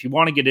making money. If you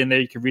want to get in there,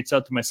 you can reach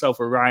out to myself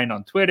or Ryan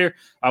on Twitter.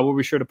 We'll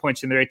be sure to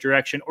point you in the right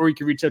direction, or you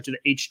can reach out to the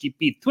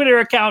HTP Twitter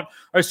account,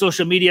 our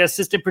social media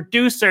assistant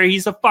producer.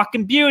 He's a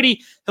fucking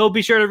beauty. He'll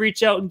be sure to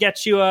reach out and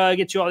get you all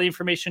the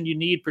information you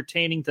need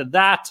pertaining to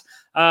that.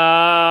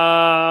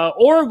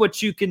 Or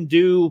what you can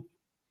do.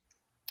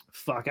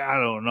 Fuck, I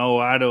don't know.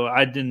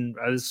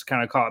 This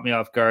kind of caught me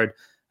off guard.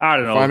 I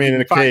don't know. I mean,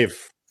 in a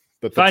cave.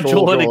 The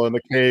troll in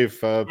the cave.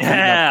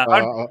 Yeah.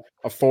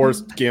 A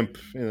forest gimp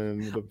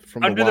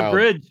from under the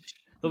bridge.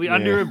 He'll be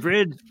under a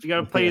bridge. You got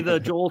to play the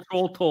Joel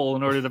Troll toll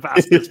in order to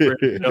pass this bridge.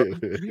 You know?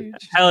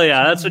 Hell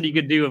yeah, that's what you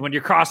can do. And when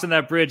you're crossing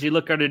that bridge, you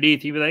look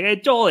underneath. You be like, "Hey,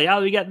 Jolie, how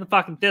do we get in the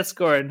fucking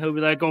Discord?" And he'll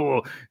be like,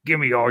 "Oh, give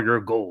me all your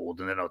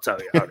gold, and then I'll tell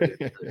you how to get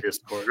in the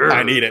Discord."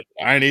 I need it.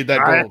 I need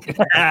that gold.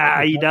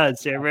 He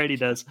does. Yeah, right. He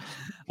does.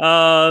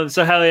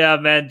 So hell yeah,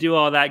 man. Do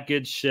all that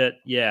good shit.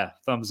 Yeah,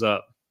 thumbs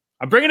up.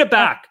 I'm bringing it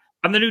back.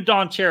 I'm the new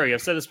Don Cherry.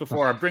 I've said this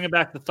before. I'm bringing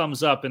back the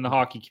thumbs up in the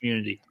hockey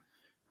community.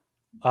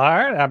 All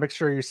right. Make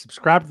sure you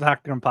subscribe to the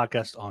Hockey Room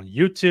Podcast on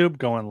YouTube,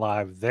 going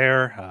live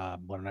there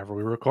whenever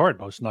we record,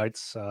 most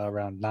nights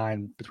around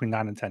between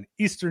 9 and 10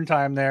 Eastern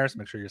time there. So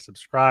make sure you're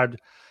subscribed.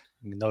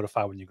 You can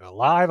notify when you go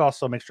live.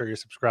 Also, make sure you're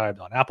subscribed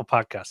on Apple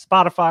Podcasts,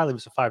 Spotify. Leave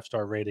us a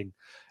 5-star rating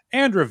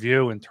and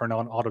review, and turn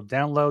on auto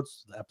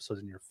downloads. The episodes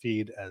in your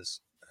feed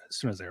as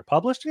soon as they are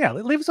published. Yeah,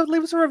 leave us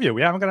a review.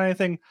 We haven't got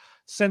anything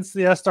since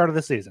the start of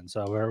the season,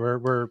 so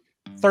we're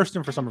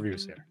thirsting for some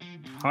reviews here.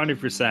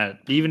 100%.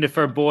 Even if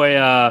our boy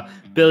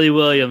Billy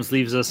Williams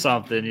leaves us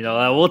something,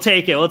 we'll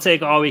take it. We'll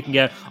take all we can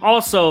get.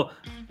 Also,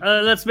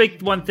 let's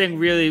make one thing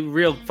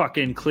real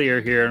fucking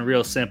clear here and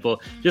real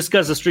simple. Just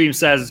because the stream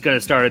says it's going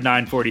to start at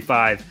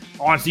 9:45,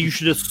 honestly, you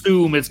should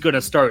assume it's going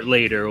to start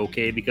later,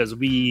 okay? Because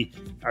we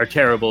are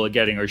terrible at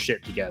getting our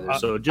shit together.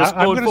 So just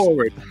going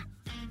forward.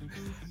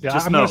 Yeah,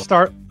 I'm going to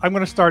start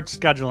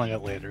scheduling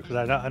it later, because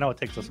I know it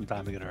takes us some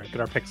time to get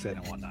our picks in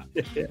and whatnot.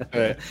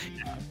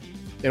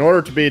 In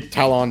order to beat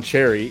Talon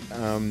Cherry,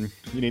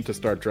 you need to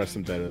start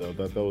dressing better, though.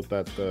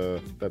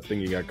 That thing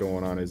you got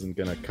going on isn't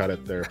going to cut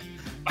it there.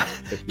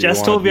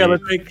 Jess told me I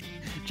look like.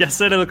 Jess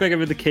said I look like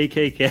I'm in the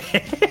KKK.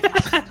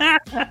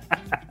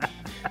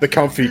 The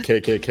comfy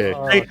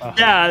KKK.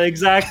 Yeah,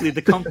 exactly.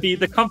 The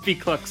comfy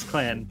Klux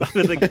Klan.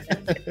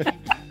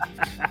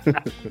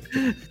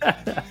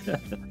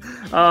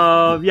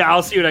 Yeah,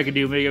 I'll see what I can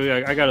do. Maybe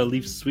I got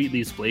a Sweet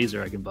Leafs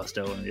blazer I can bust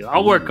out.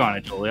 I'll work on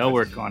it, Jolie. I'll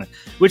work on it.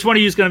 Which one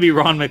of you is going to be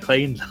Ron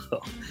McLean,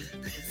 though?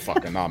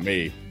 Fucking not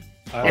me.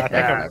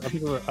 I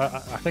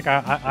think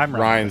I'm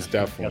Ryan's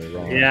definitely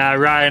wrong. Yeah,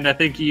 Ryan. I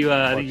think you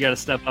got to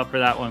step up for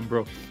that one,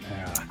 bro.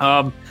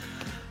 Yeah.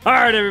 All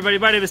right, everybody.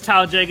 My name is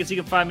Talon Jenkins. You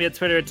can find me at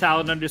Twitter at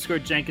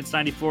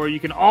Talon_Jenkins94. You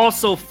can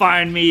also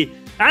find me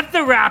at the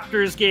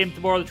Raptors game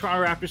tomorrow, the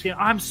Toronto Raptors game.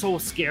 I'm so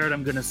scared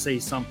I'm going to say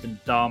something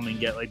dumb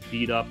and get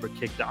beat up or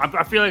kicked out.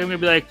 I feel like I'm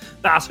going to be like,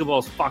 basketball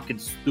is fucking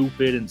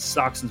stupid and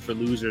sucks and for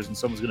losers, and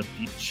someone's going to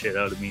beat the shit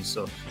out of me.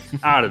 So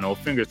I don't know.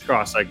 Fingers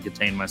crossed I can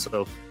contain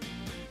myself.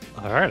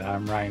 All right.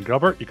 I'm Ryan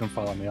Gilbert. You can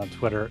follow me on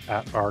Twitter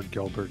at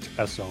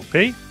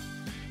rgilbertsop.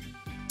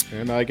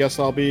 And I guess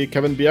I'll be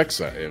Kevin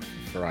Bieksa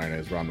if Ryan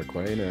is Ron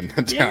McLean and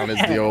Down is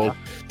the old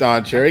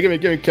Don Cherry. Give me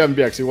Kevin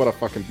Bieksa. What a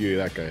fucking beauty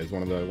that guy is.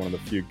 One of the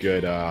few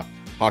good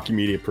hockey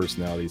media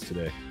personalities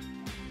today.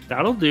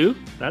 That'll do.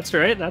 That's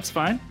right. That's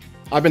fine.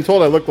 I've been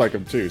told I look like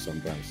him too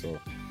sometimes. So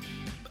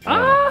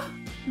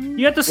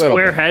you got the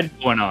square head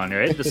going on,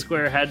 right? The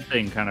square head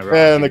thing kind of.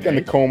 Yeah, and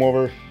the comb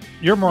over.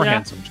 You're more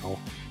handsome, Joel.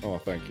 Oh,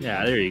 thank you.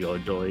 Yeah, there you go,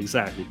 Joel.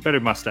 Exactly. Better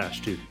mustache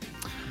too.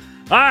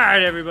 All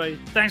right, everybody.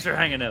 Thanks for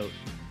hanging out.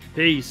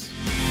 Peace.